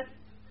سجین میں،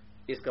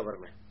 اس قبر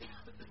میں۔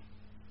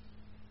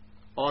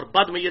 اور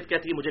بد میت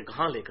کہتی ہے مجھے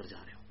کہاں لے کر جا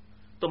رہے ہو؟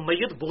 تو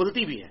میت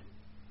بولتی بھی ہے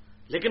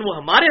لیکن وہ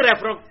ہمارے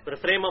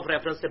فریم آف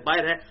ریفرنس سے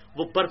باہر ہے،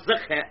 وہ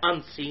برزخ ہے، ان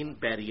سین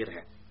بیریئر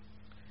ہے۔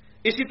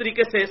 اسی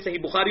طریقے سے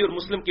صحیح بخاری اور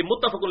مسلم کی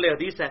متفق علیہ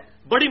حدیث ہے،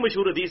 بڑی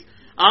مشہور حدیث۔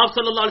 آپ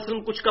صلی اللہ علیہ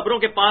وسلم کچھ قبروں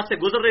کے پاس سے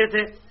گزر رہے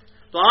تھے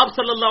تو آپ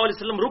صلی اللہ علیہ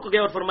وسلم رک گئے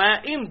اور فرمایا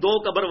ان 2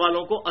 قبر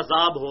والوں کو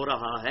عذاب ہو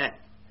رہا ہے،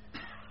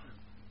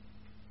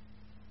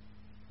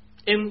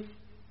 ان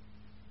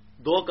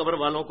 2 قبر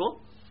والوں کو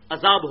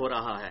عذاب ہو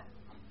رہا ہے،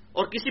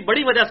 اور کسی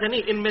بڑی وجہ سے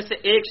نہیں، ان میں سے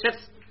ایک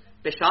شخص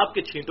پیشاب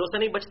کے چھینٹوں سے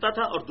نہیں بچتا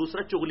تھا اور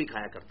دوسرا چغلی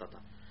کھایا کرتا تھا۔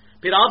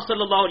 پھر آپ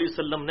صلی اللہ علیہ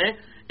وسلم نے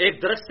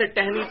ایک درخت سے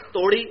ٹہنی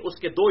توڑی، اس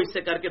کے 2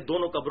 حصے کر کے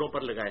دونوں قبروں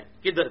پر لگائے،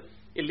 کدھر؟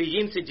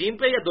 علیین سجین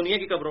پہ یا دنیا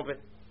کی قبروں پہ؟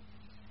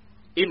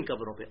 ان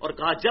قبروں پہ، اور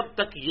کہا جب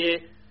تک یہ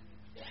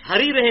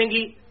ہری رہیں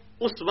گی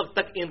اس وقت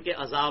تک ان کے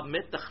عذاب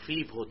میں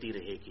تخفیف ہوتی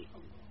رہے گی۔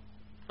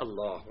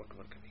 اللہ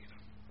اکبر کبیرہ۔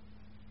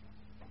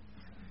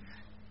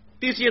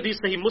 تیسری حدیث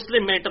صحیح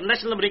مسلم میں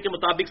انٹرنیشنل نمبر کے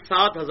مطابق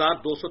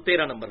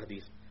 7213 نمبر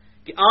حدیث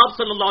کہ آپ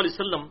صلی اللہ علیہ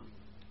وسلم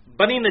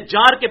بنی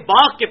نجار کے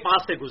باغ کے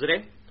پاس سے گزرے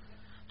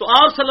تو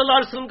آپ صلی اللہ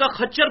علیہ وسلم کا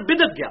خچر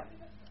بدک گیا،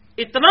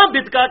 اتنا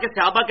بدکا کہ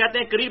صحابہ کہتے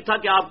ہیں قریب تھا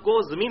کہ آپ کو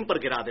زمین پر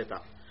گرا دیتا،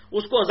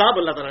 اس کو عذاب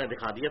اللہ تعالیٰ نے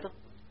دکھا دیا تھا،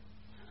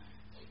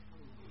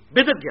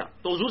 بدک گیا۔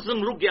 تو حضور صلی اللہ علیہ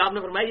وسلم رک گیا، آپ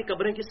نے فرمایا یہ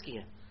قبریں کس کی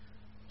ہیں؟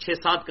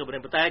 6-7 قبریں،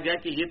 بتایا گیا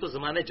کہ یہ تو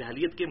زمانے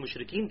جاہلیت کے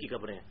مشرکین کی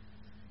قبریں ہیں۔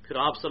 پھر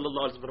آپ صلی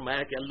اللہ علیہ وسلم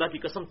فرمایا کہ اللہ کی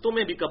قسم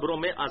تمہیں بھی قبروں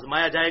میں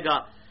آزمایا جائے گا،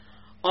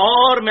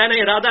 اور میں نے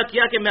ارادہ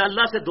کیا کہ میں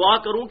اللہ سے دعا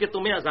کروں کہ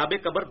تمہیں عذاب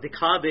قبر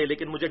دکھا دے،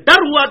 لیکن مجھے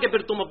ڈر ہوا کہ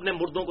پھر تم اپنے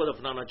مردوں کو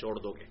دفنانا چھوڑ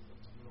دو گے۔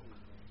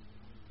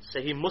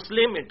 صحیح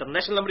مسلم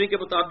انٹرنیشنل نمبر کے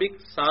مطابق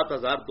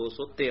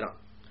 7213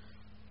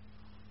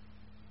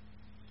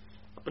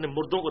 اپنے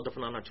مردوں کو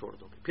دفنانا چھوڑ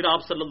دو گے۔ پھر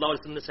آپ صلی اللہ علیہ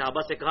وسلم نے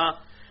صحابہ سے کہا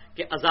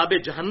کہ عذاب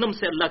جہنم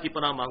سے اللہ کی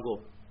پناہ مانگو،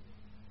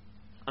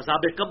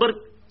 عذاب قبر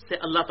سے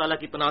اللہ تعالیٰ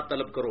کی پناہ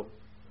طلب کرو۔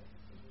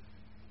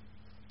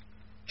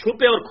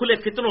 چھپے اور کھلے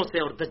فتنوں سے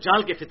اور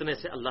دجال کے فتنے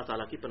سے اللہ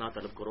تعالیٰ کی پناہ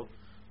طلب کرو،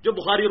 جو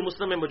بخاری اور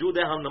مسلم میں موجود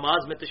ہے. ہم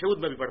نماز میں تشہد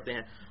میں بھی پڑھتے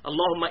ہیں،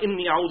 اللہم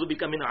انی اعوذ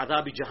بک من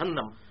عذاب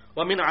جہنم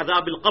ومن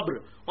عذاب القبر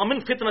ومن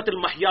فتنة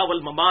المحیا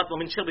والممات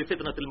ومن شر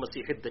فتنة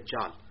المسیح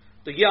الدجال.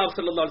 تو یہ آپ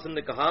صلی اللہ علیہ وسلم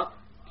نے کہا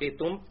کہ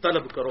تم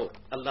طلب کرو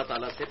اللہ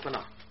تعالیٰ سے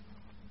پناہ.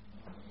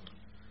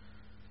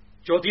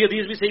 چوتھی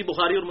حدیث بھی صحیح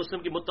بخاری اور مسلم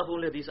کی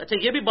متفق حدیث. اچھا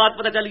یہ بھی بات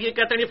پتہ چلی ہے،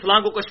 کہتے ہیں فلاں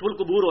کو کشف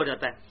القبور ہو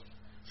جاتا ہے.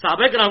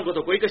 صحابہ کرام کو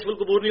تو کوئی کشف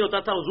القبور نہیں ہوتا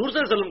تھا، حضور صلی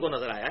اللہ علیہ وسلم کو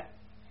نظر آیا ہے،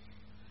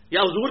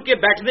 یا حضور کے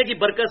بیٹھنے کی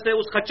برکت سے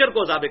اس خچر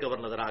کو عذاب قبر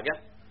نظر آ گیا.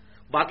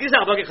 باقی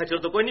صحابہ کے خچر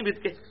تو کوئی نہیں بیت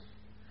کے.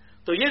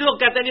 تو یہ لوگ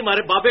کہتے ہیں جی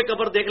ہمارے باب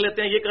قبر دیکھ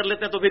لیتے ہیں، یہ کر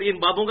لیتے ہیں، تو پھر ان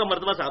بابوں کا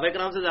مرتبہ صحابہ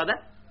کرام سے زیادہ ہے،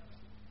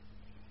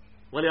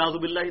 ولیعوذ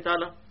باللہ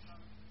تعالی.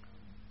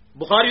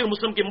 بخاری اور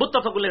مسلم کی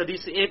متفق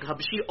حدیث سے ایک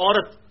حبشی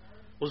عورت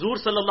حضور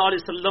صلی اللہ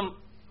علیہ وسلم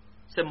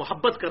سے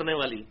محبت کرنے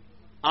والی،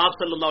 آپ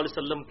صلی اللہ علیہ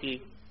وسلم کی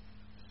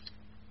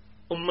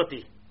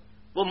امتی،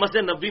 وہ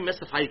مسجد نبوی میں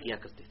صفائی کیا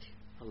کرتی تھی.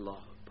 اللہ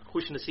اکبر،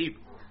 خوش نصیب،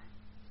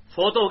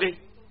 فوت ہو گئی.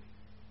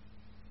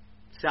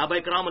 صحابہ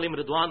کرام علیہم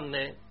رضوان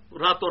نے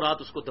راتوں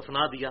رات اس کو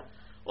دفنا دیا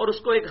اور اس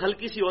کو ایک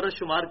ہلکی سی عورت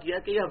شمار کیا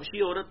کہ یہ حبشی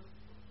عورت،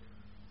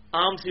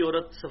 عام سی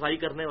عورت صفائی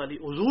کرنے والی.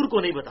 حضور کو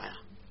نہیں بتایا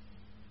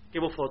کہ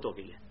وہ فوت ہو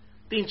گئی ہے.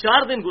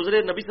 3-4 دن گزرے،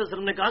 نبی صلی اللہ علیہ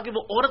وسلم نے کہا کہ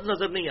وہ عورت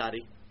نظر نہیں آ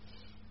رہی.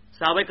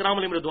 صحابہ کرام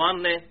علیہم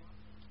رضوان نے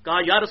کہا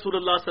یا رسول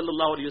اللہ صلی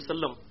اللہ علیہ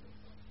وسلم،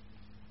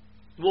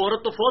 وہ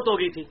عورت تو فوت ہو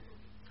گئی تھی،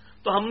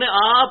 تو ہم نے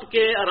آپ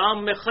کے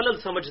آرام میں خلل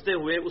سمجھتے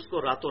ہوئے اس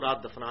کو راتوں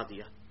رات دفنا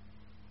دیا.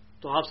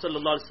 تو آپ صلی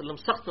اللہ علیہ وسلم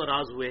سخت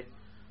ناراض ہوئے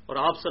اور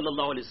آپ صلی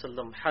اللہ علیہ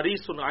وسلم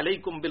حریص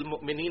علیکم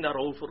بالمؤمنین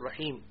رؤوف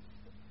الرحیم،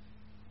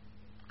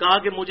 کہا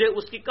کہ مجھے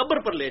اس کی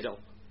قبر پر لے جاؤ.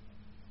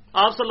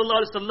 آپ صلی اللہ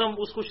علیہ وسلم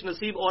اس خوش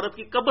نصیب عورت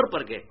کی قبر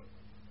پر گئے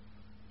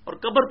اور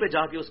قبر پہ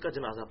جا کے اس کا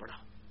جنازہ پڑھا.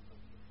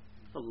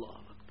 اللہ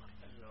اکبر.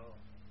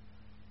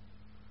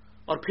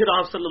 اور پھر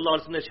آپ صلی اللہ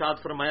علیہ وسلم نے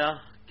ارشاد فرمایا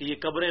کہ یہ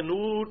قبریں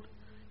نور،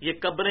 یہ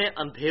قبریں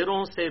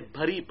اندھیروں سے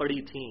بھری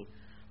پڑی تھیں،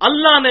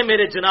 اللہ نے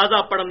میرے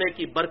جنازہ پڑھنے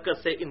کی برکت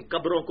سے ان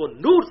قبروں کو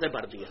نور سے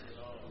بھر دیا ہے.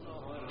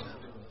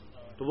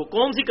 تو وہ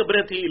کون سی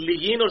قبریں تھیں؟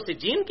 علیین اور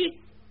سجین کی،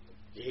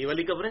 یہی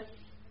والی قبریں.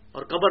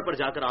 اور قبر پر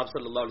جا کر آپ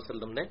صلی اللہ علیہ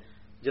وسلم نے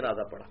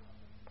جنازہ پڑھا.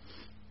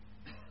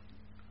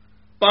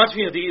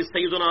 5ویں حدیث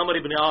سیدنا عمر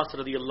بن عاص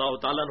رضی اللہ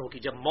تعالیٰ عنہ کی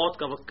جب موت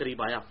کا وقت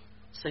قریب آیا،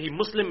 صحیح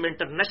مسلم میں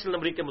انٹرنیشنل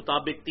نمبر کے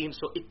مطابق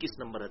 321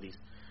 نمبر حدیث.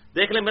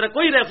 دیکھ لیں میرا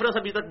کوئی ریفرنس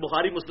ابھی تک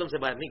بخاری مسلم سے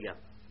باہر نہیں گیا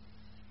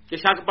کہ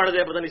شک پڑ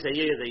جائے پتہ نہیں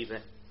صحیح ہے یا ضعیف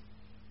ہے.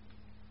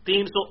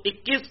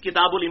 321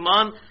 کتاب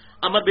الایمان.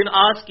 عمر بن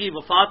عاص کی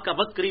وفات کا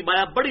وقت قریب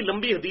آیا، بڑی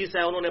لمبی حدیث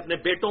ہے. انہوں نے اپنے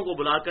بیٹوں کو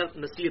بلا کر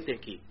نصیحتیں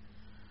کی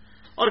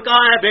اور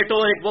کہا ہے بیٹو،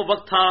 ایک وہ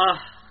وقت تھا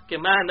کہ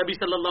میں نبی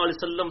صلی اللہ علیہ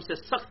وسلم سے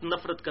سخت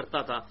نفرت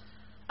کرتا تھا،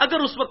 اگر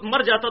اس وقت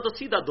مر جاتا تو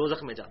سیدھا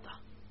دوزخ میں جاتا،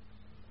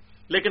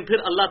 لیکن پھر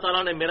اللہ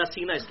تعالیٰ نے میرا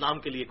سینہ اسلام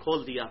کے لیے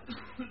کھول دیا.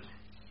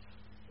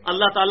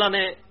 اللہ تعالیٰ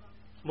نے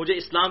مجھے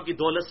اسلام کی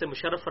دولت سے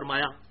مشرف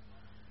فرمایا.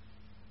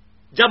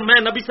 جب میں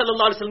نبی صلی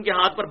اللہ علیہ وسلم کے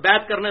ہاتھ پر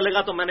بیعت کرنے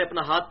لگا تو میں نے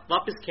اپنا ہاتھ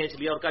واپس کھینچ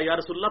لیا اور کہا یا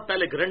رسول اللہ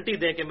پہلے گارنٹی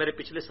دیں کہ میرے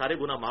پچھلے سارے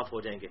گناہ معاف ہو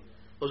جائیں گے.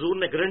 حضور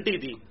نے گارنٹی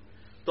دی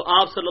تو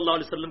آپ صلی اللہ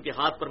علیہ وسلم کے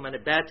ہاتھ پر میں نے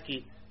بیعت کی.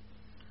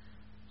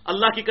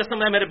 اللہ کی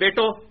قسم ہے میرے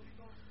بیٹو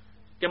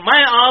کہ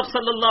میں آپ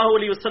صلی اللہ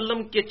علیہ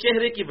وسلم کے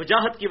چہرے کی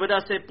وجاہت کی وجہ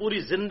سے پوری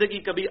زندگی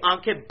کبھی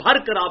آنکھیں بھر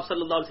کر آپ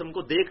صلی اللہ علیہ وسلم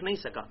کو دیکھ نہیں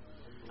سکا.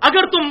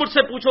 اگر تم مجھ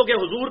سے پوچھو کہ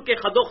حضور کے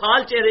خد و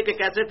خال چہرے کے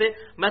کیسے تھے،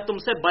 میں تم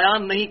سے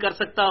بیان نہیں کر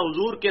سکتا.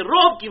 حضور کے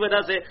رعب کی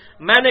وجہ سے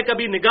میں نے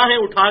کبھی نگاہیں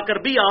اٹھا کر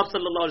بھی آپ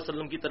صلی اللہ علیہ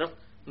وسلم کی طرف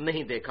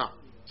نہیں دیکھا.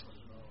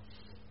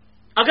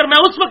 اگر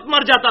میں اس وقت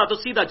مر جاتا تو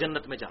سیدھا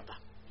جنت میں جاتا.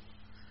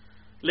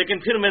 لیکن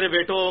پھر میرے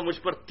بیٹو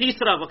مجھ پر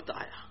تیسرا وقت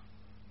آیا،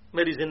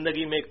 میری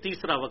زندگی میں ایک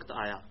تیسرا وقت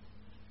آیا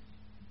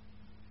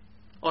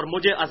اور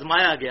مجھے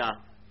آزمایا گیا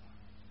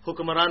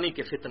حکمرانی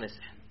کے فتنے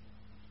سے.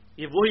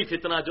 یہ وہی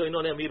فتنہ جو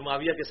انہوں نے امیر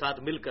معاویہ کے ساتھ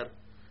مل کر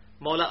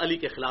مولا علی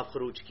کے خلاف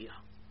خروج کیا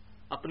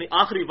اپنی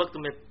آخری وقت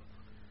میں.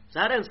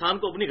 ظاہر انسان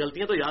کو اپنی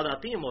غلطیاں تو یاد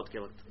آتی ہیں موت کے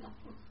وقت.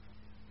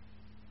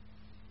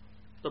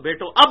 تو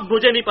بیٹو اب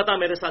مجھے نہیں پتا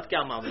میرے ساتھ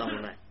کیا معاملہ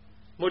ہونا ہے،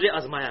 مجھے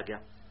آزمایا گیا.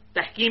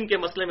 تحکیم کے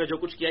مسئلے میں جو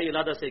کچھ کیا یہ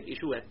علیحدہ سے ایک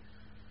ایشو ہے،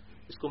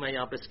 اس کو میں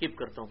یہاں پہ سکپ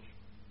کرتا ہوں.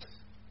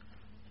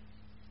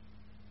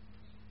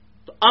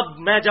 تو اب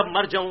میں جب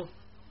مر جاؤں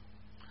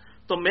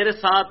تو میرے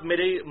ساتھ،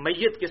 میری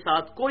میت کے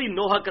ساتھ کوئی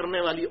نوحہ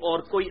کرنے والی اور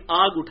کوئی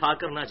آگ اٹھا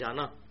کر نہ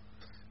جانا.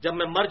 جب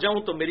میں مر جاؤں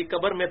تو میری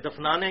قبر میں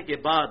دفنانے کے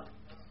بعد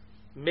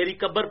میری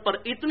قبر پر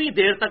اتنی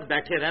دیر تک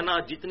بیٹھے رہنا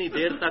جتنی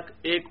دیر تک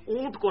ایک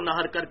اونٹ کو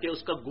نہر کر کے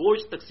اس کا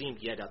گوشت تقسیم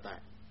کیا جاتا ہے،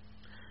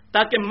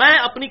 تاکہ میں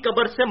اپنی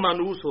قبر سے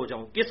مانوس ہو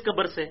جاؤں. کس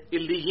قبر سے؟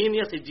 علیین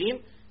یا سجین،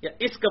 یا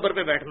اس قبر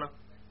پہ بیٹھنا،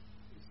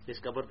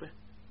 اس قبر پہ.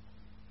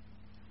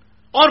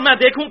 اور میں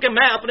دیکھوں کہ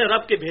میں اپنے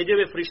رب کے بھیجے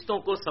ہوئے فرشتوں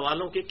کو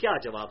سوالوں کے کیا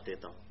جواب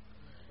دیتا ہوں.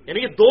 یعنی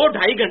یہ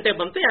 2-2.5 گھنٹے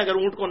بنتے ہیں اگر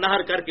اونٹ کو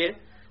نہر کر کے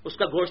اس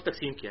کا گوشت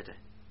تقسیم کیا جائے.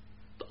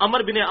 تو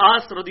عمر بن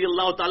عاص رضی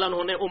اللہ تعالیٰ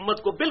عنہ نے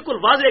امت کو بالکل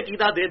واضح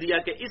عقیدہ دے دیا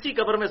کہ اسی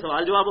قبر میں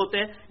سوال جواب ہوتے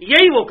ہیں،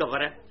 یہی وہ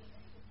قبر ہے.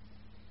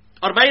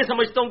 اور میں یہ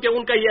سمجھتا ہوں کہ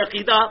ان کا یہ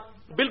عقیدہ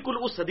بالکل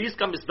اس حدیث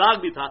کا مصداق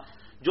بھی تھا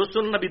جو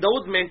سنن نبی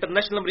داؤد میں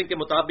انٹرنیشنل نمبر کے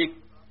مطابق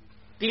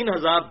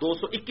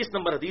 3221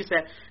 نمبر حدیث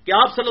ہے کہ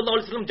آپ صلی اللہ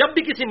علیہ وسلم جب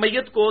بھی کسی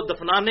میت کو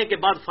دفنانے کے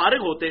بعد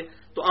فارغ ہوتے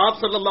تو آپ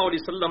صلی اللہ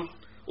علیہ وسلم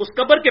اس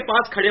قبر کے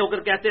پاس کھڑے ہو کر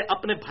کہتے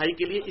اپنے بھائی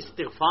کے لیے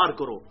استغفار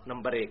کرو،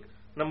 نمبر 1،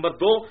 نمبر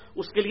 2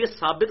 اس کے لیے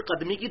ثابت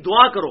قدمی کی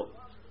دعا کرو،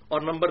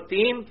 اور نمبر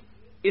 3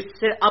 اس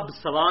سے اب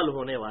سوال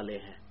ہونے والے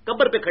ہیں۔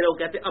 قبر پہ کھڑے ہو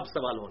کہتے اب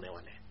سوال ہونے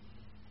والے ہیں۔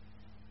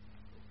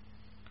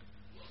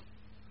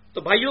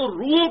 تو بھائیو،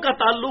 روحوں کا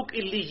تعلق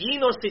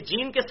علیین اور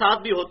سجین کے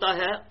ساتھ بھی ہوتا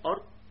ہے اور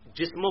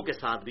جسموں کے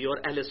ساتھ بھی، اور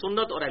اہل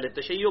سنت اور اہل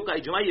تشیع کا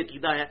اجماعی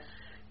عقیدہ ہے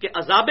کہ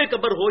عذاب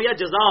قبر ہو یا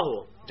جزا ہو،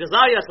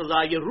 جزا یا سزا،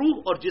 یہ روح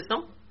اور جسم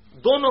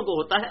دونوں کو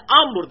ہوتا ہے،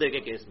 عام مردے کے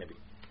کیس میں بھی۔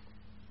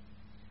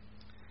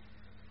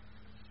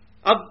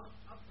 اب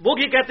وہ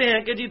یہ کہتے ہیں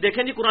کہ جی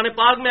دیکھیں جی، قرآن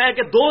پاک میں ہے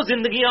کہ 2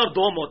 زندگیاں اور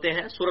 2 موتیں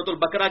ہیں، سورۃ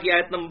البقرہ کی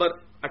آیت نمبر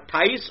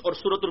 28 اور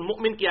سورۃ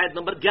المؤمن کی آیت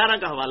نمبر 11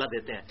 کا حوالہ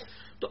دیتے ہیں۔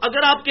 تو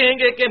اگر آپ کہیں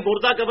گے کہ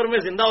مردہ قبر میں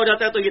زندہ ہو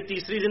جاتا ہے تو یہ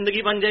تیسری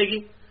زندگی بن جائے گی،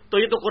 تو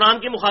یہ تو قرآن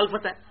کی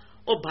مخالفت ہے۔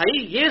 اور بھائی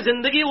یہ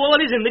زندگی وہ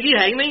والی زندگی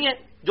ہے ہی نہیں ہے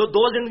جو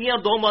 2 زندگیاں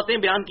اور 2 موتیں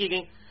بیان کی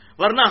گئیں،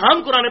 ورنہ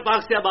ہم قرآن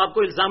پاک سے اب آپ کو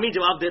الزامی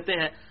جواب دیتے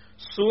ہیں۔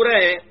 سورہ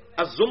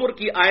الزمر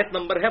کی آیت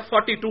نمبر ہے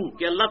 42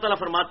 کہ اللہ تعالیٰ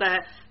فرماتا ہے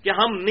کہ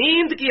ہم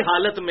نیند کی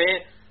حالت میں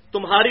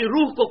تمہاری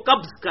روح کو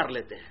قبض کر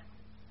لیتے ہیں،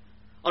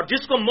 اور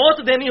جس کو موت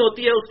دینی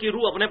ہوتی ہے اس کی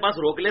روح اپنے پاس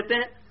روک لیتے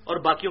ہیں اور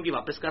باقیوں کی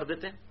واپس کر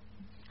دیتے ہیں۔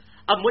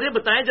 اب مجھے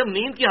بتائیں، جب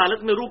نیند کی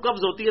حالت میں روح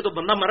قبض ہوتی ہے تو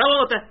بندہ مرا ہوا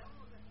ہوتا ہے،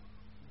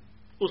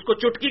 اس کو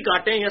چٹکی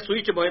کاٹیں یا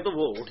سوئی چبوئیں تو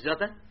وہ اٹھ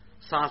جاتا ہے،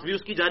 سانس بھی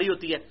اس کی جاری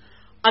ہوتی ہے۔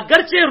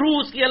 اگرچہ روح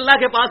اس کی اللہ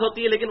کے پاس ہوتی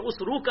ہے لیکن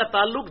اس روح کا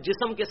تعلق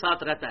جسم کے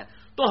ساتھ رہتا ہے۔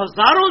 تو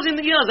ہزاروں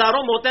زندگیاں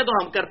ہزاروں موتیں تو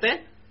ہم کرتے ہیں۔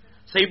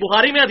 صحیح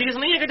بخاری میں حدیث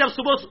نہیں ہے کہ جب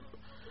صبح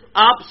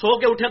آپ سو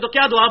کے اٹھیں تو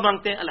کیا دعا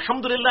مانگتے ہیں؟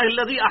 الحمدللہ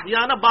الذی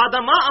احیانا بعد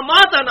ما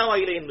اماتنا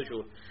والیہ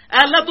النشور، اے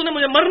اللہ تو نے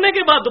مجھے مرنے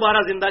کے بعد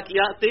دوبارہ زندہ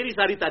کیا، تیری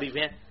ساری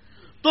تعریفیں ہیں۔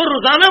 تو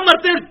روزانہ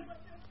مرتے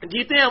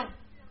جیتے ہیں ہم،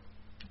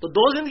 تو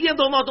 2 زندگیاں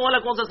 2 موتوں والا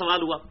کون سا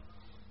سوال ہوا؟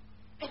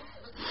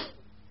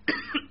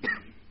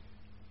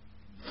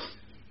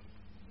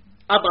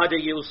 اب آ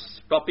جائیے اس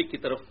ٹاپک کی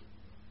طرف۔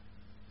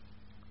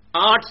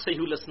 8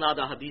 صحیح الاسناد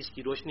حدیث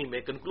کی روشنی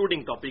میں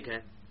کنکلوڈنگ ٹاپک ہے،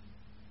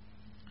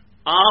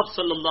 آپ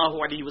صلی اللہ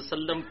علیہ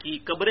وسلم کی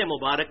قبر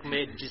مبارک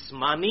میں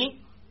جسمانی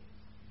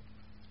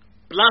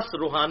پلس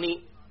روحانی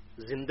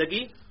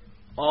زندگی،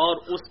 اور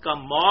اس کا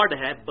موڈ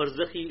ہے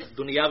برزخی،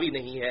 دنیاوی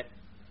نہیں ہے۔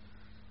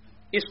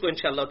 اس کو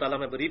انشاءاللہ تعالی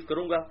میں بریف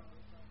کروں گا۔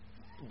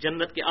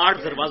 جنت کے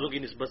 8 دروازوں کی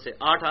نسبت سے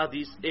 8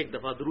 حدیث ایک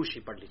دفعہ دروشی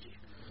پڑھ لیجیے۔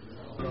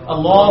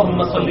 اللهم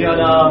صل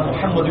على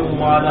محمد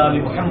وعلى آل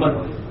محمد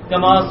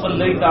كما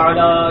صليت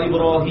على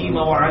إبراهيم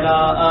وعلى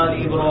آل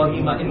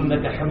إبراهيم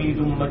إنك حميد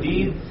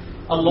مجيد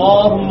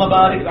اللهم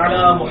بارك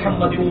على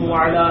محمد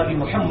وعلى آل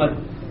محمد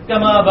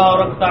كما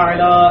باركت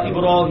على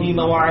إبراهيم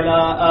وعلى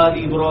آل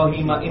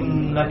إبراهيم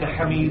إنك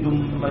حميد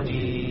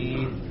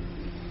مجيد۔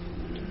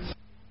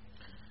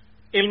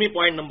 علمی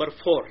point number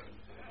 4،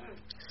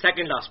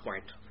 second last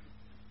point,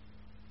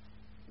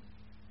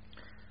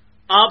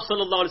 آپ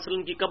صلی اللہ علیہ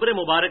وسلم کی قبر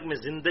مبارک میں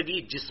زندگی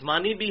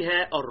جسمانی بھی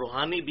ہے اور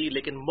روحانی بھی،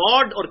 لیکن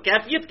موڈ اور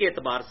کیفیت کے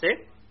اعتبار سے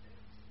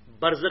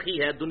برزخی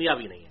ہے،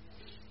 دنیاوی نہیں ہے۔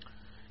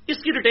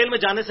 اس کی ڈیٹیل میں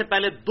جانے سے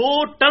پہلے 2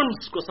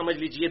 ٹرمز کو سمجھ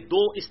لیجئے،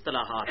 2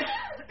 اصطلاحات،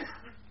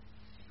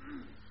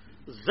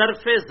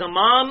 ظرف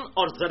زمان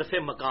اور ظرف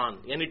مکان،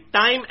 یعنی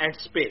ٹائم اینڈ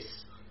سپیس،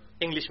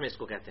 انگلش میں اس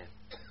کو کہتے ہیں۔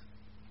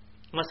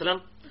 مثلا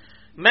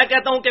میں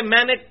کہتا ہوں کہ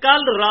میں نے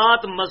کل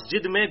رات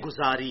مسجد میں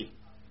گزاری،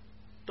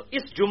 تو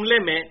اس جملے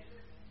میں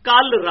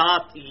کل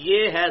رات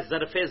یہ ہے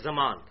ظرف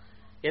زمان،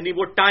 یعنی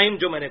وہ ٹائم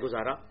جو میں نے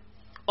گزارا،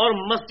 اور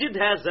مسجد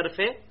ہے ظرف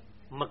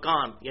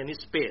مکان یعنی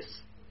سپیس،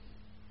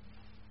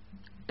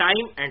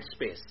 ٹائم اینڈ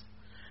سپیس۔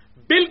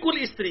 بالکل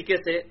اس طریقے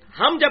سے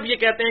ہم جب یہ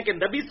کہتے ہیں کہ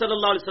نبی صلی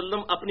اللہ علیہ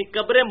وسلم اپنی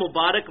قبر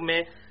مبارک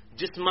میں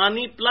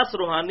جسمانی پلس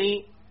روحانی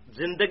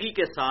زندگی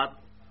کے ساتھ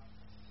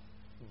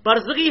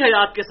برزخی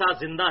حیات کے ساتھ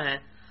زندہ ہیں،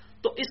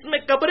 تو اس میں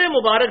قبر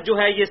مبارک جو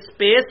ہے یہ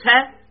سپیس ہے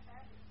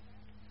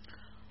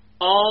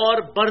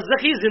اور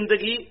برزخی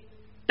زندگی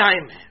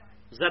ٹائم ہے،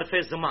 ظرف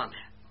زمان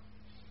ہے۔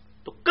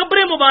 تو قبر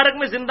مبارک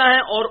میں زندہ ہے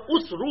اور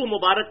اس روح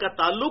مبارک کا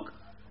تعلق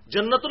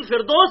جنت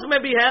الفردوس میں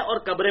بھی ہے اور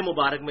قبر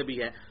مبارک میں بھی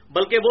ہے،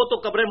 بلکہ وہ تو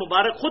قبر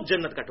مبارک خود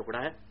جنت کا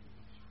ٹکڑا ہے،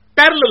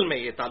 پیرلل میں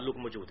یہ تعلق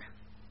موجود ہے۔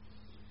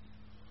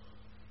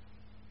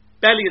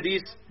 پہلی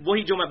حدیث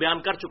وہی جو میں بیان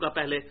کر چکا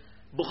پہلے،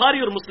 بخاری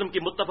اور مسلم کی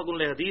متفق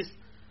علیہ حدیث،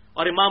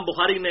 اور امام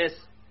بخاری نے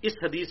اس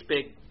حدیث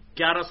پہ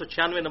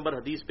 1196 نمبر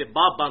حدیث پہ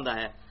باب باندھا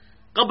ہے،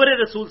 قبر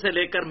رسول سے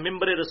لے کر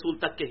ممبر رسول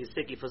تک کے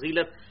حصے کی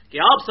فضیلت، کہ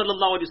آپ صلی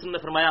اللہ علیہ وسلم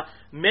نے فرمایا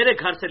میرے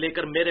گھر سے لے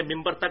کر میرے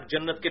ممبر تک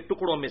جنت کے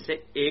ٹکڑوں میں سے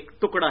ایک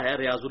ٹکڑا ہے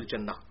ریاض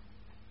الجنہ،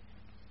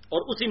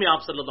 اور اسی میں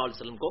آپ صلی اللہ علیہ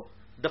وسلم کو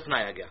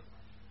دفنایا گیا۔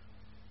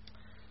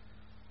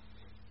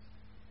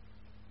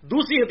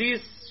 دوسری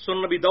حدیث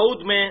سنن نبی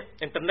داؤد میں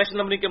انٹرنیشنل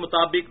نمبر کے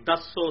مطابق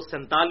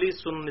 1047،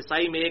 سنن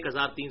نسائی میں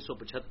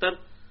 1375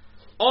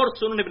 اور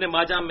سنن ابن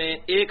ماجہ میں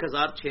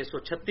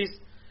 1636،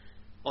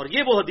 اور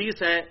یہ وہ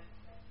حدیث ہے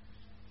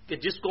کہ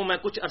جس کو میں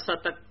کچھ عرصہ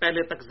تک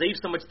پہلے تک ضعیف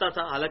سمجھتا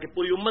تھا، حالانکہ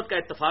پوری امت کا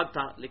اتفاق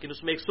تھا، لیکن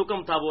اس میں ایک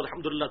سکم تھا، وہ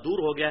الحمدللہ دور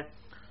ہو گیا ہے۔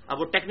 اب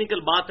وہ ٹیکنیکل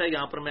بات ہے،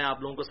 یہاں پر میں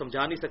آپ لوگوں کو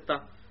سمجھا نہیں سکتا،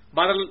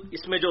 بہرحال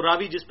اس میں جو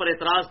راوی جس پر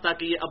اعتراض تھا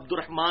کہ یہ عبد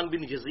الرحمن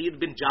بن یزید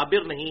بن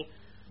جابر نہیں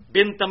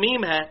بن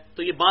تمیم ہے،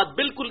 تو یہ بات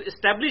بالکل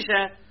اسٹیبلش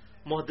ہے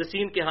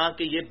محدثین کے ہاں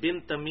کہ یہ بن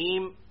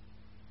تمیم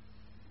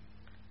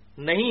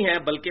نہیں ہے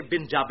بلکہ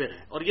بن جابر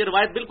ہے، اور یہ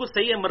روایت بالکل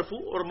صحیح ہے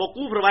مرفوع، اور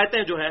موقوف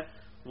روایتیں جو ہے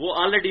وہ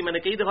آلریڈی میں نے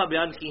کئی دفعہ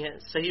بیان کی ہیں،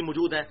 صحیح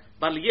موجود ہیں۔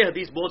 بہرحال یہ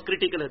حدیث بہت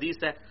کریٹیکل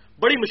حدیث ہے،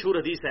 بڑی مشہور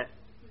حدیث ہے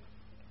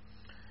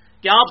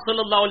کہ آپ صلی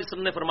اللہ علیہ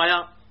وسلم نے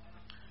فرمایا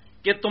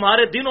کہ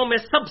تمہارے دنوں میں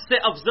سب سے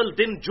افضل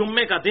دن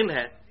جمعے کا دن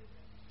ہے،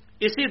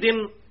 اسی دن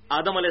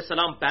آدم علیہ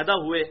السلام پیدا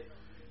ہوئے،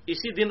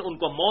 اسی دن ان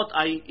کو موت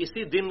آئی،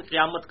 اسی دن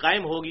قیامت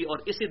قائم ہوگی اور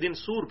اسی دن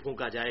سور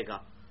پھونکا جائے گا۔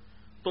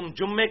 تم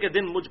جمعے کے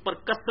دن مجھ پر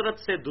کثرت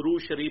سے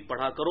درود شریف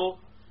پڑھا کرو،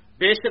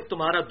 بے شک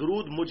تمہارا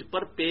درود مجھ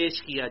پر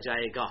پیش کیا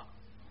جائے گا۔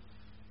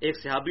 ایک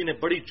صحابی نے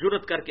بڑی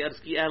جرت کر کے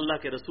عرض کی، اے اللہ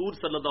کے رسول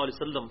صلی اللہ علیہ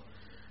وسلم،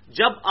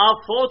 جب آپ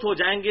فوت ہو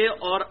جائیں گے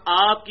اور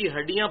آپ کی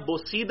ہڈیاں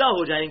بوسیدہ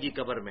ہو جائیں گی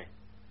قبر میں،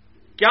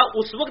 کیا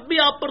اس وقت بھی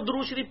آپ پر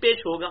درود شریف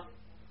پیش ہوگا؟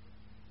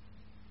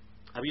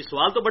 اب یہ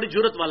سوال تو بڑی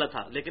جرت والا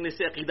تھا، لیکن اس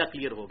سے عقیدہ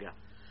کلیئر ہو گیا۔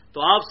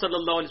 تو آپ صلی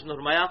اللہ علیہ وسلم نے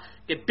فرمایا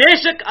کہ بے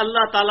شک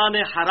اللہ تعالیٰ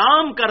نے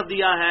حرام کر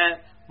دیا ہے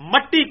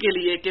مٹی کے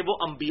لیے کہ وہ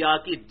انبیاء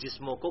کی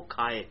جسموں کو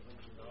کھائے۔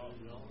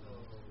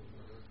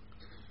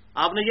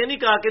 آپ نے یہ نہیں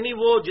کہا کہ نہیں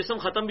وہ جسم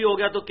ختم بھی ہو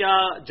گیا تو کیا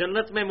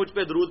جنت میں مجھ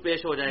پہ درود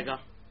پیش ہو جائے گا؟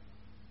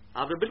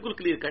 آپ نے بالکل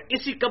کلیئر کہا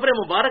اسی قبر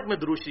مبارک میں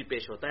درود شریف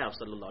پیش ہوتا ہے آپ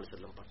صلی اللہ علیہ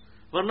وسلم پر،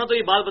 ورنہ تو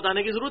یہ بات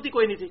بتانے کی ضرورت ہی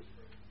کوئی نہیں تھی۔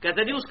 کہتے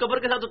ہیں جی اس قبر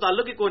کے ساتھ تو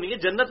تعلق ہی کوئی نہیں ہے،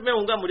 جنت میں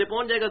ہوں گا مجھے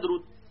پہنچ جائے گا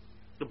درود۔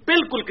 تو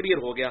بالکل کلیئر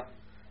ہو گیا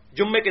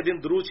جمعے کے دن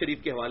درود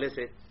شریف کے حوالے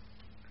سے۔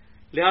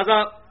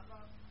 لہذا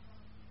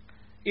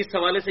اس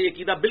حوالے سے یہ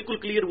عقیدہ بالکل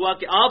کلیئر ہوا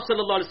کہ آپ صلی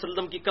اللہ علیہ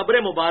وسلم کی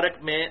قبر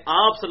مبارک میں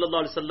آپ صلی اللہ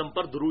علیہ وسلم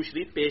پر درود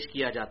شریف پیش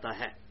کیا جاتا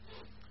ہے۔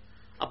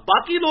 اب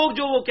باقی لوگ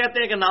جو وہ کہتے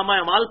ہیں کہ نامہ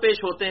اعمال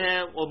پیش ہوتے ہیں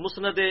اور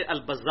مسند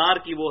البزار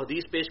کی وہ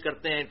حدیث پیش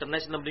کرتے ہیں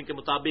انٹرنیشنل نمبرنگ کے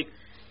مطابق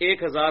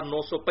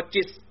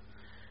 1925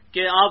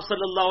 کہ آپ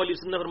صلی اللہ علیہ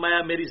وسلم نے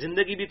فرمایا میری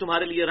زندگی بھی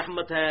تمہارے لیے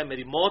رحمت ہے،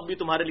 میری موت بھی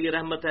تمہارے لیے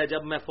رحمت ہے،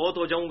 جب میں فوت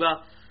ہو جاؤں گا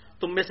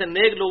تم میں سے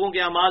نیک لوگوں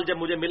کے اعمال جب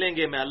مجھے ملیں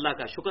گے میں اللہ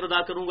کا شکر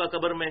ادا کروں گا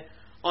قبر میں،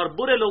 اور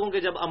برے لوگوں کے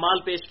جب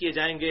اعمال پیش کیے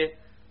جائیں گے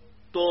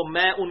تو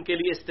میں ان کے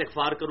لیے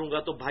استغفار کروں گا۔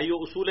 تو بھائیو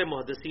اصول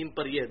محدثین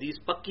پر یہ حدیث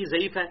پکی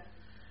ضعیف ہے،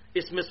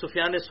 اس میں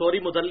سفیان ثوری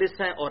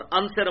مدلس ہیں اور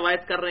ان سے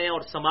روایت کر رہے ہیں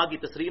اور سما کی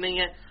تصریح نہیں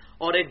ہے،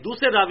 اور ایک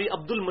دوسرے راوی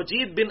عبد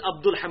المجید بن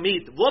عبد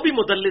الحمید وہ بھی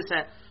مدلس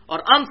ہے اور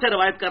ان سے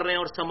روایت کر رہے ہیں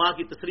اور سما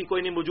کی تصریح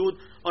کوئی نہیں موجود،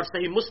 اور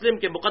صحیح مسلم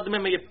کے مقدمے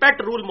میں یہ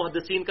پیٹ رول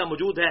محدثین کا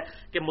موجود ہے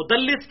کہ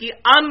مدلس کی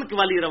ان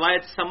والی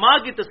روایت سما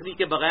کی تصریح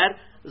کے بغیر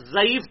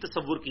ضعیف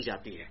تصور کی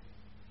جاتی ہے،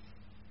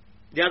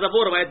 لہذا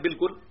وہ روایت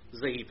بالکل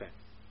ضعیف ہے۔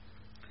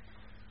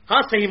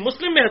 ہاں صحیح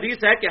مسلم میں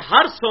حدیث ہے کہ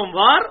ہر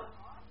سوموار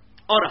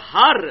اور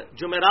ہر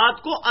جمعرات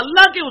کو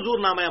اللہ کے حضور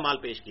نامہ اعمال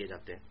پیش کیے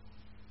جاتے ہیں،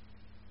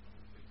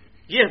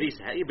 یہ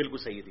حدیث ہے، یہ بالکل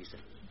صحیح حدیث ہے۔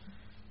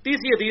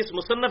 تیسری حدیث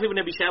مصنف ابن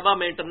ابی شیبہ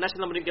میں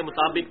انٹرنیشنل نمبرنگ کے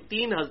مطابق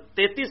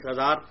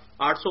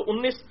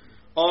 33,819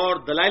 اور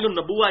دلائل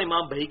النبوہ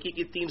امام بھیکی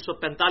کی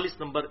 345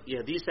 نمبر یہ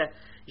حدیث ہے۔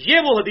 یہ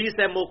وہ حدیث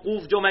ہے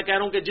موقوف جو میں کہہ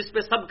رہا ہوں کہ جس پہ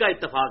سب کا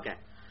اتفاق ہے،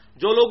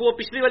 جو لوگ وہ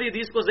پچھلی والی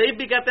حدیث کو ضعیف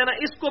بھی کہتے ہیں نا،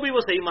 اس کو بھی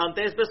وہ صحیح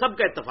مانتے ہیں، اس پہ سب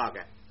کا اتفاق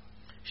ہے،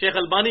 شیخ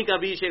البانی کا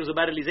بھی، شیخ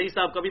زبیر علی زئی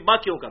صاحب کا بھی،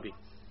 باقیوں کا بھی۔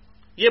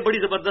 یہ بڑی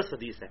زبردست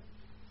حدیث ہے۔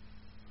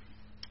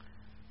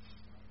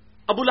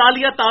 ابو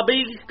العالیہ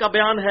تابعی کا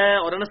بیان ہے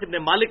اور انس ابن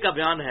مالک کا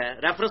بیان ہے،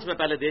 ریفرنس میں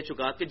پہلے دے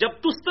چکا کہ جب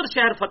تستر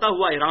شہر فتح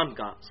ہوا ایران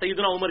کا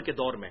سیدنا عمر کے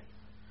دور میں،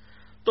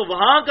 تو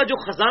وہاں کا جو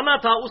خزانہ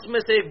تھا اس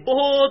میں سے ایک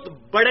بہت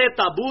بڑے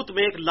تابوت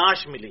میں ایک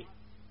لاش ملی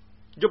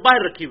جو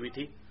باہر رکھی ہوئی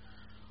تھی،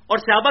 اور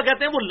صحابہ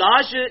کہتے ہیں وہ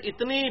لاش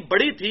اتنی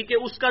بڑی تھی کہ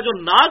اس کا جو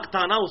ناک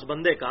تھا نا اس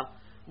بندے کا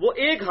وہ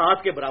 1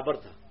 ہاتھ کے برابر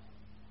تھا،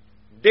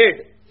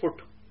 1.5 فٹ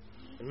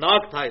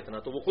ناک تھا اتنا،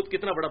 تو وہ خود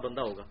کتنا بڑا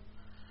بندہ ہوگا،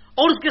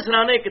 اور اس کے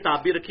سرانے ایک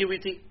کتاب بھی رکھی ہوئی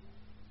تھی،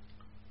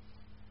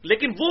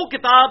 لیکن وہ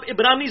کتاب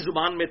عبرانی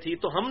زبان میں تھی،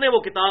 تو ہم نے وہ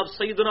کتاب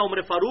سیدنا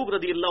عمر فاروق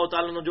رضی اللہ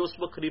تعالیٰ عنہ جو اس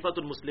وقت خلیفۃ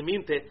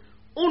المسلمین تھے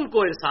ان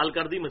کو ارسال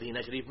کر دی مدینہ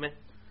شریف میں۔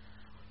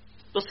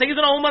 تو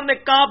سیدنا عمر نے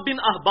کعب بن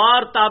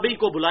احبار تابعی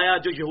کو بلایا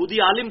جو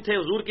یہودی عالم تھے،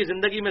 حضور کی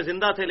زندگی میں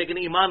زندہ تھے لیکن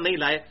ایمان نہیں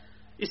لائے،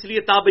 اس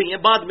لیے تابعی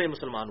ہیں، بعد میں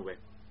مسلمان ہوئے،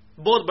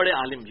 بہت بڑے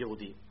عالم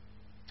یہودی،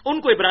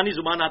 ان کو عبرانی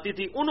زبان آتی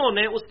تھی، انہوں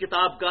نے اس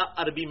کتاب کا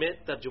عربی میں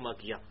ترجمہ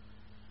کیا۔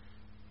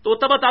 تو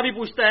تبا تابعی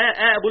پوچھتا ہے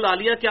اے ابو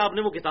العالیہ کیا آپ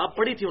نے وہ کتاب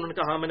پڑھی تھی؟ انہوں نے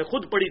کہا ہاں میں نے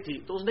خود پڑھی تھی۔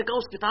 تو اس نے کہا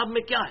اس کتاب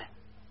میں کیا ہے؟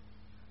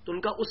 تو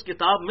ان کا اس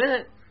کتاب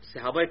میں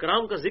صحابہ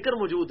کرام کا ذکر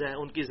موجود ہے،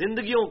 ان کی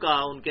زندگیوں کا،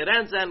 ان کے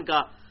رہن سہن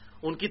کا،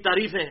 ان کی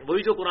تعریفیں،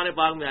 وہی جو قرآن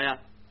پاک میں آیا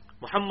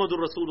محمد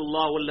الرسول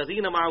اللہ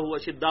والذین معہ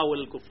اشداء علی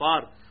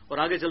الکفار، اور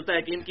آگے چلتا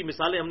ہے کہ ان کی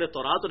مثالیں ہم نے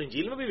تورات اور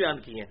انجیل میں بھی بیان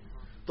کی ہیں،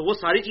 تو وہ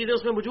ساری چیزیں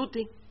اس میں موجود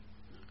تھیں۔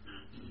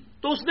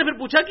 تو اس نے پھر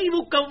پوچھا کہ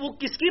وہ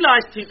کس کی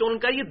لاش تھی؟ تو ان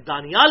کا یہ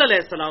دانیال علیہ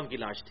السلام کی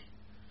لاش تھی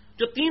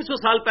جو 300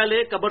 سال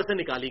پہلے قبر سے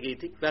نکالی گئی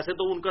تھی۔ ویسے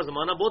تو ان کا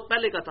زمانہ بہت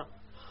پہلے کا تھا،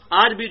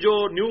 آج بھی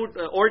جو نیو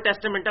اولڈ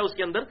ٹیسٹمنٹ ہے اس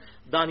کے اندر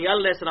دانیال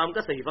علیہ السلام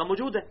کا صحیفہ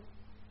موجود ہے۔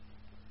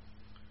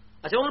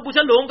 اچھا انہوں نے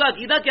پوچھا لوگوں کا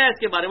عقیدہ کیا ہے اس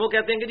کے بارے میں؟ وہ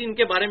کہتے ہیں کہ جی ان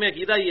کے بارے میں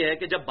عقیدہ یہ ہے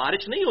کہ جب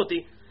بارش نہیں ہوتی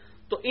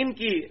تو ان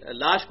کی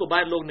لاش کو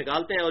باہر لوگ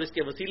نکالتے ہیں اور اس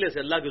کے وسیلے سے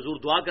اللہ کے حضور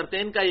دعا کرتے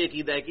ہیں. ان کا یہ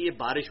عقیدہ ہے کہ یہ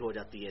بارش ہو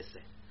جاتی ہے اس سے.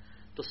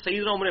 تو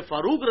سیدنا عمر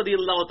فاروق رضی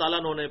اللہ تعالیٰ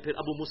عنہ نے پھر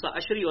ابو موسیٰ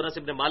اشعری اور انس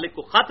بن مالک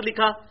کو خط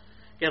لکھا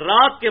کہ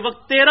رات کے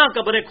وقت 13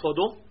 قبریں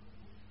کھودو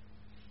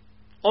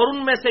اور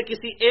ان میں سے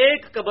کسی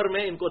ایک قبر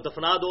میں ان کو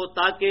دفنا دو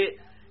تاکہ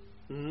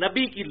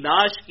نبی کی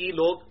لاش کی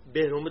لوگ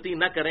بے حرمتی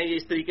نہ کریں. یہ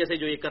اس طریقے سے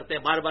جو یہ کرتے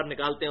ہیں بار بار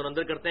نکالتے ہیں اور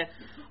اندر کرتے ہیں.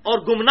 اور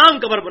گمنام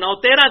قبر بناؤ,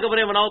 13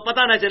 قبریں بناؤ,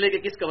 پتہ نہ چلے کہ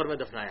کس قبر میں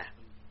دفنایا ہے.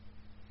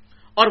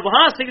 اور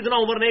وہاں سیدنا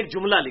عمر نے ایک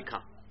جملہ لکھا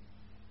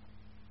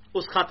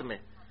اس خط میں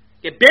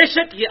کہ بے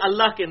شک یہ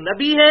اللہ کے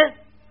نبی ہے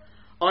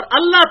اور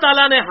اللہ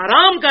تعالیٰ نے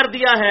حرام کر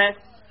دیا ہے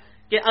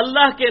کہ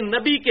اللہ کے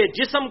نبی کے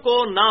جسم کو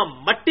نہ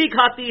مٹی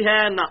کھاتی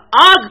ہے, نہ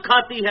آگ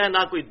کھاتی ہے,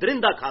 نہ کوئی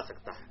درندہ کھا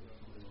سکتا ہے.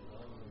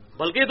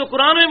 بلکہ یہ تو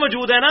قرآن میں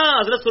موجود ہے نا.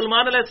 حضرت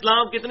سلیمان علیہ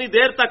السلام کتنی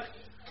دیر تک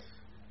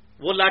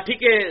وہ لاٹھی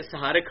کے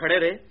سہارے کھڑے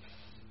رہے,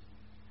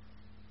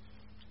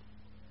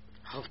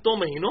 ہفتوں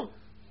مہینوں,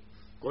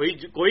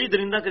 کوئی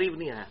درندہ قریب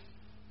نہیں آیا.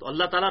 تو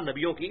اللہ تعالیٰ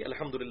نبیوں کی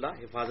الحمدللہ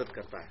حفاظت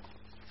کرتا ہے.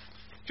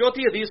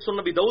 چوتھی حدیث سنن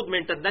نبی داؤد میں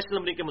انٹرنیشنل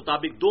نمبر کے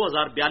مطابق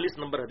 2042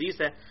 نمبر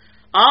حدیث ہے.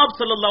 آپ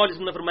صلی اللہ علیہ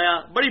وسلم نے فرمایا,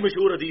 بڑی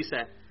مشہور حدیث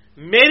ہے,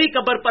 میری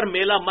قبر پر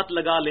میلہ مت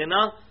لگا لینا.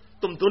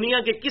 تم دنیا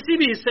کے کسی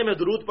بھی حصے میں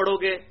درود پڑھو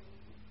گے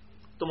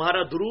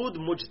تمہارا درود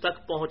مجھ تک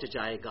پہنچ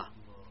جائے گا.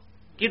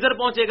 کدھر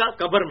پہنچے گا؟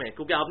 قبر میں,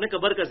 کیونکہ آپ نے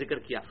قبر کا ذکر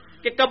کیا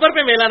کہ قبر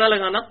پہ میلہ نہ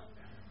لگانا,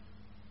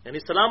 یعنی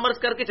سلام عرض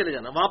کر کے چلے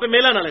جانا, وہاں پہ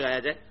میلہ نہ لگایا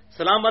جائے,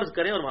 سلام عرض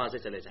کریں اور وہاں سے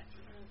چلے جائیں.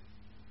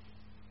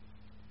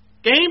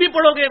 کہیں بھی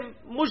پڑھو گے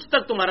مجھ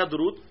تک تمہارا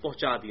درود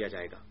پہنچا دیا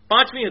جائے گا.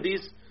 پانچویں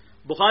حدیث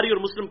بخاری اور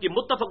مسلم کی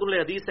متفق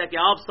علیہ حدیث ہے کہ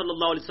آپ صلی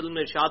اللہ علیہ وسلم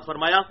نے ارشاد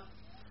فرمایا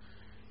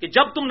کہ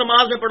جب تم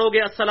نماز میں پڑھو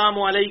گے السلام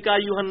علیکہ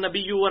ایھا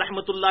النبی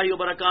ورحمۃ اللہ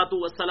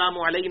وبرکاتہ السلام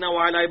علینا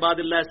وعلی عباد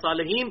اللہ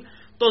الصالحین,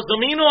 تو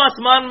زمین و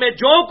آسمان میں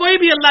جو کوئی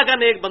بھی اللہ کا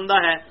نیک بندہ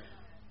ہے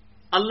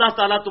اللہ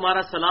تعالیٰ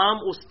تمہارا سلام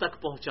اس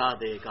تک پہنچا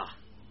دے گا.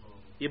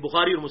 یہ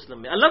بخاری اور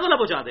مسلم میں اللہ تعالیٰ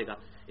پہنچا دے گا.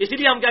 اسی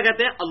لیے ہم کیا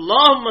کہتے ہیں,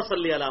 اللہم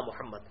صلی علی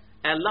محمد,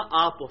 اے اللہ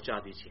آپ پہنچا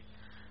دیجیے.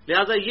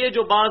 لہٰذا یہ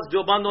جو بعض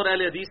دیوبند اور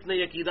اہل حدیث نے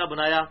یہ عقیدہ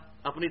بنایا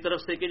اپنی طرف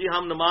سے کہ جی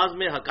ہم نماز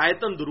میں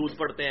حقائقتاً درود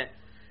پڑھتے ہیں,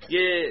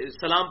 یہ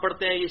سلام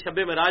پڑھتے ہیں, یہ شب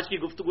معراج کی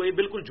گفتگو, یہ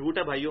بالکل جھوٹ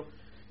ہے بھائیوں.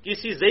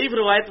 کسی ضعیف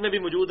روایت میں بھی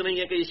موجود نہیں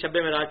ہے کہ یہ شب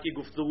معراج کی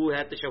گفتگو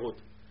ہے تشہد.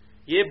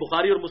 یہ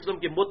بخاری اور مسلم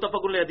کی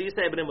متفق علیہ حدیث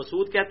ہے. ابن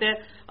مسعود کہتے ہیں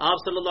آپ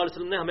صلی اللہ علیہ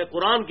وسلم نے ہمیں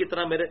قرآن کی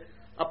طرح میرے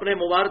اپنے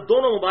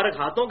دونوں مبارک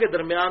ہاتھوں کے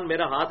درمیان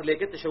میرا ہاتھ لے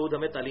کے تشہد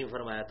ہمیں تعلیم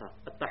فرمایا تھا.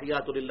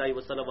 التحیات للہ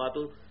والصلوات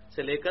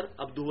سے لے کر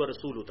عبدہ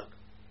ورسولہ تک.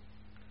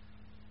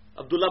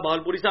 عبداللہ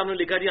بہلپوری صاحب نے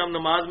لکھا جی ہم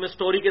نماز میں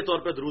سٹوری کے طور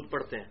پہ درود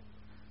پڑھتے ہیں.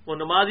 وہ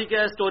نماز ہی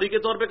کیا ہے, سٹوری کے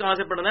طور پہ کہاں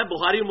سے پڑھنا ہے؟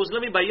 بخاری اور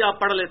مسلم ہی بھائی آپ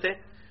پڑھ لیتے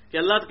کہ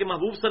اللہ کے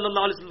محبوب صلی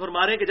اللہ علیہ وسلم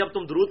فرما رہے ہیں کہ جب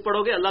تم درود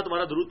پڑھو گے اللہ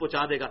تمہارا درود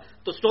پہنچا دے گا.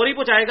 تو سٹوری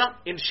پہنچائے گا؟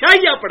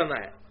 انشائیہ پڑھنا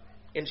ہے,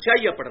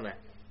 انشائیہ پڑھنا ہے.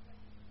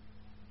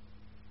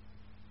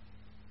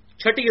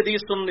 چھٹی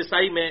حدیث سنن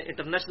نسائی میں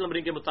انٹرنیشنل نمبر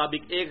کے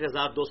مطابق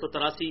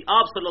 1283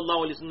 آپ صلی اللہ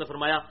علیہ وسلم نے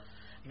فرمایا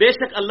بے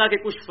شک اللہ کے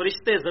کچھ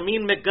فرشتے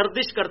زمین میں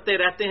گردش کرتے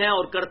رہتے ہیں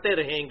اور کرتے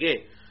رہیں گے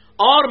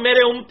اور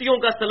میرے امتیوں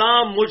کا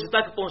سلام مجھ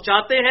تک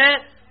پہنچاتے ہیں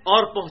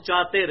اور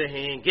پہنچاتے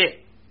رہیں گے.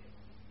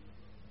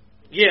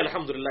 یہ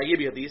الحمدللہ یہ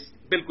بھی حدیث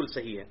بالکل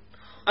صحیح ہے.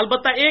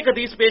 البتہ ایک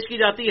حدیث پیش کی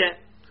جاتی ہے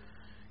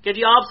کہ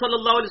جی آپ صلی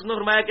اللہ علیہ وسلم نے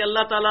فرمایا کہ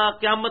اللہ تعالیٰ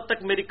قیامت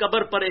تک میری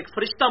قبر پر ایک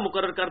فرشتہ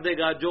مقرر کر دے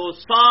گا جو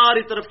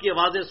ساری طرف کی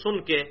آوازیں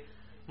سن کے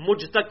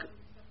مجھ تک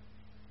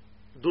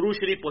درود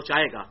شریف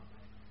پہنچائے گا.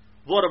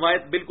 وہ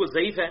روایت بالکل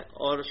ضعیف ہے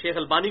اور شیخ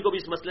البانی کو بھی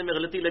اس مسئلے میں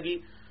غلطی لگی.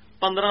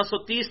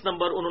 1530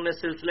 نمبر انہوں نے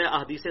سلسلہ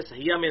احادیث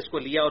صحیحہ میں اس کو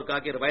لیا اور کہا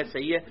کہ روایت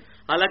صحیح ہے.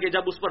 حالانکہ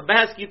جب اس پر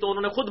بحث کی تو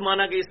انہوں نے خود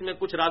مانا کہ اس میں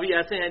کچھ راوی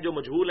ایسے ہیں جو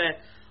مجہول ہیں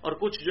اور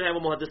کچھ جو ہے وہ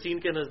محدثین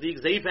کے نزدیک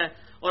ضعیف ہیں.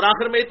 اور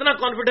آخر میں اتنا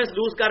کانفیڈنس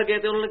لوز کر گئے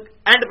تھے, انہوں نے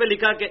اینڈ پہ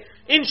لکھا کہ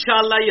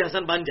انشاءاللہ یہ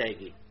حسن بن جائے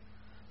گی.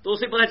 تو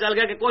اسے پتہ چل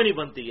گیا کہ کوئی نہیں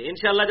بنتی ہے.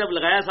 انشاءاللہ جب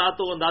لگایا ساتھ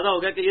تو اندازہ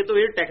ہو گیا کہ یہ تو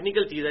یہ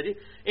ٹیکنیکل چیز ہے جی.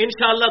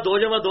 انشاءاللہ 2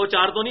 جمع 2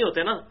 4 تو نہیں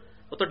ہوتے نا,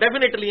 وہ تو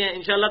ڈیفینیٹلی ہیں.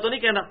 انشاءاللہ تو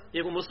نہیں کہنا,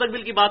 یہ کوئی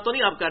مستقبل کی بات تو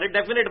نہیں آپ کر رہے,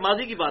 ڈیفینیٹ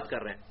ماضی کی بات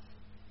کر رہے ہیں.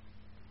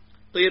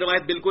 تو یہ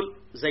روایت بالکل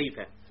ضعیف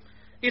ہے.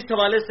 اس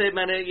حوالے سے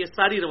میں نے یہ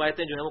ساری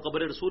روایتیں جو ہیں وہ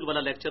قبر رسول والا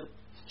لیکچر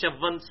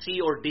 54C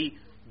اور D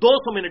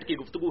 200 منٹ کی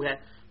گفتگو ہے.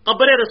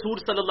 قبر رسول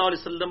صلی اللہ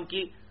علیہ وسلم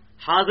کی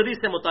حاضری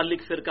سے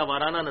متعلق فرقہ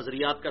وارانہ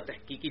نظریات کا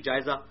تحقیقی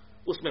جائزہ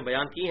اس میں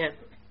بیان کی ہیں.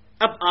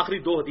 اب آخری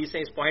 2 حدیثیں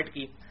اس پوائنٹ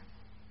کی,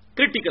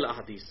 کرٹیکل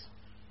احادیث.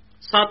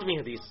 7ویں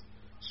حدیث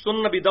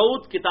سنن نبی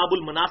داؤد کتاب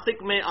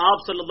المناسک میں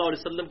آپ صلی اللہ علیہ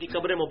وسلم کی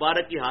قبر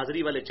مبارک کی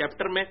حاضری والے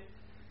چیپٹر میں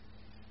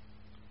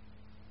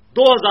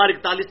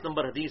 2041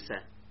 نمبر حدیث ہے.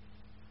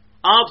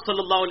 آپ صلی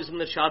اللہ علیہ وسلم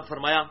نے ارشاد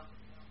فرمایا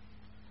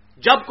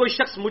جب کوئی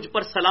شخص مجھ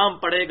پر سلام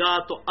پڑھے گا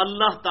تو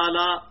اللہ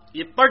تعالیٰ,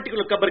 یہ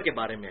پرٹیکولر قبر کے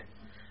بارے میں,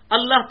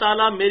 اللہ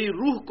تعالیٰ میری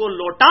روح کو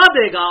لوٹا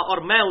دے گا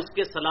اور میں اس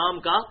کے سلام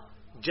کا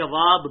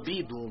جواب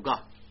بھی دوں گا.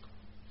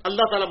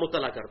 اللہ تعالیٰ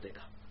مطلع کر دے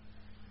گا.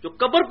 جو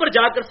قبر پر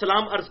جا کر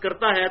سلام عرض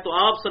کرتا ہے تو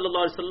آپ صلی اللہ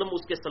علیہ وسلم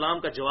اس کے سلام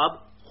کا جواب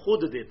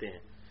خود دیتے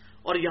ہیں.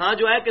 اور یہاں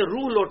جو ہے کہ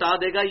روح لوٹا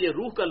دے گا, یہ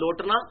روح کا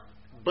لوٹنا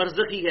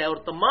برزخی ہے اور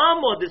تمام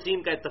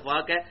محدثین کا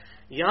اتفاق ہے.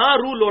 یہاں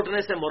روح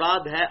لوٹنے سے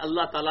مراد ہے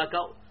اللہ تعالیٰ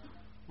کا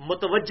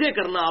متوجہ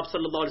کرنا آپ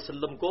صلی اللہ علیہ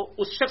وسلم کو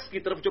اس شخص کی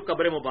طرف جو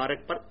قبر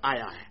مبارک پر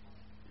آیا ہے،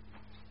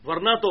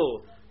 ورنہ تو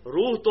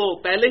روح تو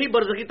پہلے ہی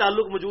برزخی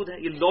تعلق موجود ہے.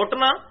 یہ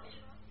لوٹنا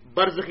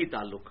برزخی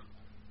تعلق،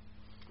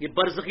 یہ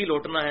برزخی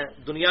لوٹنا ہے،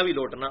 دنیاوی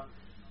لوٹنا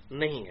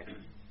نہیں ہے.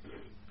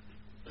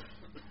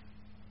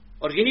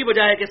 اور یہی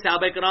وجہ ہے کہ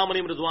صحابہ کرام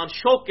علیہم رضوان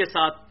شوق کے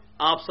ساتھ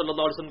آپ صلی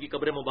اللہ علیہ وسلم کی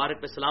قبر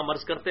مبارک پہ سلام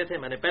عرض کرتے تھے.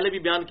 میں نے پہلے بھی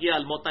بیان کیا،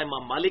 الموطا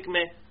امام مالک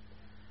میں،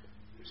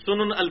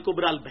 سنن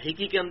الکبری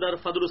البحیقی کے اندر،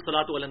 فضل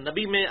الصلاۃ علی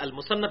النبی میں،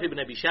 المصنف ابن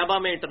ابی شیبہ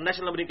میں،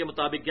 انٹرنیشنل نمبر کے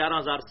مطابق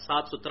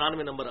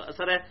 11793 نمبر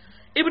اثر ہے.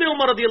 ابن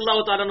عمر رضی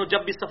اللہ تعالیٰ عنہ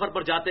جب بھی سفر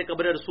پر جاتے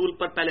قبر رسول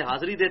پر پہلے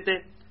حاضری دیتے،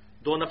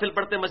 2 نفل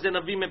پڑھتے مسجد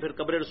نبوی میں، پھر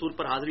قبر رسول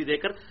پر حاضری دے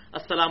کر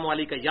السلام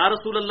علیکہ یا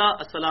رسول اللہ،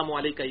 السلام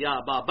علیکہ یا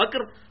ابا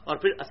بکر، اور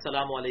پھر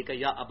السلام علیکہ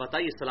یا ابتا،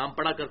 یہ سلام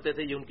پڑھا کرتے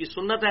تھے. یہ ان کی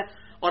سنت ہے،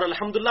 اور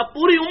الحمدللہ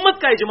پوری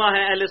امت کا اجماع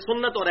ہے، اہل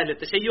سنت اور اہل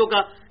تشیع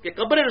کا، کہ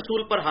قبر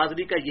رسول پر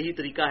حاضری کا یہی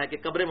طریقہ ہے کہ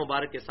قبر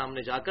مبارک کے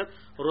سامنے جا کر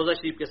روضہ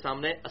شریف کے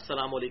سامنے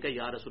السلام علیکہ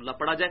یا رسول اللہ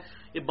پڑھا جائے.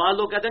 یہ بعض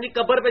لوگ کہتے ہیں کہ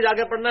قبر پہ جا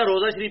کے پڑھنا ہے،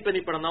 روضہ شریف پہ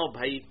نہیں پڑھنا. ہو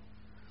بھائی،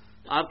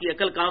 آپ کی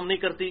عقل کام نہیں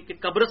کرتی کہ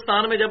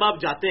قبرستان میں جب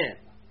آپ جاتے ہیں،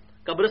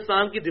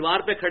 قبرستان کی دیوار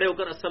پہ کھڑے ہو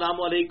کر السلام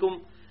علیکم،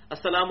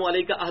 السلام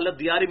علیکم اہل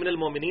الدیار من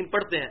المومنین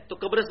پڑھتے ہیں، تو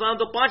قبرستان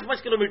تو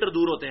 5-5 کلومیٹر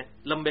دور ہوتے ہیں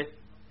لمبے،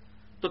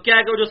 تو کیا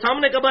ہے کہ وہ جو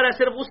سامنے قبر ہے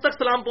صرف اس تک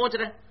سلام پہنچ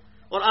رہا ہے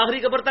اور آخری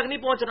قبر تک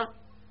نہیں پہنچ رہا.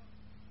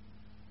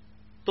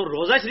 تو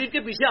روضہ شریف کے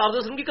پیچھے آپ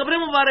وسلم کی قبر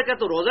مبارک ہے،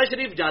 تو روضہ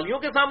شریف جالیوں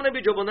کے سامنے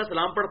بھی جو بندہ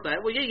سلام پڑھتا ہے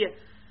وہ یہی ہے.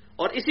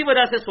 اور اسی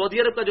وجہ سے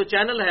سعودی عرب کا جو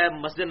چینل ہے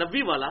مسجد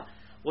نبوی والا،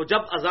 وہ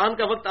جب اذان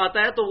کا وقت آتا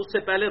ہے تو اس سے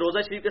پہلے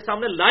روضہ شریف کے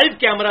سامنے لائیو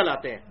کیمرہ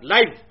لاتے ہیں،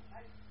 لائیو،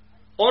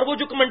 اور وہ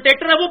جو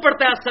کمنٹیٹر ہے وہ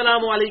پڑھتا ہے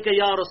السلام علیکم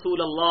یا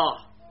رسول اللہ،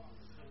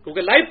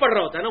 کیونکہ لائیو پڑھ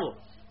رہا ہوتا ہے نا وہ.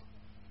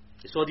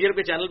 سعودی عرب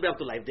کے چینل پہ آپ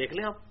تو لائیو دیکھ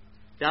لیں آپ،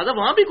 لہٰذا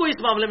وہاں بھی کوئی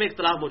اس معاملے میں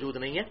اختلاف موجود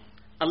نہیں ہے.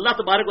 اللہ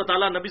تبارک و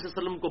تعالیٰ نبی صلی اللہ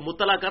علیہ وسلم کو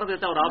مطلع کر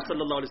دیتا ہے اور آپ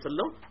صلی اللہ علیہ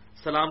وسلم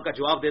سلام کا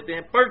جواب دیتے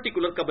ہیں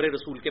پرٹیکولر قبر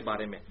رسول کے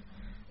بارے میں.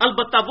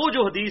 البتہ وہ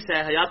جو حدیث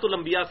ہے حیات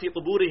الانبیاء فی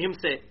قبورہم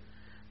سے،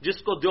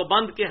 جس کو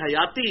دیوبند کے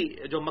حیاتی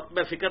جو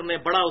مکتبہ فکر نے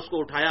بڑا اس کو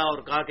اٹھایا اور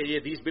کہا کہ یہ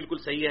حدیث بالکل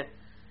صحیح ہے،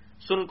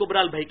 سنن کبری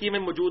البحیقی میں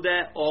موجود ہے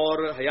اور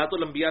حیات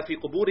الانبیاء فی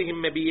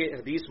قبورہم میں بھی یہ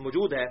حدیث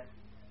موجود ہے.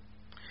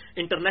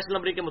 انٹرنیشنل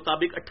نمبر کے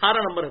مطابق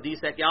 18 نمبر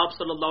حدیث ہے کہ آپ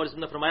صلی اللہ علیہ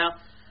وسلم نے فرمایا،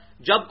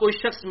 جب کوئی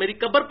شخص میری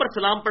قبر پر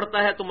سلام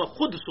پڑھتا ہے تو میں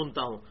خود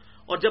سنتا ہوں،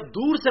 اور جب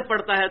دور سے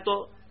پڑھتا ہے تو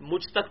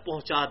مجھ تک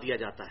پہنچا دیا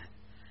جاتا ہے.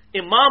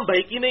 امام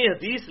بحیقی نے یہ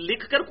حدیث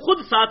لکھ کر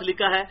خود ساتھ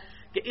لکھا ہے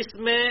کہ اس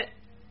میں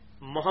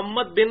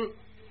محمد بن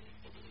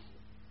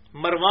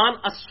مروان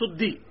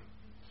السدی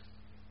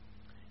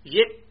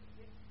یہ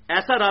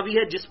ایسا راوی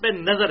ہے جس پہ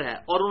نظر ہے،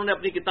 اور انہوں نے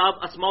اپنی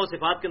کتاب اسماء و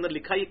صفات کے اندر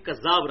لکھا یہ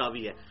کذاب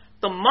راوی ہے.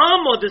 تمام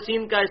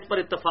محدثین کا اس پر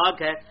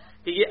اتفاق ہے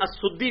کہ یہ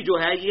السدی جو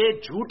ہے یہ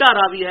جھوٹا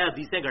راوی ہے،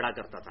 حدیثیں گھڑا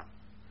کرتا تھا.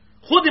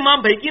 خود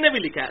امام بحیقی نے بھی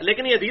لکھا ہے،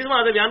 لیکن یہ حدیث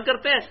وہاں سے بیان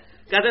کرتے ہیں،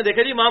 کہتے ہیں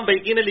دیکھیں جی امام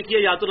بحیقی نے لکھی ہے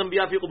حیات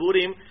الانبیاء فی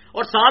قبورہم،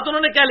 اور ساتھ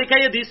انہوں نے کیا لکھا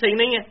ہے، یہ حدیث صحیح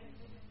نہیں ہے.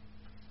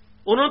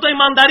 انہوں نے تو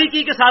ایمانداری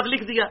کی کہ ساتھ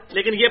لکھ دیا،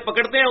 لیکن یہ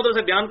پکڑتے ہیں ادھر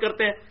سے بیان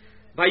کرتے ہیں.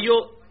 بھائیو،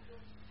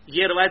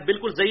 یہ روایت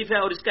بالکل ضعیف ہے،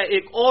 اور اس کا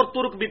ایک اور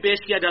ترک بھی پیش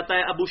کیا جاتا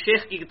ہے ابو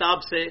شیخ کی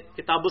کتاب سے،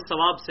 کتاب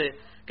الثواب سے.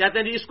 کہتے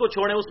ہیں جی اس کو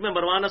چھوڑیں، اس میں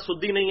مروان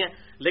السدی نہیں ہے.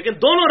 لیکن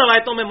دونوں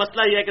روایتوں میں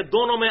مسئلہ یہ ہے کہ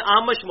دونوں میں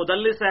آمش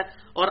مدلس ہے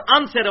اور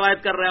ان سے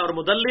روایت کر رہا ہے، اور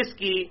مدلس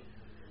کی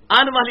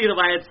ان والی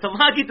روایت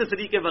سما کی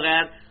تصریح کے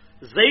بغیر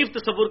ضعیف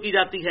تصور کی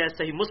جاتی ہے.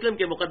 صحیح مسلم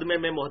کے مقدمے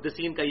میں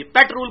محدثین کا یہ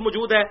پیٹ رول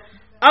موجود ہے.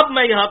 اب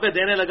میں یہاں پہ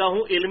دینے لگا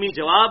ہوں علمی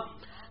جواب،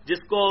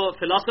 جس کو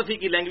فلسفی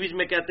کی لینگویج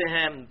میں کہتے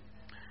ہیں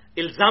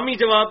الزامی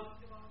جواب،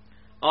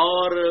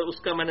 اور اس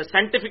کا میں نے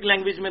سائنٹیفک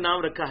لینگویج میں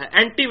نام رکھا ہے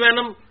اینٹی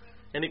وینم.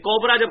 یعنی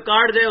کوبرا جب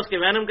کاٹ جائے اس کے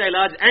وینم کا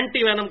علاج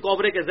اینٹی وینم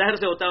کوبرے کے زہر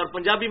سے ہوتا ہے، اور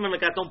پنجابی میں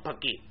کہتا ہوں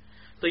پھکی.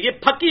 تو یہ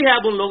پھکی ہے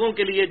اب ان لوگوں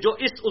کے لیے جو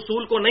اس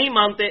اصول کو نہیں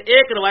مانتے.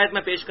 ایک روایت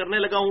میں پیش کرنے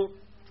لگا ہوں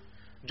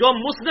جو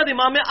مسند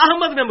امام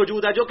احمد میں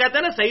موجود ہے، جو کہتے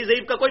ہیں نا صحیح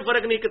ضعیف کا کوئی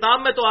فرق نہیں،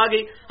 کتاب میں تو آ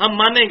گئی ہم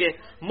مانیں گے.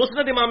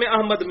 مسند امام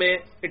احمد میں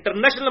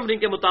انٹرنیشنل نمبرنگ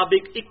کے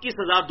مطابق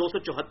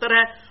 21,274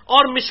 ہے،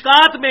 اور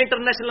مشکات میں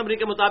انٹرنیشنل نمبرنگ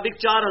کے مطابق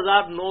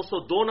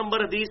 4,902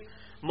 نمبر حدیث.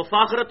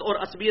 مفاخرت اور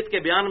عصبیت کے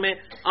بیان میں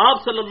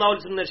آپ صلی اللہ علیہ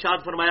وسلم نے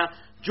ارشاد فرمایا،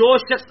 جو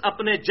شخص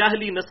اپنے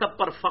جاہلی نسب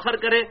پر فخر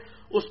کرے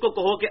اس کو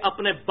کہو کہ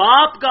اپنے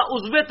باپ کا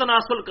عضو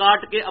تناسل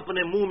کاٹ کے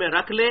اپنے منہ میں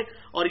رکھ لے،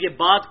 اور یہ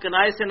بات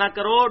کنائے سے نہ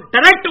کرو،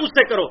 ڈائریکٹ اس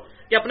سے کرو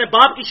کہ اپنے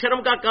باپ کی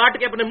شرم کا کاٹ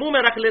کے اپنے منہ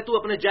میں رکھ لے، تو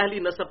اپنے جاہلی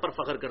نسب پر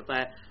فخر کرتا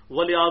ہے.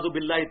 ولیعوذ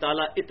باللہ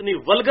تعالی اتنی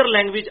ولگر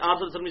لینگویج آپ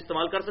صلی اللہ علیہ وسلم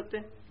استعمال کر سکتے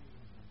ہیں؟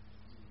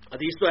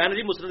 حدیث تو ہے نا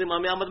جی مسند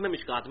امام احمد میں،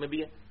 مشکات میں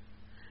بھی ہے،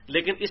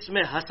 لیکن اس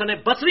میں حسن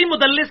بصری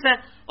مدلس ہے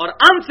اور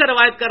ان سے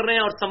روایت کر رہے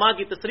ہیں، اور سما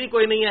کی تصریح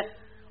کوئی نہیں ہے،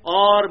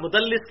 اور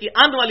مدلس کی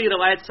ان والی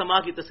روایت سما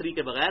کی تصریح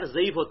کے بغیر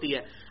ضعیف ہوتی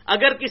ہے.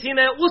 اگر کسی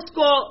نے اس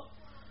کو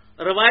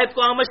روایت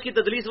کو آمش کی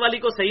تدلیس والی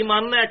کو صحیح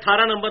ماننا ہے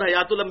 18 نمبر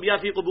حیات الانبیاء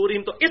فی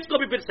قبورہم، تو اس کو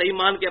بھی پھر صحیح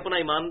مان کے اپنا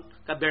ایمان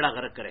کا بیڑا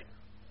غرق کرے.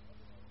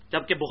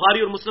 جبکہ بخاری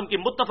اور مسلم کی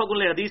متفق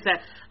علیہ حدیث ہے،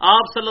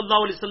 آپ صلی اللہ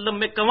علیہ وسلم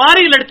میں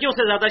کنواری لڑکیوں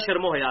سے زیادہ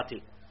شرم و حیا تھی.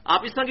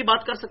 آپ اس طرح کی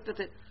بات کر سکتے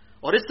تھے،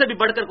 اور اس سے بھی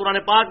بڑھ کر قرآن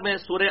پاک میں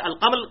سورہ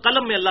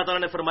القلم میں اللہ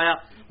تعالیٰ نے فرمایا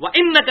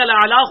وَإِنَّكَ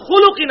لَعَلَىٰ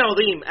خُلُقٍ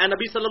عَظِيمٍ، اے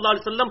نبی صلی اللہ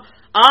علیہ وسلم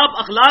آپ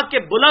اخلاق کے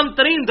بلند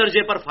ترین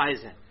درجے پر فائز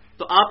ہیں۔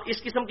 تو آپ اس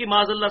قسم کی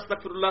معاذ اللہ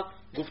استغفر اللہ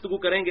گفتگو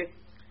کریں گے۔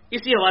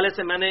 اسی حوالے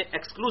سے میں نے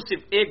ایکسکلوسیو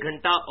 1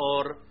 گھنٹہ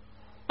اور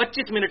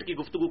 25 منٹ کی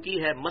گفتگو کی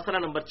ہے مسئلہ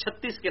نمبر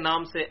 36 کے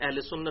نام سے اہل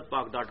سنت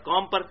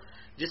پاک.com پر،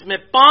 جس میں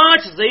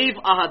 5 ضعیف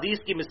احادیث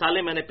کی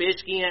مثالیں میں نے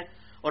پیش کی ہیں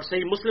اور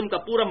صحیح مسلم کا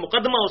پورا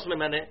مقدمہ اس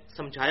میں نے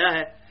سمجھایا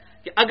ہے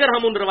کہ اگر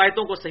ہم ان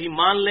روایتوں کو صحیح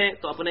مان لیں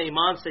تو اپنے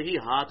ایمان سے ہی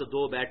ہاتھ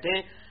دھو بیٹھیں،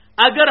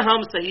 اگر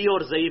ہم صحیح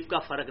اور ضعیف کا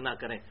فرق نہ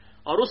کریں۔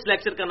 اور اس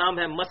لیکچر کا نام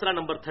ہے مسئلہ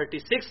نمبر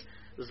 36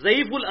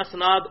 ضعیف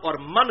الاسناد اور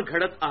من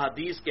گھڑت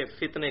احادیث کے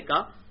فتنے کا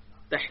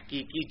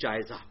تحقیقی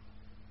جائزہ۔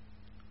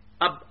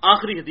 اب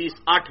آخری حدیث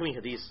 8ویں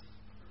حدیث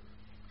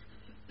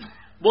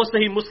وہ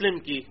صحیح مسلم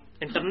کی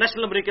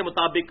انٹرنیشنل نمبر کے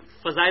مطابق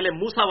فضائل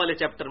موسیٰ والے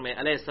چیپٹر میں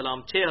علیہ السلام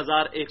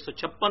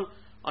 6156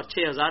 اور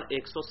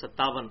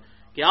 6157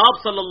 کہ آپ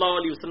صلی اللہ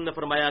علیہ وسلم نے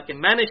فرمایا کہ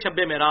میں نے شب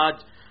معراج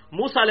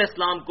موسیٰ علیہ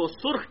السلام کو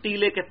سرخ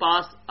ٹیلے کے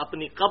پاس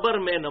اپنی قبر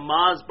میں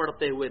نماز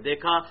پڑھتے ہوئے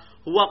دیکھا،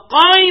 ہوا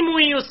قائم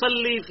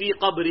یصلی فی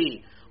قبری،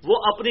 وہ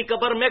اپنی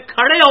قبر میں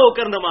کھڑے ہو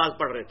کر نماز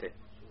پڑھ رہے تھے،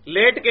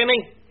 لیٹ کے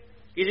نہیں،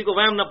 کسی کو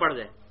وہم نہ پڑ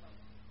جائے،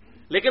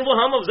 لیکن وہ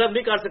ہم آبزرو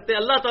نہیں کر سکتے۔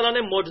 اللہ تعالیٰ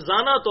نے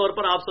معجزانہ طور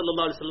پر آپ صلی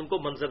اللہ علیہ وسلم کو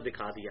منظر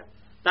دکھا دیا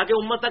تاکہ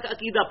امت تک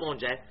عقیدہ پہنچ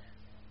جائے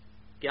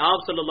کہ آپ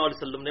صلی اللہ علیہ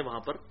وسلم نے وہاں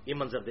پر یہ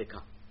منظر دیکھا۔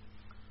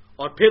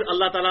 اور پھر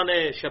اللہ تعالیٰ نے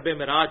شب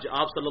معراج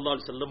آپ صلی اللہ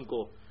علیہ وسلم کو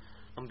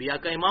انبیاء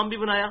کا امام بھی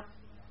بنایا۔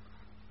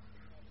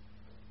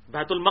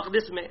 بیت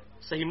المقدس میں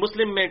صحیح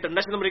مسلم میں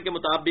انٹرنیشنل نمبر کے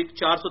مطابق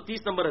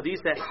 430 نمبر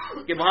حدیث ہے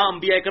کہ وہاں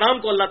انبیاء اکرام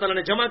کو اللہ تعالیٰ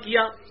نے جمع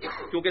کیا،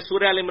 کیونکہ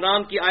سورہ آل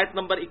عمران کی آیت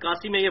نمبر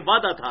 81 میں یہ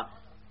وعدہ تھا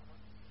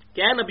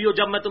کہ اے نبیو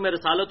جب میں تمہیں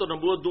رسالت و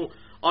نبوت دوں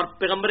اور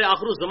پیغمبر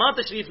آخر الزمان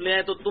تشریف لے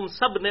آئے تو تم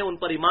سب نے ان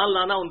پر ایمان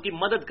لانا، ان کی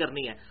مدد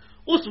کرنی ہے۔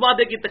 اس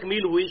وعدے کی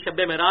تکمیل ہوئی شب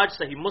معراج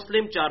صحیح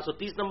مسلم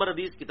 430 نمبر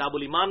حدیث کتاب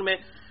الایمان میں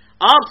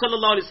آپ صلی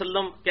اللہ علیہ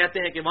وسلم کہتے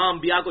ہیں کہ وہاں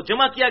انبیاء کو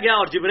جمع کیا گیا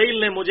اور جبرائیل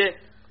نے مجھے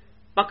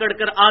پکڑ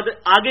کر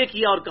آگے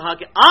کیا اور کہا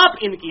کہ آپ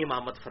ان کی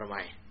امامت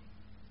فرمائیں۔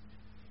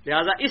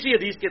 لہذا اسی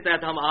حدیث کے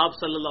تحت ہم آپ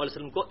صلی اللہ علیہ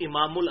وسلم کو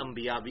امام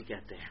الانبیاء بھی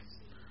کہتے ہیں۔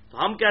 تو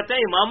ہم کہتے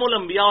ہیں امام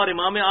الانبیاء اور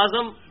امام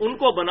اعظم ان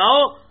کو بناؤ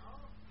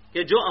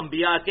کہ جو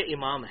انبیاء کے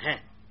امام ہیں۔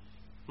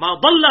 ما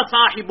ضل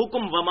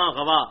صاحبکم وما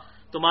غوا،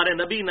 تمہارے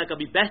نبی نہ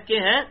کبھی بہکے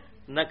ہیں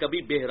نہ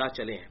کبھی بہرا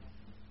چلے ہیں۔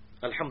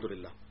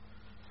 الحمدللہ۔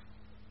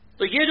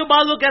 تو یہ جو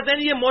بعض لوگ کہتے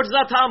ہیں یہ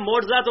معجزہ تھا،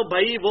 معجزہ تو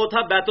بھائی وہ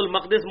تھا بیت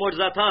المقدس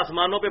معجزہ تھا،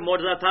 آسمانوں پہ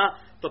معجزہ تھا،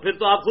 تو پھر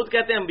تو آپ خود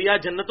کہتے ہیں انبیاء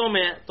جنتوں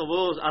میں ہیں، تو وہ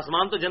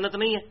آسمان تو جنت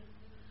نہیں ہے۔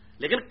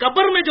 لیکن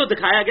قبر میں جو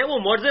دکھایا گیا وہ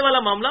معجزے والا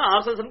معاملہ آپ صلی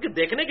اللہ علیہ وسلم کے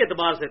دیکھنے کے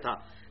اعتبار سے تھا،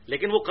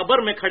 لیکن وہ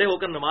قبر میں کھڑے ہو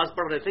کر نماز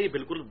پڑھ رہے تھے، یہ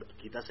بالکل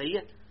عقیدہ صحیح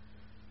ہے۔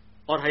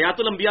 اور حیات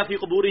الانبیاء فی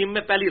قبورہم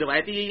میں پہلی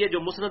روایت یہی ہے جو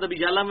مسند ابی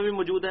یعلا میں بھی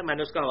موجود ہے، میں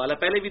نے اس کا حوالہ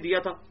پہلے بھی دیا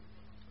تھا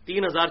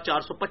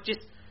 3425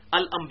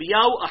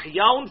 الانبیاء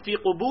احیاء فی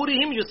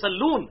قبورہم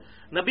یصلون،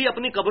 نبی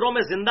اپنی قبروں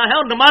میں زندہ ہیں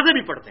اور نمازیں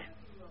بھی پڑھتے ہیں،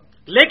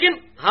 لیکن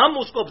ہم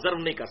اس کو آبزرو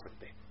نہیں کر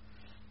سکتے۔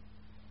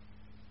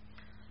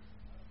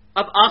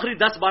 اب آخری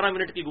 10-12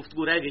 منٹ کی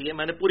گفتگو رہ گئی ہے،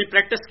 میں نے پوری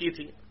پریکٹس کی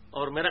تھی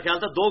اور میرا خیال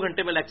تھا 2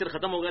 گھنٹے میں لیکچر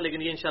ختم ہوگا،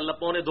 لیکن یہ انشاءاللہ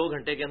 1.25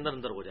 گھنٹے کے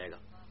اندر ہو جائے گا۔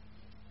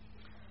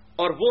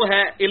 اور وہ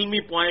ہے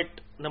علمی پوائنٹ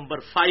نمبر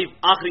 5،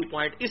 آخری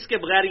پوائنٹ، اس کے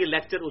بغیر یہ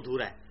لیکچر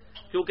ادھورا ہے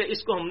کیونکہ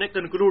اس کو ہم نے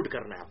کنکلوڈ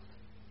کرنا ہے،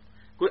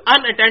 کوئی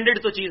ان اٹینڈڈ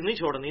تو چیز نہیں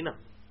چھوڑنی نا،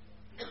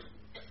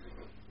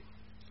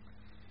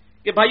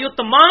 کہ بھائیو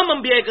تمام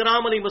انبیاء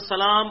کرام علیہ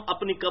السلام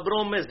اپنی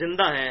قبروں میں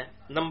زندہ ہیں،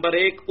 نمبر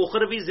 1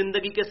 اخروی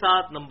زندگی کے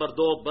ساتھ، نمبر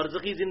 2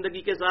 برزخی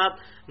زندگی کے ساتھ،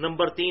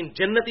 نمبر 3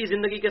 جنتی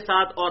زندگی کے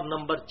ساتھ، اور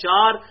نمبر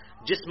 4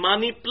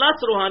 جسمانی پلس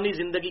روحانی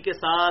زندگی کے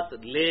ساتھ،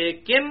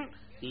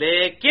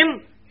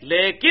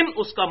 لیکن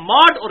اس کا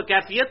موڈ اور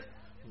کیفیت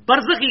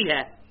برزخی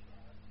ہے،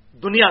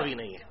 دنیاوی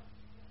نہیں ہے۔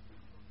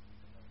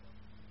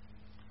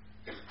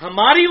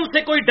 ہماری ان سے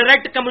کوئی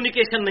ڈائریکٹ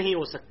کمیونیکیشن نہیں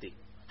ہو سکتی،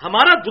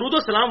 ہمارا درود و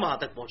سلام وہاں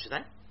تک پہنچتا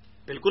ہے،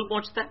 بالکل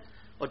پہنچتا ہے،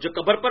 اور جو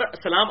قبر پر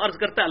سلام عرض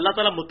کرتا ہے اللہ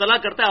تعالیٰ مطلع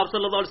کرتا ہے، آپ صلی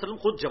اللہ علیہ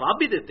وسلم خود جواب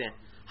بھی دیتے ہیں،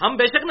 ہم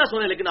بے شک نہ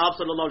سنیں لیکن آپ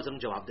صلی اللہ علیہ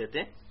وسلم جواب دیتے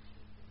ہیں،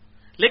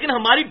 لیکن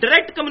ہماری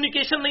ڈائریکٹ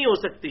کمیونیکیشن نہیں ہو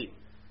سکتی۔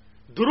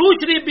 درود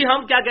شریف بھی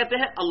ہم کیا کہتے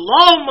ہیں،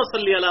 اللہم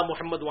صلی علی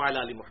محمد وعلی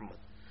آل محمد۔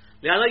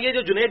 لہذا یہ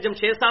جو جنید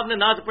جمشید صاحب نے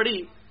نعت پڑھی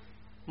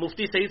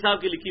مفتی سعید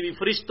صاحب کی لکھی ہوئی،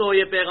 فرشتوں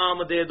یہ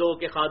پیغام دے دو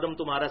کہ خادم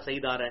تمہارا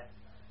سیدار ہے،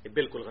 یہ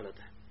بالکل غلط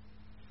ہے۔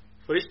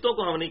 فرشتوں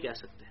کو ہم نہیں کہہ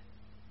سکتے،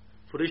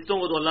 فرشتوں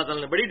کو تو اللہ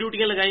تعالیٰ نے بڑی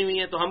ڈیوٹیاں لگائی ہوئی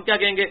ہیں، تو ہم کیا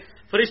کہیں گے،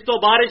 فرشتوں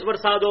بارش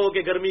برسا دو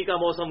کہ گرمی کا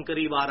موسم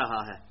قریب آ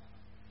رہا ہے،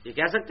 یہ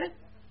کہہ سکتے ہیں؟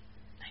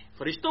 نہیں،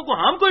 فرشتوں کو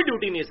ہم کوئی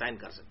ڈیوٹی نہیں اسائن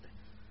کر سکتے۔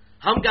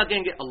 ہم کیا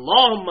کہیں گے،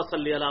 اللہم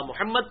صلی علی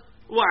محمد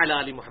وعلی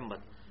آل محمد،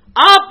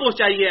 آپ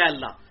پہنچائیے اے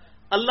اللہ،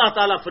 اللہ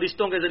تعالیٰ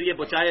فرشتوں کے ذریعے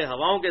پہنچائے،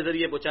 ہواؤں کے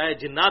ذریعے پہنچائے،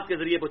 جنات کے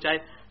ذریعے پہنچائے،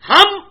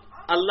 ہم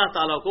اللہ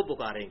تعالیٰ کو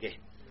پکاریں گے،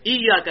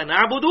 ایاک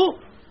نعبد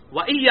و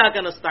ایاک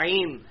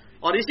نستعین۔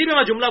 اور اسی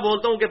میں جملہ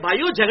بولتا ہوں کہ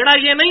بھائیو جھگڑا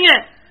یہ نہیں ہے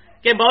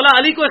کہ مولا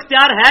علی کو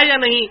اختیار ہے یا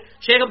نہیں،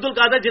 شیخ عبد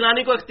القادر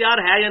جیلانی کو اختیار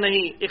ہے یا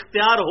نہیں،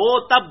 اختیار ہو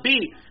تب بھی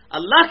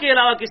اللہ کے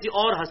علاوہ کسی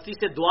اور ہستی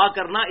سے دعا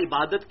کرنا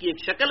عبادت کی ایک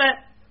شکل ہے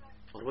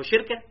اور وہ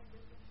شرک ہے۔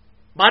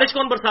 بارش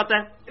کون برساتا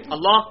ہے؟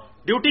 اللہ.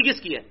 ڈیوٹی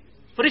کس کی ہے؟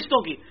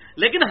 فرشتوں کی.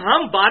 لیکن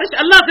ہم بارش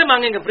اللہ سے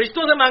مانگیں گے،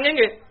 فرشتوں سے مانگیں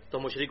گے تو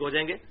مشرک ہو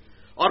جائیں گے.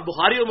 اور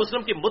بخاری اور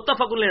مسلم کی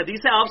متفق علیہ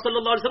حدیث ہے، آپ صلی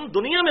اللہ علیہ وسلم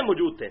دنیا میں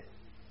موجود تھے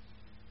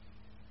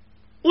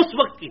اس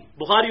وقت کی،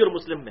 بخاری اور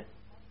مسلم میں،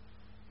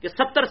 کہ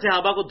 70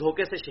 صحابہ کو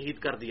دھوکے سے شہید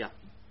کر دیا.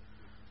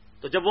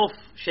 تو جب وہ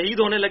شہید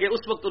ہونے لگے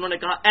اس وقت انہوں نے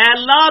کہا اے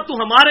اللہ تو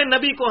ہمارے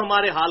نبی کو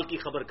ہمارے حال کی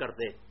خبر کر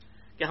دے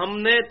کہ ہم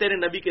نے تیرے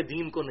نبی کے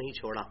دین کو نہیں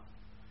چھوڑا،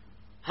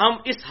 ہم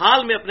اس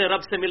حال میں اپنے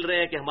رب سے مل رہے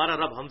ہیں کہ ہمارا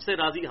رب ہم سے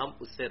راضی، ہم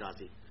اس سے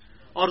راضی.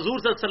 اور حضور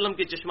صلی اللہ علیہ وسلم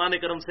کی چشمان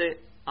کرم سے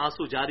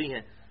آنسو جاری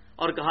ہیں،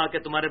 اور کہا کہ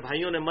تمہارے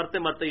بھائیوں نے مرتے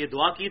مرتے یہ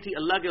دعا کی تھی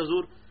اللہ کے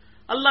حضور،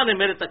 اللہ نے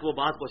میرے تک وہ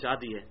بات پہنچا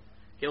دی ہے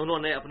کہ انہوں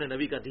نے اپنے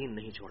نبی کا دین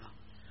نہیں چھوڑا.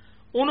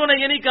 انہوں نے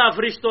یہ نہیں کہا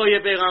فرشتوں یہ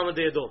پیغام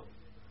دے دو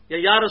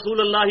یا رسول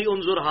اللہ ہی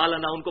انظر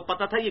حالنا، ان کو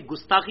پتا تھا یہ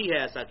گستاخی ہے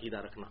ایسا عقیدہ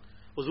رکھنا.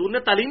 حضور نے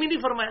تعلیم ہی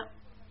نہیں فرمایا.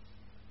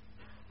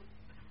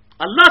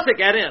 اللہ سے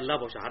کہہ رہے ہیں، اللہ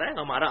پہنچا رہا ہے،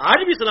 ہمارا آج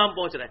بھی سلام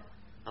پہنچ رہا ہے.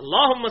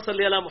 اللہم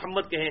صلی علی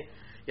محمد کہیں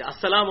یا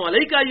السلام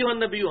علیکہ ایھا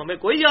النبی، ہمیں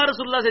کوئی یا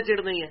رسول اللہ سے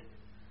چڑ نہیں ہے.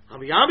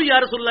 ہم یہاں بھی یا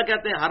رسول اللہ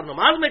کہتے ہیں، ہر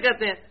نماز میں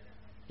کہتے ہیں،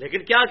 لیکن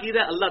کیا عقیدہ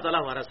ہے؟ اللہ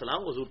تعالیٰ ہمارا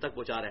سلام حضور تک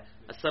پہنچا رہا ہے.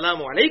 السلام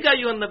علیکہ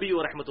ایھا النبی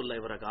ورحمۃ اللہ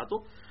وبرکاتہ.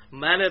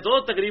 میں نے تو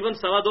تقریباً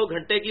 2.25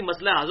 گھنٹے کی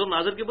مسئلہ حاضر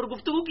ناظر کے اوپر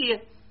گفتگو کی ہے،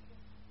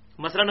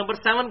 مسئلہ نمبر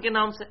 7 کے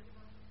نام سے،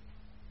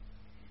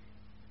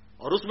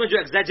 اور اس میں جو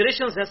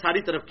ایگزیجریشنز ہیں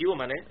ساری طرف کی وہ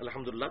میں نے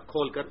الحمدللہ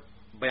کھول کر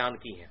بیان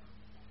کی ہیں.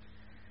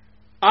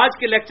 آج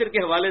کے لیکچر کے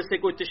حوالے سے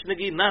کوئی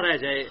تشنگی نہ رہ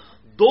جائے،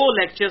 2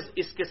 لیکچرز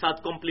اس کے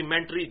ساتھ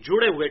کمپلیمنٹری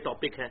جڑے ہوئے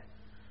ٹاپک ہیں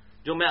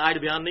جو میں آج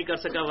بیان نہیں کر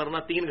سکا، ورنہ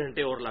 3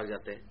 گھنٹے اور لگ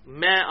جاتے.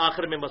 میں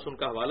آخر میں بس ان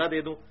کا حوالہ دے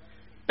دوں.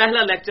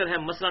 پہلا لیکچر ہے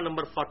مسئلہ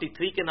نمبر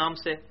 43 کے نام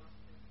سے،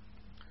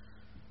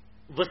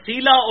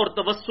 وسیلہ اور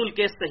توسل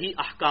کے صحیح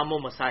احکام و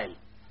مسائل.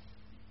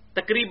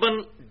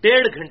 تقریباً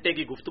 1.5 گھنٹے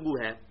کی گفتگو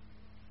ہے.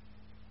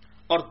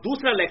 اور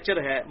دوسرا لیکچر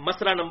ہے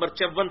مسئلہ نمبر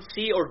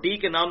 54C اور D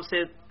کے نام سے.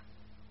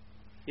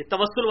 یہ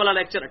توسل والا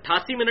لیکچر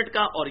 88 منٹ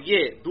کا، اور یہ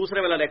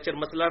دوسرے والا لیکچر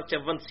مسئلہ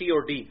 54C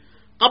اور D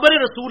قبر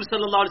رسول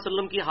صلی اللہ علیہ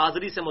وسلم کی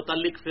حاضری سے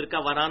متعلق فرقہ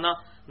وارانہ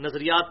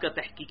نظریات کا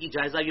تحقیقی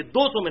جائزہ، یہ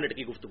 200 منٹ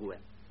کی گفتگو ہے.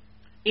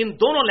 ان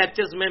دونوں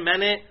لیکچرز میں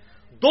نے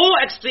 2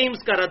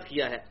 ایکسٹریمز کا رد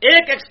کیا ہے.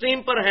 ایک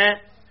ایکسٹریم پر ہے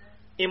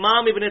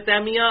امام ابن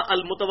تیمیہ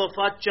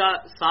المتوفا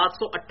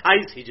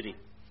 728 ہجری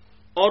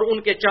اور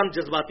ان کے چند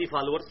جذباتی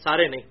فالوور،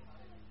 سارے نہیں،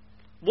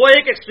 وہ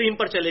ایک ایکسٹریم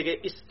پر چلے گئے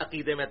اس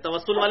عقیدے میں،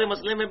 توسل والے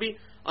مسئلے میں بھی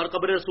اور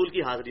قبر رسول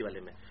کی حاضری والے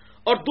میں.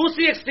 اور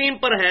دوسری ایکسٹریم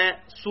پر ہیں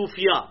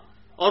صوفیہ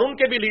اور ان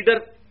کے بھی لیڈر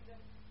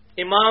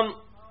امام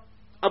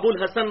ابو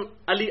الحسن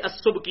علی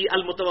السبکی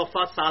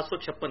المتوفا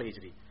 756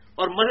 ہجری.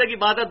 اور مزے کی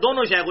بات ہے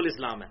دونوں شیخ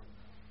الاسلام ہیں،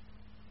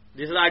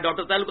 جس طرح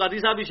ڈاکٹر تعلق قادری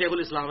صاحب بھی شیخ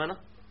الاسلام ہے نا،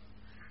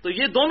 تو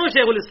یہ دونوں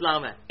شیخ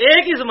الاسلام ہیں،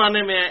 ایک ہی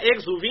زمانے میں ہیں، ایک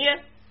صوفی ہے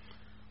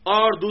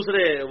اور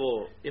دوسرے وہ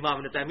امام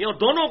ابن تیمیہ، اور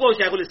دونوں کو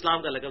شیخ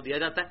الاسلام کا لقب دیا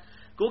جاتا ہے،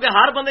 کیونکہ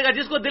ہر بندے کا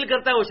جس کو دل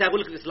کرتا ہے وہ شیخ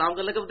الاسلام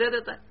کا لقب دے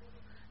دیتا ہے.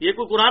 یہ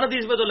کوئی قرآن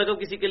حدیث میں تو لقب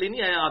کسی کے لیے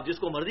نہیں آیا، آپ جس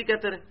کو مرضی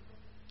کہتے رہیں،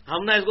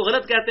 ہم نہ اس کو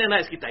غلط کہتے ہیں نہ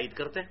اس کی تائید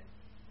کرتے ہیں،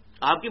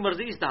 آپ کی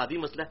مرضی، اجتہادی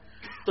مسئلہ ہے.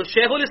 تو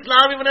شیخ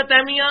الاسلام ابن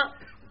تیمیہ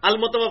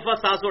المتوفا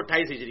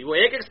 728 ہجری وہ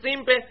ایک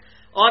ایکسٹریم پہ،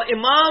 اور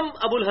امام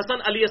ابو الحسن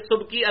علی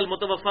السبکی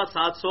المتوفا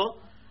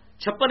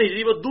 756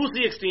 ہجری وہ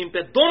دوسری ایکسٹریم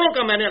پہ. دونوں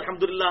کا میں نے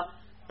الحمدللہ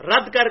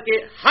رد کر کے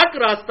حق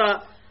راستہ،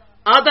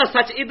 آدھا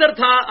سچ ادھر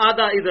تھا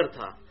آدھا ادھر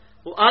تھا،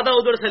 وہ آدھا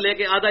ادھر سے لے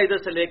کے آدھا ادھر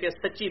سے لے کے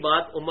سچی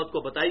بات امت کو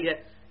بتائی ہے،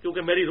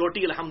 کیونکہ میری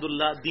روٹی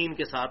الحمدللہ دین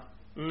کے ساتھ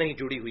نہیں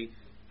جڑی ہوئی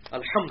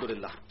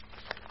الحمدللہ.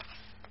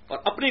 اور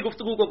اپنی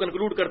گفتگو کو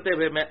کنکلوڈ کرتے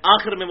ہوئے میں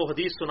آخر میں وہ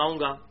حدیث سناؤں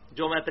گا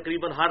جو میں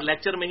تقریباً ہر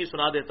لیکچر میں ہی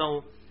سنا دیتا ہوں،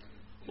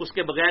 اس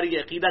کے بغیر یہ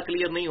عقیدہ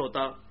کلیئر نہیں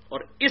ہوتا، اور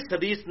اس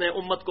حدیث نے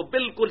امت کو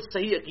بالکل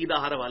صحیح عقیدہ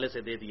ہر حوالے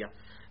سے دے دیا.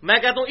 میں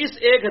کہتا ہوں اس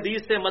ایک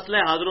حدیث سے مسئلہ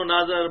حاضر و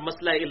ناظر،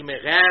 مسئلہ علم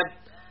غیب،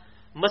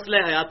 مسئلہ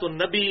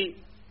حیات-un-نبی،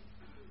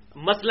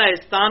 مسئلہ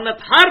استانت،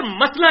 ہر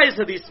مسئلہ اس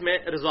حدیث میں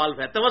ریزالو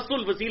ہے،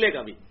 توسل وسیلے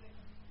کا بھی.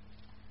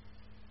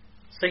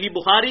 صحیح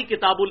بخاری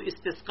کتاب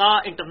الاستسقاء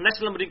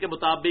انٹرنیشنل نمبر کے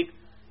مطابق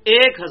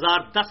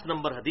 1010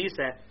 نمبر حدیث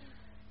ہے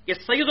کہ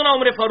سیدنا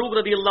عمر فاروق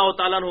رضی اللہ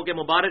تعالیٰ عنہ کے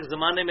مبارک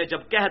زمانے میں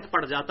جب قحط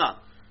پڑ جاتا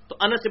تو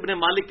انس ابن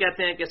مالک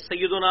کہتے ہیں کہ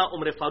سیدنا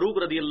عمر فاروق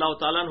رضی اللہ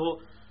تعالیٰ عنہ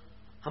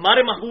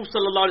ہمارے محبوب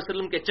صلی اللہ علیہ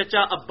وسلم کے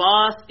چچا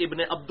عباس ابن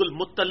عبد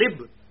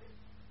المطلب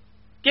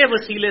کے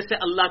وسیلے سے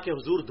اللہ کے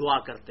حضور دعا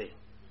کرتے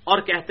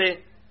اور کہتے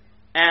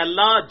اے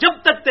اللہ جب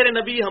تک تیرے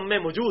نبی ہم میں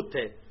موجود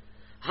تھے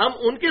ہم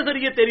ان کے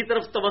ذریعے تیری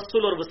طرف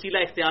توسل اور وسیلہ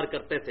اختیار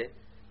کرتے تھے،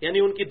 یعنی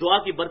ان کی دعا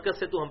کی برکت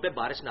سے تو ہم پہ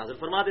بارش نازل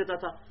فرما دیتا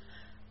تھا.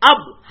 اب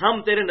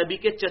ہم تیرے نبی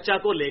کے چچا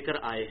کو لے کر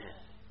آئے ہیں،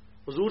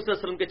 حضور صلی اللہ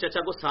علیہ وسلم کے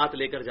چچا کو ساتھ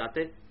لے کر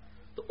جاتے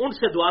تو ان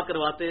سے دعا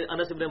کرواتے.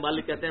 انس بن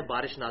مالک کہتے ہیں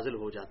بارش نازل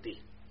ہو جاتی.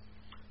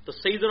 تو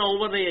سیدنا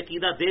عمر نے یہ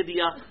عقیدہ دے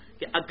دیا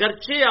کہ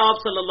اگرچہ آپ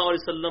صلی اللہ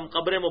علیہ وسلم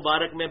قبر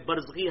مبارک میں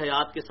برزخی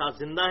حیات کے ساتھ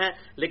زندہ ہیں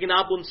لیکن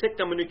آپ ان سے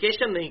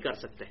کمیونیکیشن نہیں کر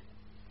سکتے،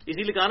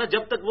 اسی لیے کہا نا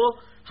جب تک وہ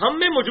ہم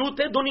میں موجود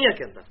تھے دنیا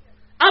کے اندر،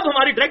 اب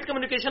ہماری ڈائریکٹ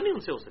کمیونیکیشن نہیں ان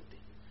سے ہو سکتی.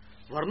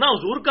 ورنہ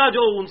حضور کا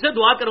جو ان سے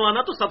دعا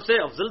کروانا تو سب سے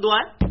افضل دعا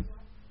ہے.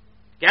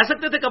 کہہ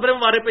سکتے تھے قبر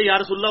مبارک پہ یا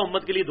رسول اللہ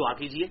امت کے لیے دعا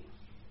کیجئے،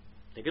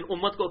 لیکن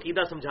امت کو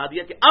عقیدہ سمجھا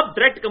دیا کہ اب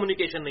ڈائریکٹ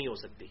کمیونیکیشن نہیں ہو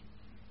سکتی،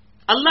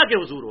 اللہ کے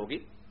حضور ہوگی.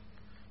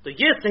 تو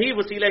یہ صحیح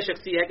وسیلہ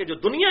شخصی ہے کہ جو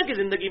دنیا کی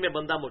زندگی میں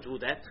بندہ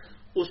موجود ہے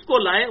اس کو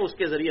لائیں، اس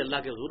کے ذریعے اللہ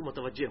کے حضور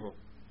متوجہ ہوں.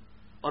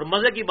 اور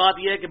مزے کی بات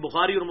یہ ہے کہ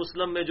بخاری اور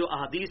مسلم میں جو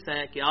احادیث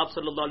ہیں کہ آپ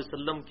صلی اللہ علیہ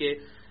وسلم کے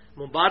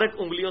مبارک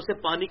انگلیوں سے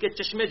پانی کے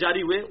چشمے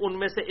جاری ہوئے، ان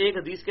میں سے ایک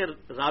حدیث کے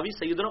راوی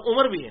سیدنا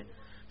عمر بھی ہیں.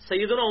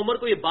 سیدنا عمر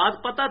کو یہ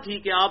بات پتہ تھی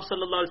کہ آپ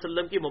صلی اللہ علیہ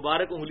وسلم کی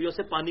مبارک انگلیوں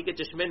سے پانی کے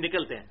چشمے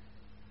نکلتے ہیں،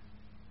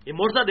 یہ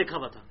معجزہ دیکھا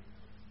ہوا تھا.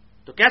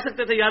 تو کہہ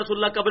سکتے تھے یا رسول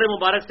اللہ قبر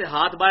مبارک سے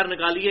ہاتھ باہر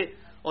نکالیے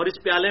اور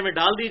اس پیالے میں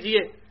ڈال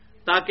دیجئے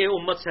تاکہ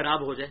امت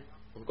سیراب ہو جائے.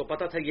 ان کو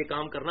پتا تھا یہ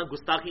کام کرنا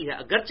گستاخی ہے،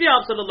 اگرچہ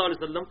آپ صلی اللہ علیہ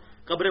وسلم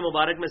قبر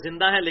مبارک میں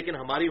زندہ ہیں لیکن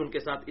ہماری ان کے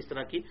ساتھ اس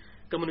طرح کی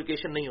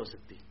کمیونیکیشن نہیں ہو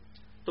سکتی.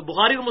 تو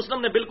بخاری اور مسلم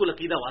نے بالکل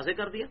عقیدہ واضح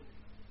کر دیا.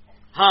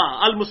 ہاں،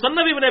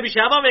 المصنف ابن ابی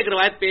شیبہ میں ایک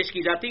روایت پیش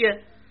کی جاتی ہے،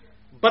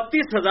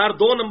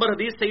 32,002 نمبر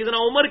حدیث سیدنا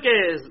عمر کے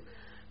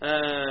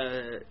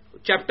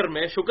چیپٹر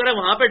میں. شکر ہے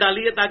وہاں پہ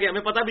ڈالی ہے تاکہ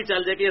ہمیں پتہ بھی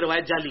چل جائے کہ یہ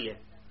روایت جعلی ہے.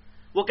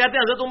 وہ کہتے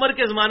ہیں حضرت عمر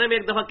کے زمانے میں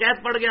ایک دفعہ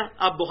قید پڑ گیا.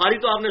 اب بخاری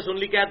تو آپ نے سن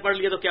لی، قید پڑ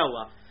لیا تو کیا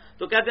ہوا؟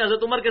 تو کہتے ہیں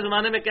حضرت عمر کے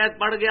زمانے میں قید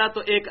پڑ گیا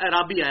تو ایک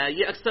عرابی آیا.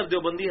 یہ اکثر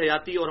دیوبندی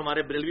حیاتی اور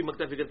ہمارے بریلوی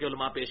مکتب فکر کے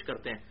علماء پیش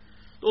کرتے ہیں.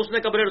 تو اس نے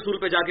قبر رسول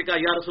پہ جا کے کہا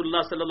یا رسول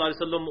اللہ صلی اللہ علیہ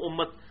وسلم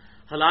امت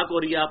ہلاک ہو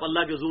رہی ہے، آپ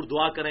اللہ کے حضور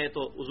دعا کریں.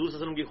 تو حضور صلی اللہ علیہ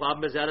وسلم کی خواب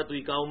میں زیارت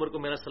ہوئی، کہا عمر کو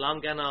میرا سلام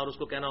کہنا اور اس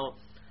کو کہنا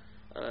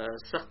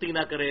سختی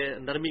نہ کرے،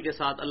 نرمی کے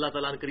ساتھ، اللہ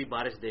تعالیٰ نے قریب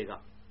بارش دے گا.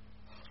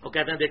 وہ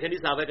کہتے ہیں دیکھیں جی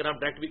صحابہ کرام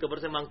ڈائریکٹ بھی قبر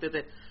سے مانگتے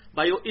تھے.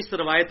 بھائیو اس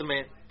روایت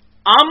میں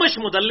آمش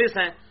مدلس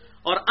ہیں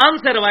اور ان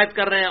سے روایت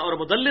کر رہے ہیں، اور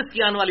مدلس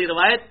کی آنے والی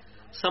روایت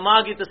سما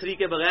کی تصریح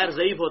کے بغیر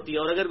ضعیف ہوتی ہے.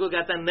 اور اگر کوئی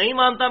کہتا ہے نہیں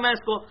مانتا میں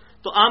اس کو،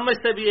 تو آمش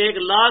سے بھی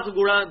 1,00,000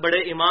 گنا بڑے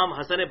امام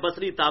حسن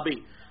بصری تابعی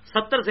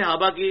 70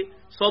 صحابہ کی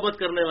صحبت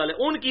کرنے والے،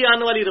 ان کی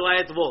آنے والی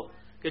روایت وہ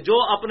کہ جو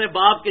اپنے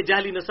باپ کے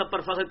جہلی نسب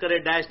پر فخر کرے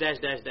dash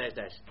dash dash dash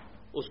dash,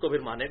 اس کو پھر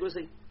مانے کوئی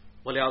صحیح،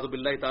 ولیعوذ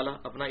باللہ تعالیٰ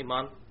اپنا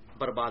ایمان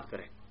برباد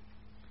کرے.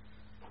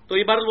 تو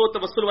یہ بار وہ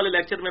توسل والے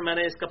لیکچر میں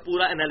نے اس کا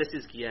پورا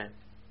انالیسس کیا ہے.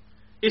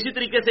 اسی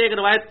طریقے سے ایک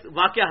روایت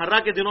واقعہ ہررا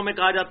کے دنوں میں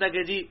کہا جاتا ہے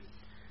کہ جی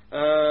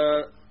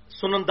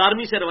سنن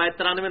دارمی سے روایت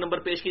 93 نمبر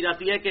پیش کی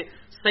جاتی ہے کہ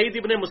سعید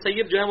ابن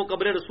مسیب جو ہے وہ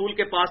قبر رسول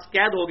کے پاس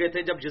قید ہو گئے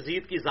تھے جب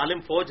یزید کی ظالم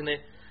فوج نے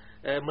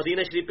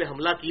مدینہ شریف پہ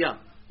حملہ کیا.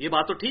 یہ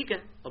بات تو ٹھیک ہے،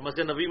 اور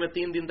مسجد نبوی میں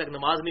 3 دن تک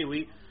نماز نہیں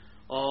ہوئی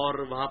اور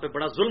وہاں پہ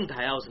بڑا ظلم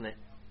ڈھایا اس نے.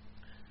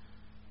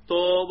 تو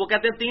وہ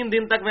کہتے ہیں 3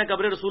 دن تک میں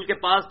قبر رسول کے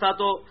پاس تھا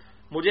تو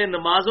مجھے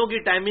نمازوں کی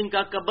ٹائمنگ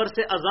کا قبر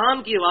سے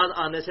اذان کی آواز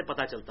آنے سے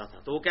پتہ چلتا تھا.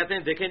 تو وہ کہتے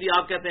ہیں دیکھیں جی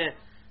آپ کہتے ہیں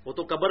وہ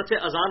تو قبر سے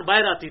اذان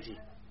باہر آتی تھی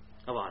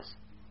آواز،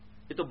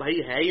 یہ تو بھائی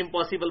ہے ہی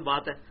امپاسبل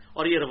بات ہے.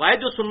 اور یہ روایت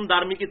جو سنن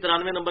دارمی کی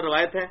 93 نمبر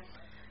روایت ہے،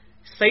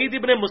 سعید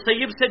ابن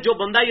مسیب سے جو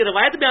بندہ یہ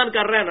روایت بیان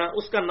کر رہا ہے نا،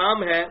 اس کا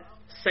نام ہے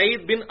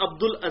سعید بن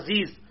عبد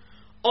العزیز،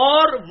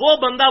 اور وہ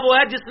بندہ وہ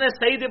ہے جس نے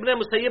سعید ابن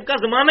مسیب کا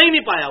زمانہ ہی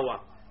نہیں پایا ہوا.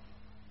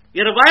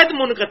 یہ روایت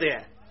منقطع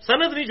ہے،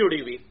 سند نہیں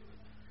جڑی ہوئی.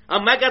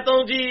 اب میں کہتا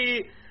ہوں جی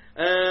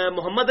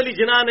محمد علی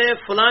جناح نے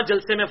فلاں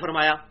جلسے میں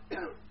فرمایا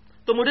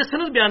تو مجھے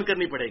سند بیان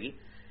کرنی پڑے گی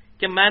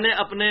کہ میں نے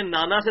اپنے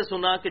نانا سے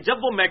سنا کہ جب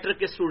وہ میٹرک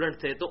کے اسٹوڈنٹ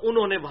تھے تو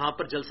انہوں نے وہاں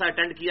پر جلسہ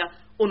اٹینڈ کیا،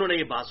 انہوں نے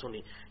یہ بات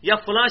سنی، یا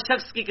فلاں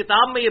شخص کی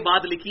کتاب میں یہ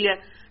بات لکھی ہے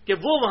کہ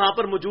وہ وہاں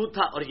پر موجود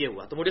تھا اور یہ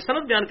ہوا. تو مجھے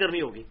سند بیان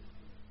کرنی ہوگی،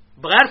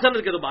 بغیر سند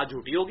کے تو بات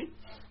جھوٹی ہوگی.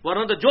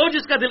 ورنہ تو جو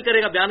جس کا دل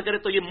کرے گا بیان کرے.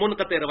 تو یہ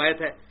منقطع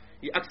روایت ہے،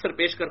 یہ اکثر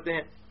پیش کرتے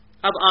ہیں.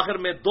 اب آخر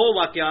میں 2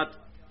 واقعات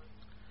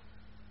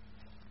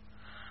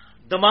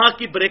دماغ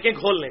کی بریکیں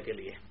کھولنے کے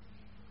لیے.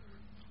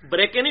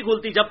 بریکیں نہیں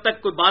کھلتی جب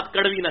تک کوئی بات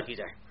کڑوی نہ کی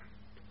جائے،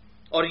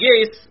 اور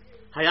یہ اس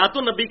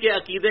حیات-un-نبی کے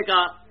عقیدے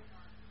کا.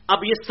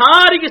 اب یہ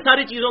ساری کی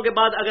ساری چیزوں کے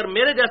بعد اگر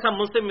میرے جیسا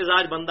منصف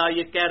مزاج بندہ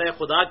یہ کہہ رہے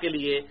خدا کے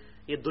لیے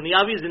یہ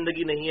دنیاوی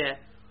زندگی نہیں ہے،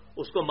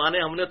 اس کو مانے.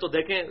 ہم نے تو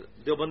دیکھیں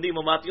دیوبندی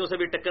مماتیوں سے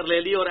بھی ٹکر لے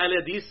لی اور اہل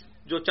حدیث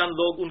جو چند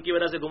لوگ ان کی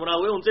وجہ سے گمراہ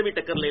ہوئے ان سے بھی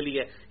ٹکر لے لی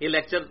ہے یہ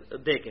لیکچر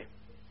دے کے.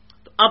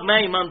 تو اب میں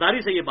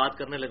ایمانداری سے یہ بات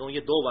کرنے لگا ہوں.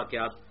 یہ 2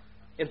 واقعات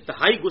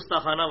انتہائی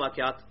گستاخانہ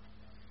واقعات.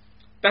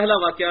 پہلا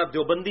واقعہ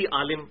دیوبندی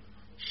عالم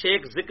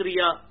شیخ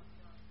زکریا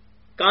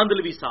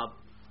کاندلوی صاحب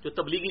جو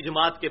تبلیغی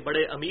جماعت کے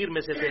بڑے امیر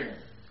میں سے تھے.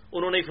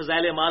 انہوں نے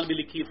فضائل اعمال بھی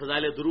لکھی،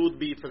 فضائل درود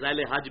بھی، فضائل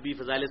حج بھی،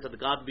 فضائل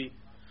صدقات بھی.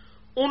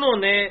 انہوں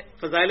نے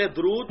فضائل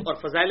درود اور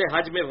فضائل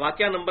حج میں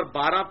واقعہ نمبر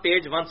 12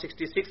 پیج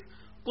 166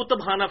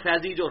 کتب خانہ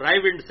فیضی جو رائے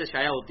ونڈ سے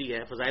شائع ہوتی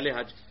ہے فضائل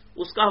حج،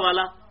 اس کا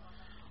حوالہ،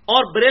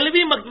 اور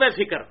بریلوی مکتبہ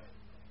فکر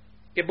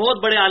کے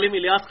بہت بڑے عالم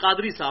الیاس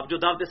قادری صاحب جو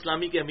دعوت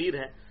اسلامی کے امیر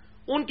ہیں،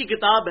 ان کی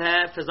کتاب ہے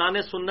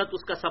فضان سنت،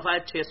 اس کا صفحہ ہے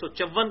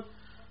 654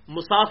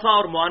 مسافہ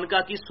اور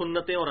معانقہ کی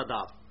سنتیں اور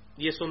آداب.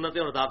 یہ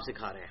سنتیں اور آداب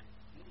سکھا رہے ہیں.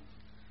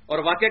 اور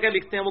واقعہ کیا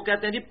لکھتے ہیں، وہ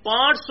کہتے ہیں جی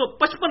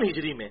 555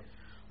 ہجری میں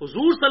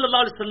حضور صلی اللہ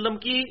علیہ وسلم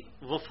کی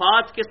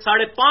وفات کے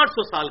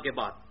 550 سال کے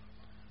بعد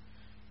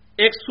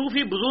ایک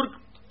صوفی بزرگ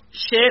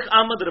شیخ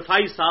احمد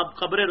رفاعی صاحب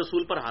قبر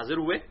رسول پر حاضر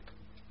ہوئے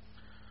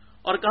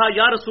اور کہا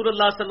یا رسول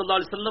اللہ صلی اللہ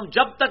علیہ وسلم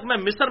جب تک میں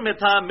مصر میں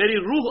تھا میری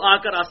روح آ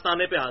کر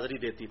آستانے پہ حاضری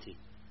دیتی تھی.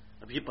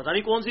 اب یہ پتہ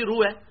نہیں کون سی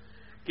روح ہے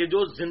کہ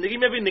جو زندگی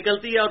میں بھی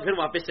نکلتی ہے اور پھر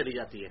واپس چلی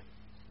جاتی ہے.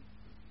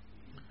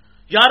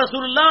 یا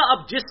رسول اللہ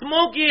اب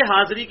جسموں کی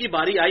حاضری کی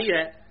باری آئی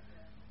ہے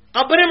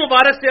قبر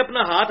مبارک سے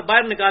اپنا ہاتھ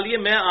باہر نکالیے،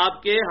 میں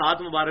آپ کے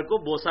ہاتھ مبارک کو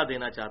بوسہ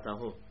دینا چاہتا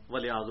ہوں،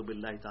 ولیعوذ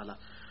باللہ تعالی۔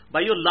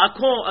 بھائیو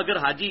لاکھوں اگر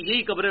حاجی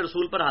یہی قبر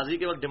رسول پر حاضری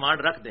کے وقت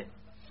ڈیمانڈ رکھ دیں،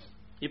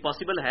 یہ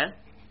پاسبل ہے؟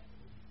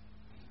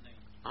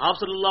 آپ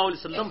صلی اللہ علیہ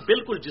وسلم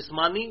بالکل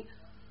جسمانی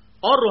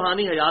اور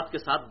روحانی حیات کے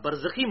ساتھ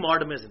برزخی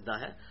موڈ میں زندہ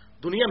ہے،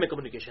 دنیا میں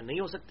کمیونیکیشن نہیں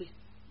ہو سکتی۔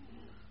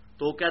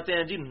 تو وہ کہتے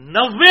ہیں جی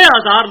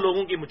 90,000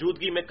 لوگوں کی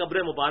موجودگی میں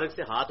قبر مبارک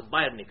سے ہاتھ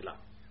باہر نکلا۔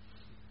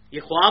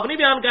 یہ خواب نہیں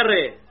بیان کر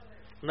رہے،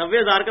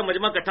 90,000 کا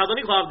مجمع اکٹھا تو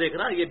نہیں خواب دیکھ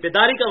رہا، یہ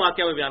بیداری کا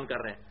واقعہ وہ بیان کر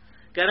رہے ہیں۔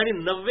 کہہ رہے ہیں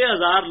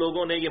 90,000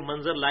 لوگوں نے یہ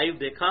منظر لائیو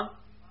دیکھا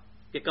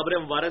کہ قبر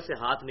مبارک سے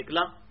ہاتھ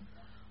نکلا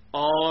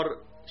اور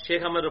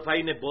شیخ احمد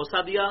رفاعی نے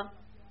بوسہ دیا،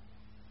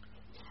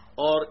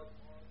 اور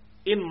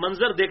ان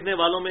منظر دیکھنے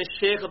والوں میں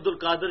شیخ عبد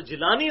القادر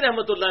جیلانی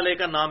رحمۃ اللہ علیہ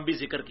کا نام بھی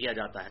ذکر کیا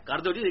جاتا ہے۔ کر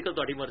دو جی ذکر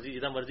تہاڈی مرضی،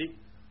 جداں مرضی،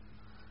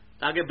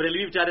 تاکہ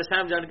بریلوی بچارے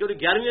سہم جان کے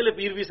 11ویں والے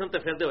پیر بھی سنتے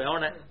پھرتے ہویا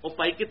ہونا ہے، وہ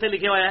پائی کتنے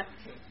لکھے ہوا ہے،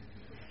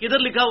 کدھر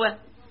لکھا ہوا ہے،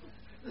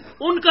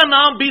 ان کا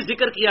نام بھی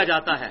ذکر کیا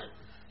جاتا ہے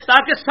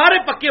تاکہ سارے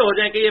پکے ہو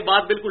جائیں کہ یہ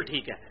بات بالکل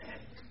ٹھیک ہے۔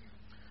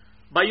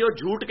 بھائیو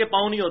جھوٹ کے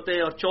پاؤں نہیں ہوتے،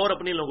 اور چور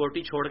اپنی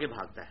لنگوٹی چھوڑ کے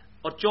بھاگتا ہے،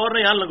 اور چور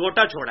نے یہاں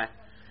لنگوٹا چھوڑا ہے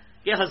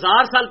کہ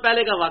 1000 سال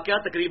پہلے کا واقعہ،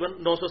 تقریباً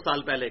 900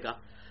 سال پہلے کا،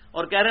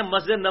 اور کہہ رہے ہیں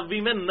مسجد نبوی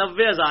میں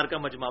 90,000 کا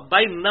مجمع۔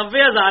 بھائی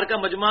 90,000 کا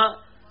مجمع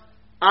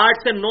آج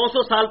سے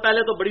 900 سال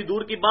پہلے تو بڑی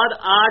دور کی بات،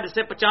 آج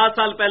سے 50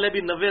 سال پہلے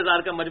بھی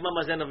 90,000 کا مجمع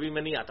مسجد نبوی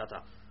میں نہیں آتا تھا۔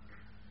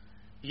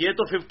 یہ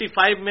تو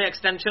 55 میں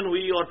ایکسٹینشن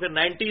ہوئی اور پھر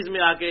 90s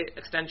میں آ کے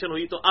ایکسٹینشن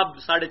ہوئی، تو اب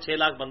 6.5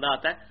 لاکھ بندہ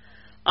آتا ہے۔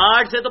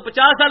 آج سے تو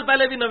 50 سال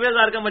پہلے بھی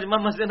 90,000 کا مجمع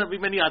مسجد نبوی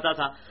میں نہیں آتا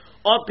تھا،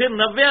 اور پھر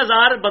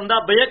 90,000 بندہ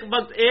بیک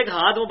وقت ایک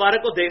ہاتھ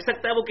مبارک کو دیکھ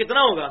سکتا ہے، وہ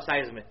کتنا ہوگا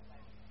سائز میں؟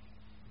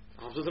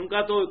 حافظ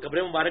کا تو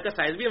قبر مبارک کا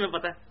سائز بھی ہمیں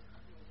پتا ہے۔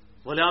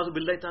 ولیعوذ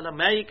باللہ تعالی،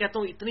 میں یہ کہتا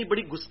ہوں اتنی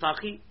بڑی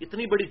گستاخی،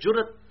 اتنی بڑی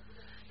جرت،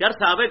 یار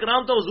صحابہ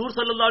کرام تو حضور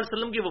صلی اللہ علیہ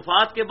وسلم کی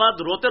وفات کے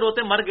بعد روتے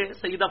روتے مر گئے،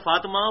 سیدہ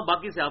فاطمہ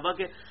باقی صحابہ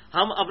کے،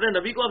 ہم اپنے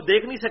نبی کو اب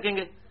دیکھ نہیں سکیں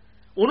گے؟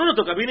 انہوں نے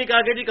تو کبھی نہیں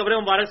کہا کہ جی قبر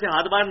مبارک سے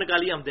ہاتھ باہر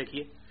نکالیے ہم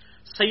دیکھیے۔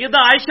 سیدہ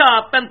عائشہ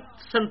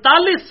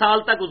 47 سال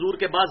تک حضور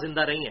کے بعد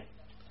زندہ رہی ہیں،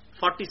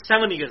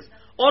 47 ایئرز،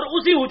 اور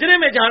اسی حجرے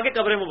میں جہاں کے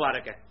قبر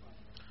مبارک ہے۔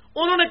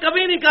 انہوں نے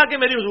کبھی نہیں کہا کہ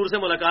میری حضور سے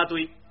ملاقات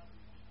ہوئی،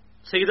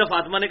 سیدہ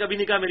فاطمہ نے کبھی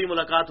نہیں کہا میری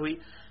ملاقات ہوئی،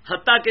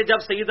 حتیٰ کہ جب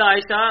سیدہ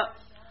عائشہ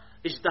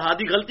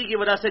اجتہادی غلطی کی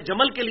وجہ سے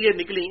جمل کے لیے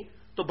نکلی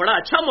تو بڑا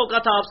اچھا موقع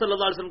تھا، آپ صلی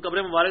اللہ علیہ وسلم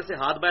قبر مبارک سے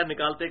ہاتھ باہر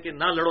نکالتے کہ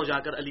نہ لڑو جا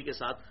کر علی کے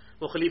ساتھ،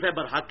 وہ خلیفہ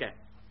برحق ہے۔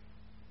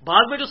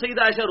 بعد میں جو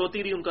سیدہ عائشہ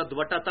روتی رہی، ان کا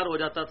دوپٹہ تر ہو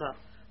جاتا تھا،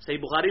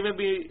 صحیح بخاری میں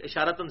بھی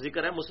اشارتاً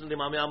ذکر ہے، مسند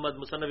امام احمد،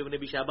 مصنف ابن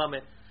ابی شیبہ میں،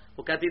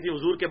 وہ کہتی تھی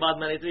حضور کے بعد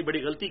میں نے اتنی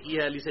بڑی غلطی کی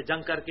ہے علی سے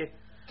جنگ کر کے،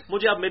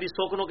 مجھے اب میری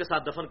سوکنوں کے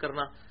ساتھ دفن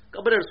کرنا،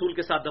 قبر رسول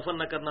کے ساتھ دفن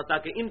نہ کرنا،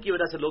 تاکہ ان کی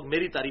وجہ سے لوگ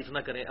میری تعریف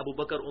نہ کریں، ابو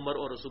بکر، عمر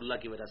اور رسول اللہ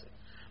کی وجہ سے۔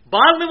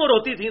 بعد میں وہ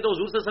روتی تھی تو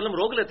حضور صلی اللہ علیہ وسلم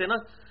روک لیتے نا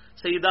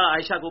سیدہ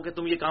عائشہ کو کہ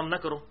تم یہ کام نہ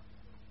کرو،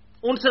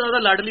 ان سے زیادہ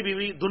لاڈلی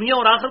بیوی دنیا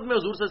اور آخرت میں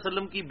حضور صلی اللہ علیہ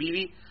وسلم کی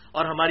بیوی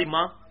اور ہماری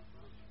ماں،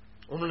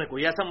 انہوں نے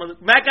کوئی ایسا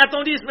میں کہتا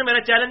ہوں جی اس میں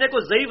میرا چیلنج ہے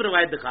کوئی ضعیف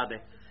روایت دکھا دیں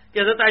کہ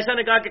حضرت عائشہ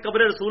نے کہا کہ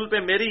قبر رسول پہ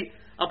میری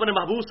اپنے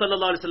محبوب صلی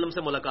اللہ علیہ وسلم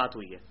سے ملاقات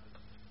ہوئی ہے۔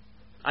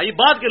 آئی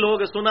بات کے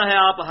لوگ سنا ہے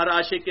آپ ہر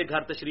عاشق کے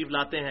گھر تشریف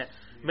لاتے ہیں،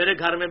 میرے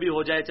گھر میں بھی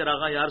ہو جائے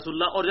چراغاں یا رسول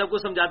اللہ، اور جب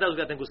کوئی سمجھاتا ہے اس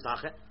کہتے ہیں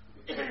گستاخ ہے،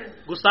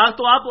 گستاخ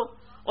تو آپ ہو۔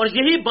 اور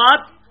یہی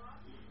بات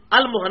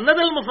المحند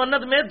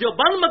المفند میں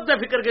دیوبند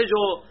مکتب فکر کے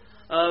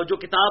جو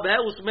کتاب ہے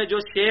اس میں جو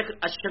شیخ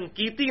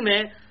اشنکیتی نے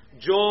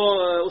جو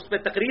اس پہ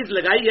تقریر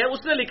لگائی ہے،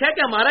 اس نے لکھا ہے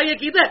کہ ہمارا یہ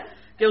عقیدہ ہے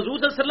کہ حضور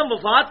صلی اللہ علیہ وسلم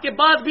وفات کے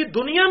بعد بھی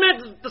دنیا میں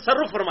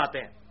تصرف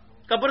فرماتے ہیں،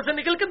 قبر سے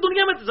نکل کے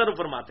دنیا میں تصرف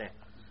فرماتے ہیں۔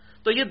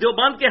 تو یہ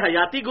دیوبند کے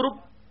حیاتی گروپ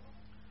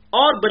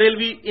اور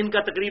بریلوی ان کا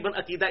تقریباً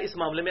عقیدہ اس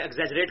معاملے میں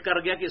ایگزیجریٹ کر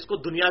گیا کہ اس کو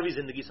دنیاوی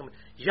زندگی سمجھ،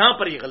 یہاں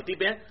پر یہ غلطی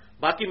پہ ہے۔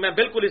 باقی میں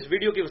بالکل اس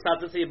ویڈیو کی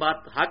وساطت سے یہ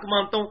بات حق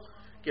مانتا ہوں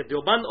کہ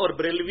دیوبند اور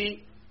بریلوی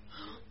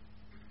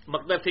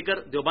مکتب فکر،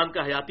 دیوبند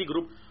کا حیاتی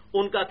گروپ،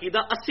 ان کا عقیدہ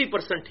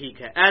 80%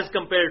 ٹھیک ہے ایز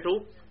کمپیئر ٹو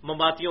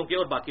مومباتیوں کے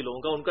اور باقی لوگوں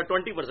کا، ان کا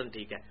 20%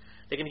 ٹھیک ہے،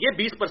 لیکن یہ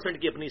 20%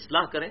 کی اپنی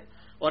اصلاح کریں۔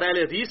 اور اہل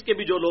حدیث کے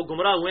بھی جو لوگ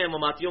گمراہ ہوئے ہیں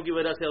مومباتیوں کی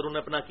وجہ سے اور انہوں نے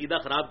اپنا عقیدہ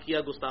خراب کیا،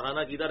 گستاخانہ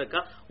عقیدہ رکھا،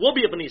 وہ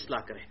بھی اپنی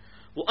اصلاح کریں۔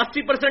 وہ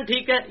 80%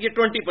 ٹھیک ہے، یہ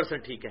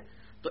 20% ٹھیک ہے،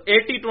 تو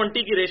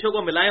 80-20 کی ریشو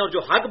کو ملائیں اور جو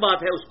حق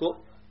بات ہے اس کو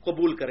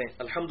قبول کریں۔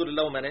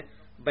 الحمدللہ وہ میں نے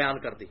بیان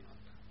کر دی۔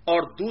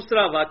 اور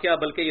دوسرا واقعہ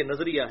بلکہ یہ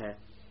نظریہ ہے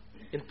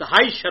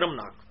انتہائی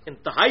شرمناک،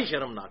 انتہائی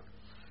شرمناک،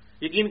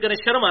 یقین کریں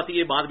شرم آتی ہے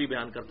یہ بات بھی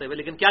بیان کرتے ہوئے،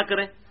 لیکن کیا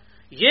کریں،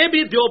 یہ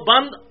بھی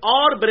دیوبند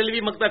اور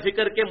بریلوی مکتب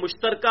فکر کے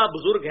مشترکہ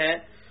بزرگ ہے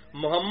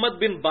محمد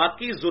بن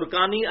باقی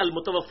زرکانی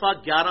المتوفا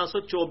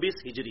 1124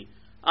 ہجری،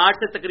 آج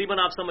سے تقریباً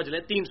آپ سمجھ لیں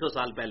 300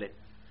 سال پہلے۔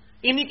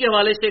 انہی کے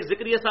حوالے شیخ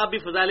ذکریہ صاحب بھی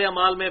فضائل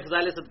اعمال میں،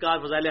 فضائل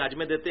صدقات، فضائل حج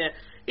میں دیتے ہیں،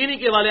 انہی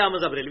کے حوالے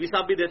احمد بریلوی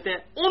صاحب بھی دیتے ہیں۔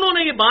 انہوں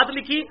نے یہ بات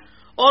لکھی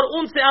اور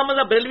ان سے احمد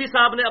بریلوی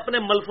صاحب نے اپنے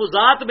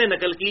ملفوظات میں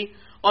نقل کی،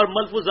 اور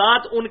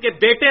ملفوظات ان کے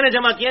بیٹے نے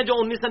جمع کیے جو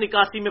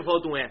 1981 میں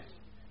فوت ہوئے ہیں،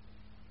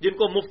 جن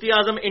کو مفتی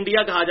اعظم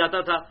انڈیا کہا جاتا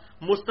تھا،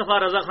 مصطفیٰ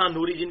رضا خان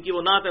نوری، جن کی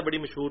وہ نعت ہے بڑی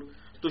مشہور،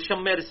 تو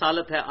شمع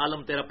رسالت ہے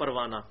عالم تیرا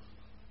پروانہ۔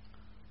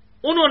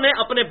 انہوں نے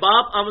اپنے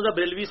باپ احمد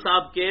بریلوی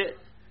صاحب کے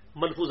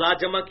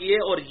ملفوظات جمع کیے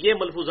اور یہ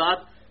ملفوظات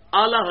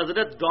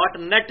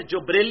AlaHazrat.net جو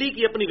بریلی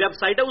کی اپنی ویب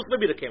سائٹ ہے اس میں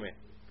بھی رکھے ہوئے ہیں،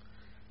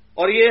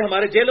 اور یہ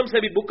ہمارے جیلم سے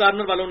بھی بک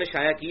کارنر والوں نے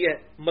شائع کی ہے،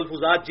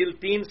 ملفوظات جلد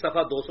 3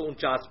 صفحہ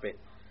 249 پہ۔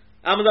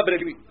 احمد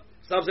بریلوی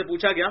صاحب سے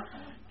پوچھا گیا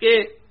کہ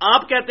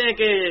آپ کہتے ہیں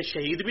کہ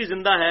شہید بھی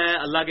زندہ ہے،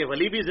 اللہ کے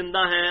ولی بھی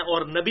زندہ ہیں، اور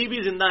نبی بھی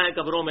زندہ ہے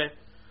قبروں میں،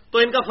 تو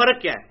ان کا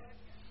فرق کیا ہے؟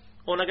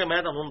 انہوں نے کہا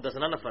میں تو ہم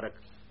دسنا نا فرق،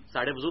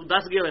 ساڑھے بزرگ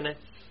دس گئے ہوئے نے،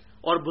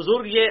 اور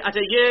بزرگ یہ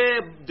اچھا یہ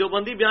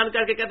دیوبندی بیان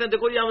کر کے کہتے ہیں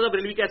دیکھو یہ احمد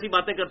بریلوی کیسی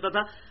باتیں کرتا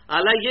تھا،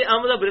 حالانکہ یہ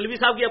احمد بریلوی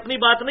صاحب کی اپنی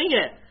بات نہیں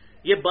ہے،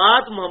 یہ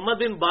بات محمد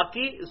بن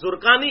باقی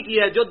زرقانی کی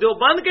ہے جو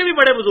دیوبند کے بھی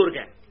بڑے بزرگ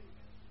ہیں،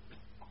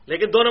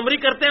 لیکن 2 نمبری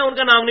کرتے ہیں، ان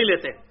کا نام نہیں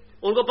لیتے،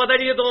 ان کو پتہ ہے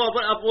کہ یہ تو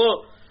وہ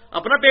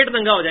اپنا پیٹ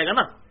ننگا ہو جائے گا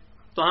نا،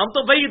 تو ہم تو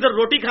بھائی ادھر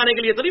روٹی کھانے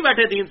کے لیے تو نہیں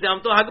بیٹھے دین سے، ہم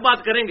تو حق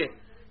بات کریں گے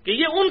کہ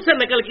یہ ان سے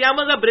نکل کیا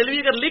احمد بریلوی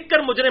اگر لکھ کر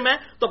مجرم ہے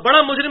تو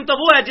بڑا مجرم تو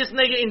وہ ہے جس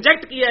نے یہ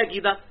انجیکٹ کیا ہے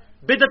عقیدہ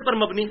بدعت پر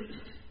مبنی۔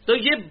 تو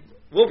یہ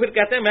وہ پھر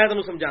کہتے ہیں میں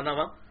تمہیں سمجھانا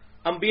وا،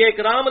 انبیاء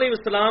کرام علیہ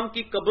السلام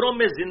کی قبروں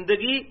میں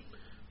زندگی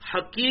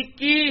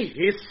حقیقی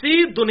حصی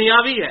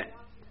دنیاوی ہے۔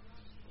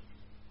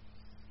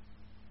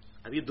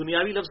 اب یہ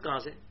دنیاوی لفظ کہاں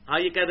سے؟ ہاں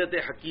یہ کہہ دیتے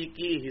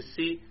حقیقی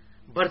حصی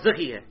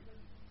برزخی ہے،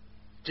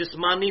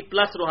 جسمانی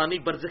پلس روحانی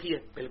برزخی ہے،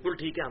 بالکل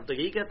ٹھیک ہے، ہم تو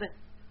یہی کہتے ہیں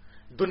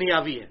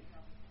دنیاوی ہے،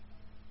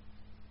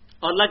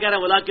 اور اللہ کہہ رہا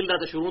ہے وَلَٰكِن لَا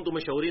تَشْعُرُونَ،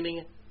 تمہیں شعور ہی نہیں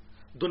ہے،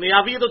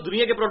 دنیاوی ہے تو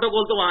دنیا کے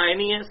پروٹوکول تو وہاں آئے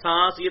نہیں ہیں،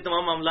 سانس یہ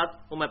تمام معاملات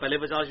وہ میں پہلے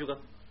بتا چکا۔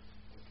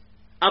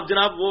 اب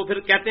جناب وہ پھر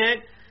کہتے ہیں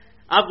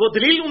اب وہ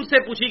دلیل ان سے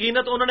پوچھی گئی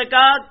نا، تو انہوں نے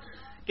کہا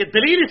کہ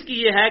دلیل اس کی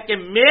یہ ہے کہ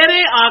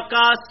میرے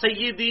آقا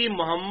سیدی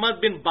محمد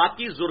بن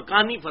باقی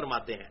زرقانی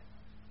فرماتے ہیں،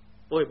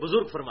 وہ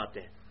بزرگ فرماتے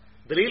ہیں،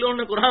 دلیل انہوں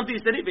نے قرآن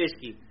حدیث سے نہیں پیش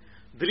کی،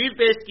 دلیل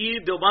پیش کی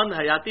دیوبند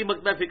حیاتی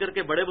مکتبہ فکر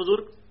کے بڑے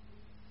بزرگ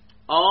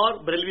اور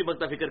بریلوی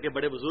مکتبہ فکر کے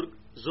بڑے بزرگ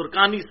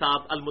زرقانی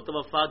صاحب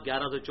المتوفا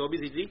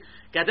 1124 ہجری،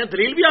 کہتے ہیں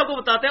دلیل بھی آپ کو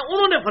بتاتے ہیں،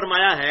 انہوں نے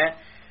فرمایا ہے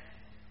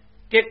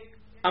کہ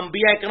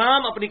انبیاء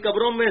کرام اپنی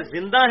قبروں میں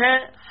زندہ ہیں،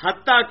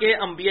 حتیٰ کہ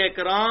انبیاء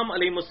کرام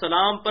علیہ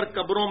السلام پر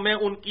قبروں میں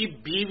ان کی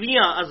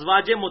بیویاں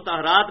ازواج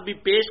مطہرات بھی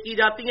پیش کی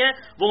جاتی ہیں،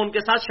 وہ ان کے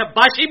ساتھ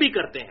شباشی بھی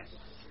کرتے ہیں،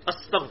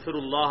 استغفر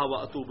اللہ و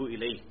اتوب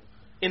الیہ،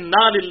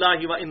 انا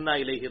للہ و انا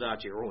الیہ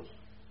راجعون۔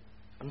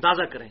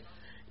 اندازہ کریں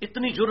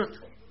اتنی جرت،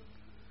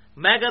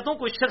 میں کہتا ہوں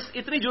کوئی شخص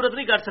اتنی جرت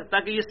نہیں کر سکتا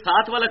کہ یہ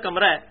ساتھ والا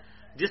کمرہ ہے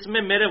جس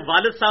میں میرے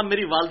والد صاحب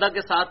میری والدہ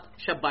کے ساتھ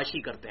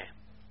شباشی کرتے ہیں،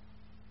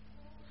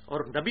 اور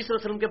نبی صلی اللہ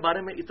علیہ وسلم کے بارے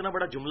میں اتنا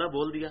بڑا جملہ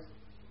بول دیا،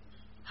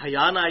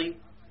 حیا نہ آئی۔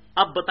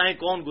 اب بتائیں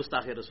کون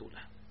گستاخ رسول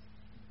ہے؟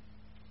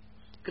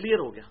 کلیئر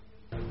ہو گیا۔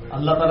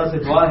 اللہ تعالیٰ سے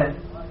دعا ہے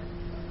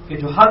کہ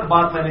جو حق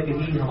بات میں نے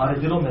کہی ہمارے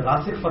دلوں میں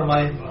راسخ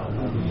فرمائے،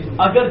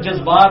 اگر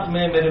جذبات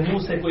میں میرے منہ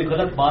سے کوئی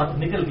غلط بات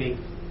نکل گئی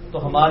تو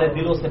ہمارے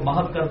دلوں سے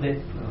محو کر دے،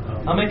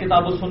 ہمیں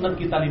کتاب و سنت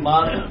کی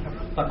تعلیمات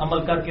پر عمل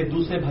کر کے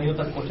دوسرے بھائیوں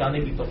تک پہنچانے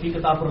کی توفیق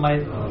عطا فرمائے۔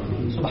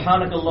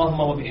 سبحانک اللہم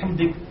و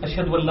بحمدک،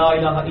 اشہد ان لا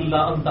الہ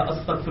الا انت،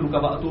 استغفرک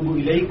و اتوب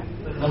الیک،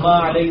 وما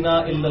علینا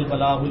الا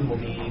البلاغ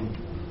المبین۔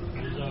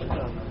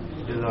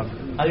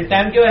 ابھی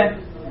ٹائم کیوں ہے؟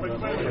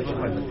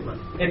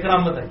 ایک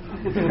کرامت ہے،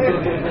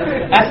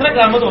 ایسا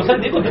کرامت ہو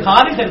سکتی کوئی دکھا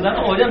نہیں سکتا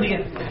نا، ہو جاتی ہے۔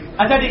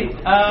 اچھا جی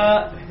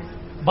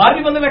 12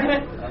 بھی بندے بیٹھ رہے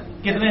ہیں،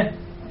 کتنے؟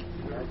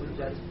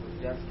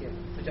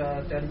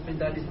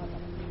 45۔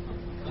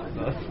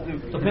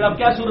 تو پھر اب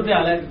کیا صورت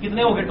حال ہے؟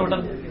 کتنے ہو گئے ٹوٹل؟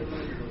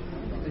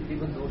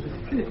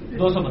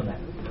 200 بندہ ہے۔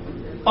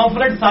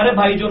 پمفلٹ سارے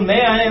بھائی جو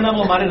نئے آئے ہیں نا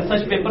وہ ہمارے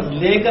ریسرچ پیپر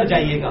لے کر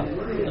جائیے گا،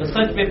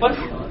 ریسرچ پیپر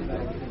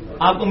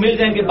آپ کو مل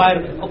جائیں گے باہر۔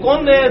 اور کون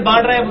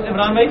بانٹ رہے ہیں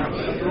عمران بھائی؟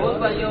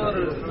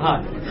 ہاں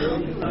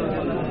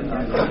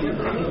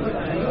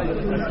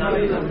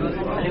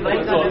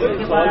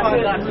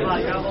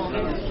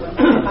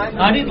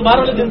ہاں جی تمہارے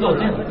والے دن تو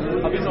ہوتے ہیں،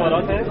 ابھی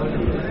سوالات ہیں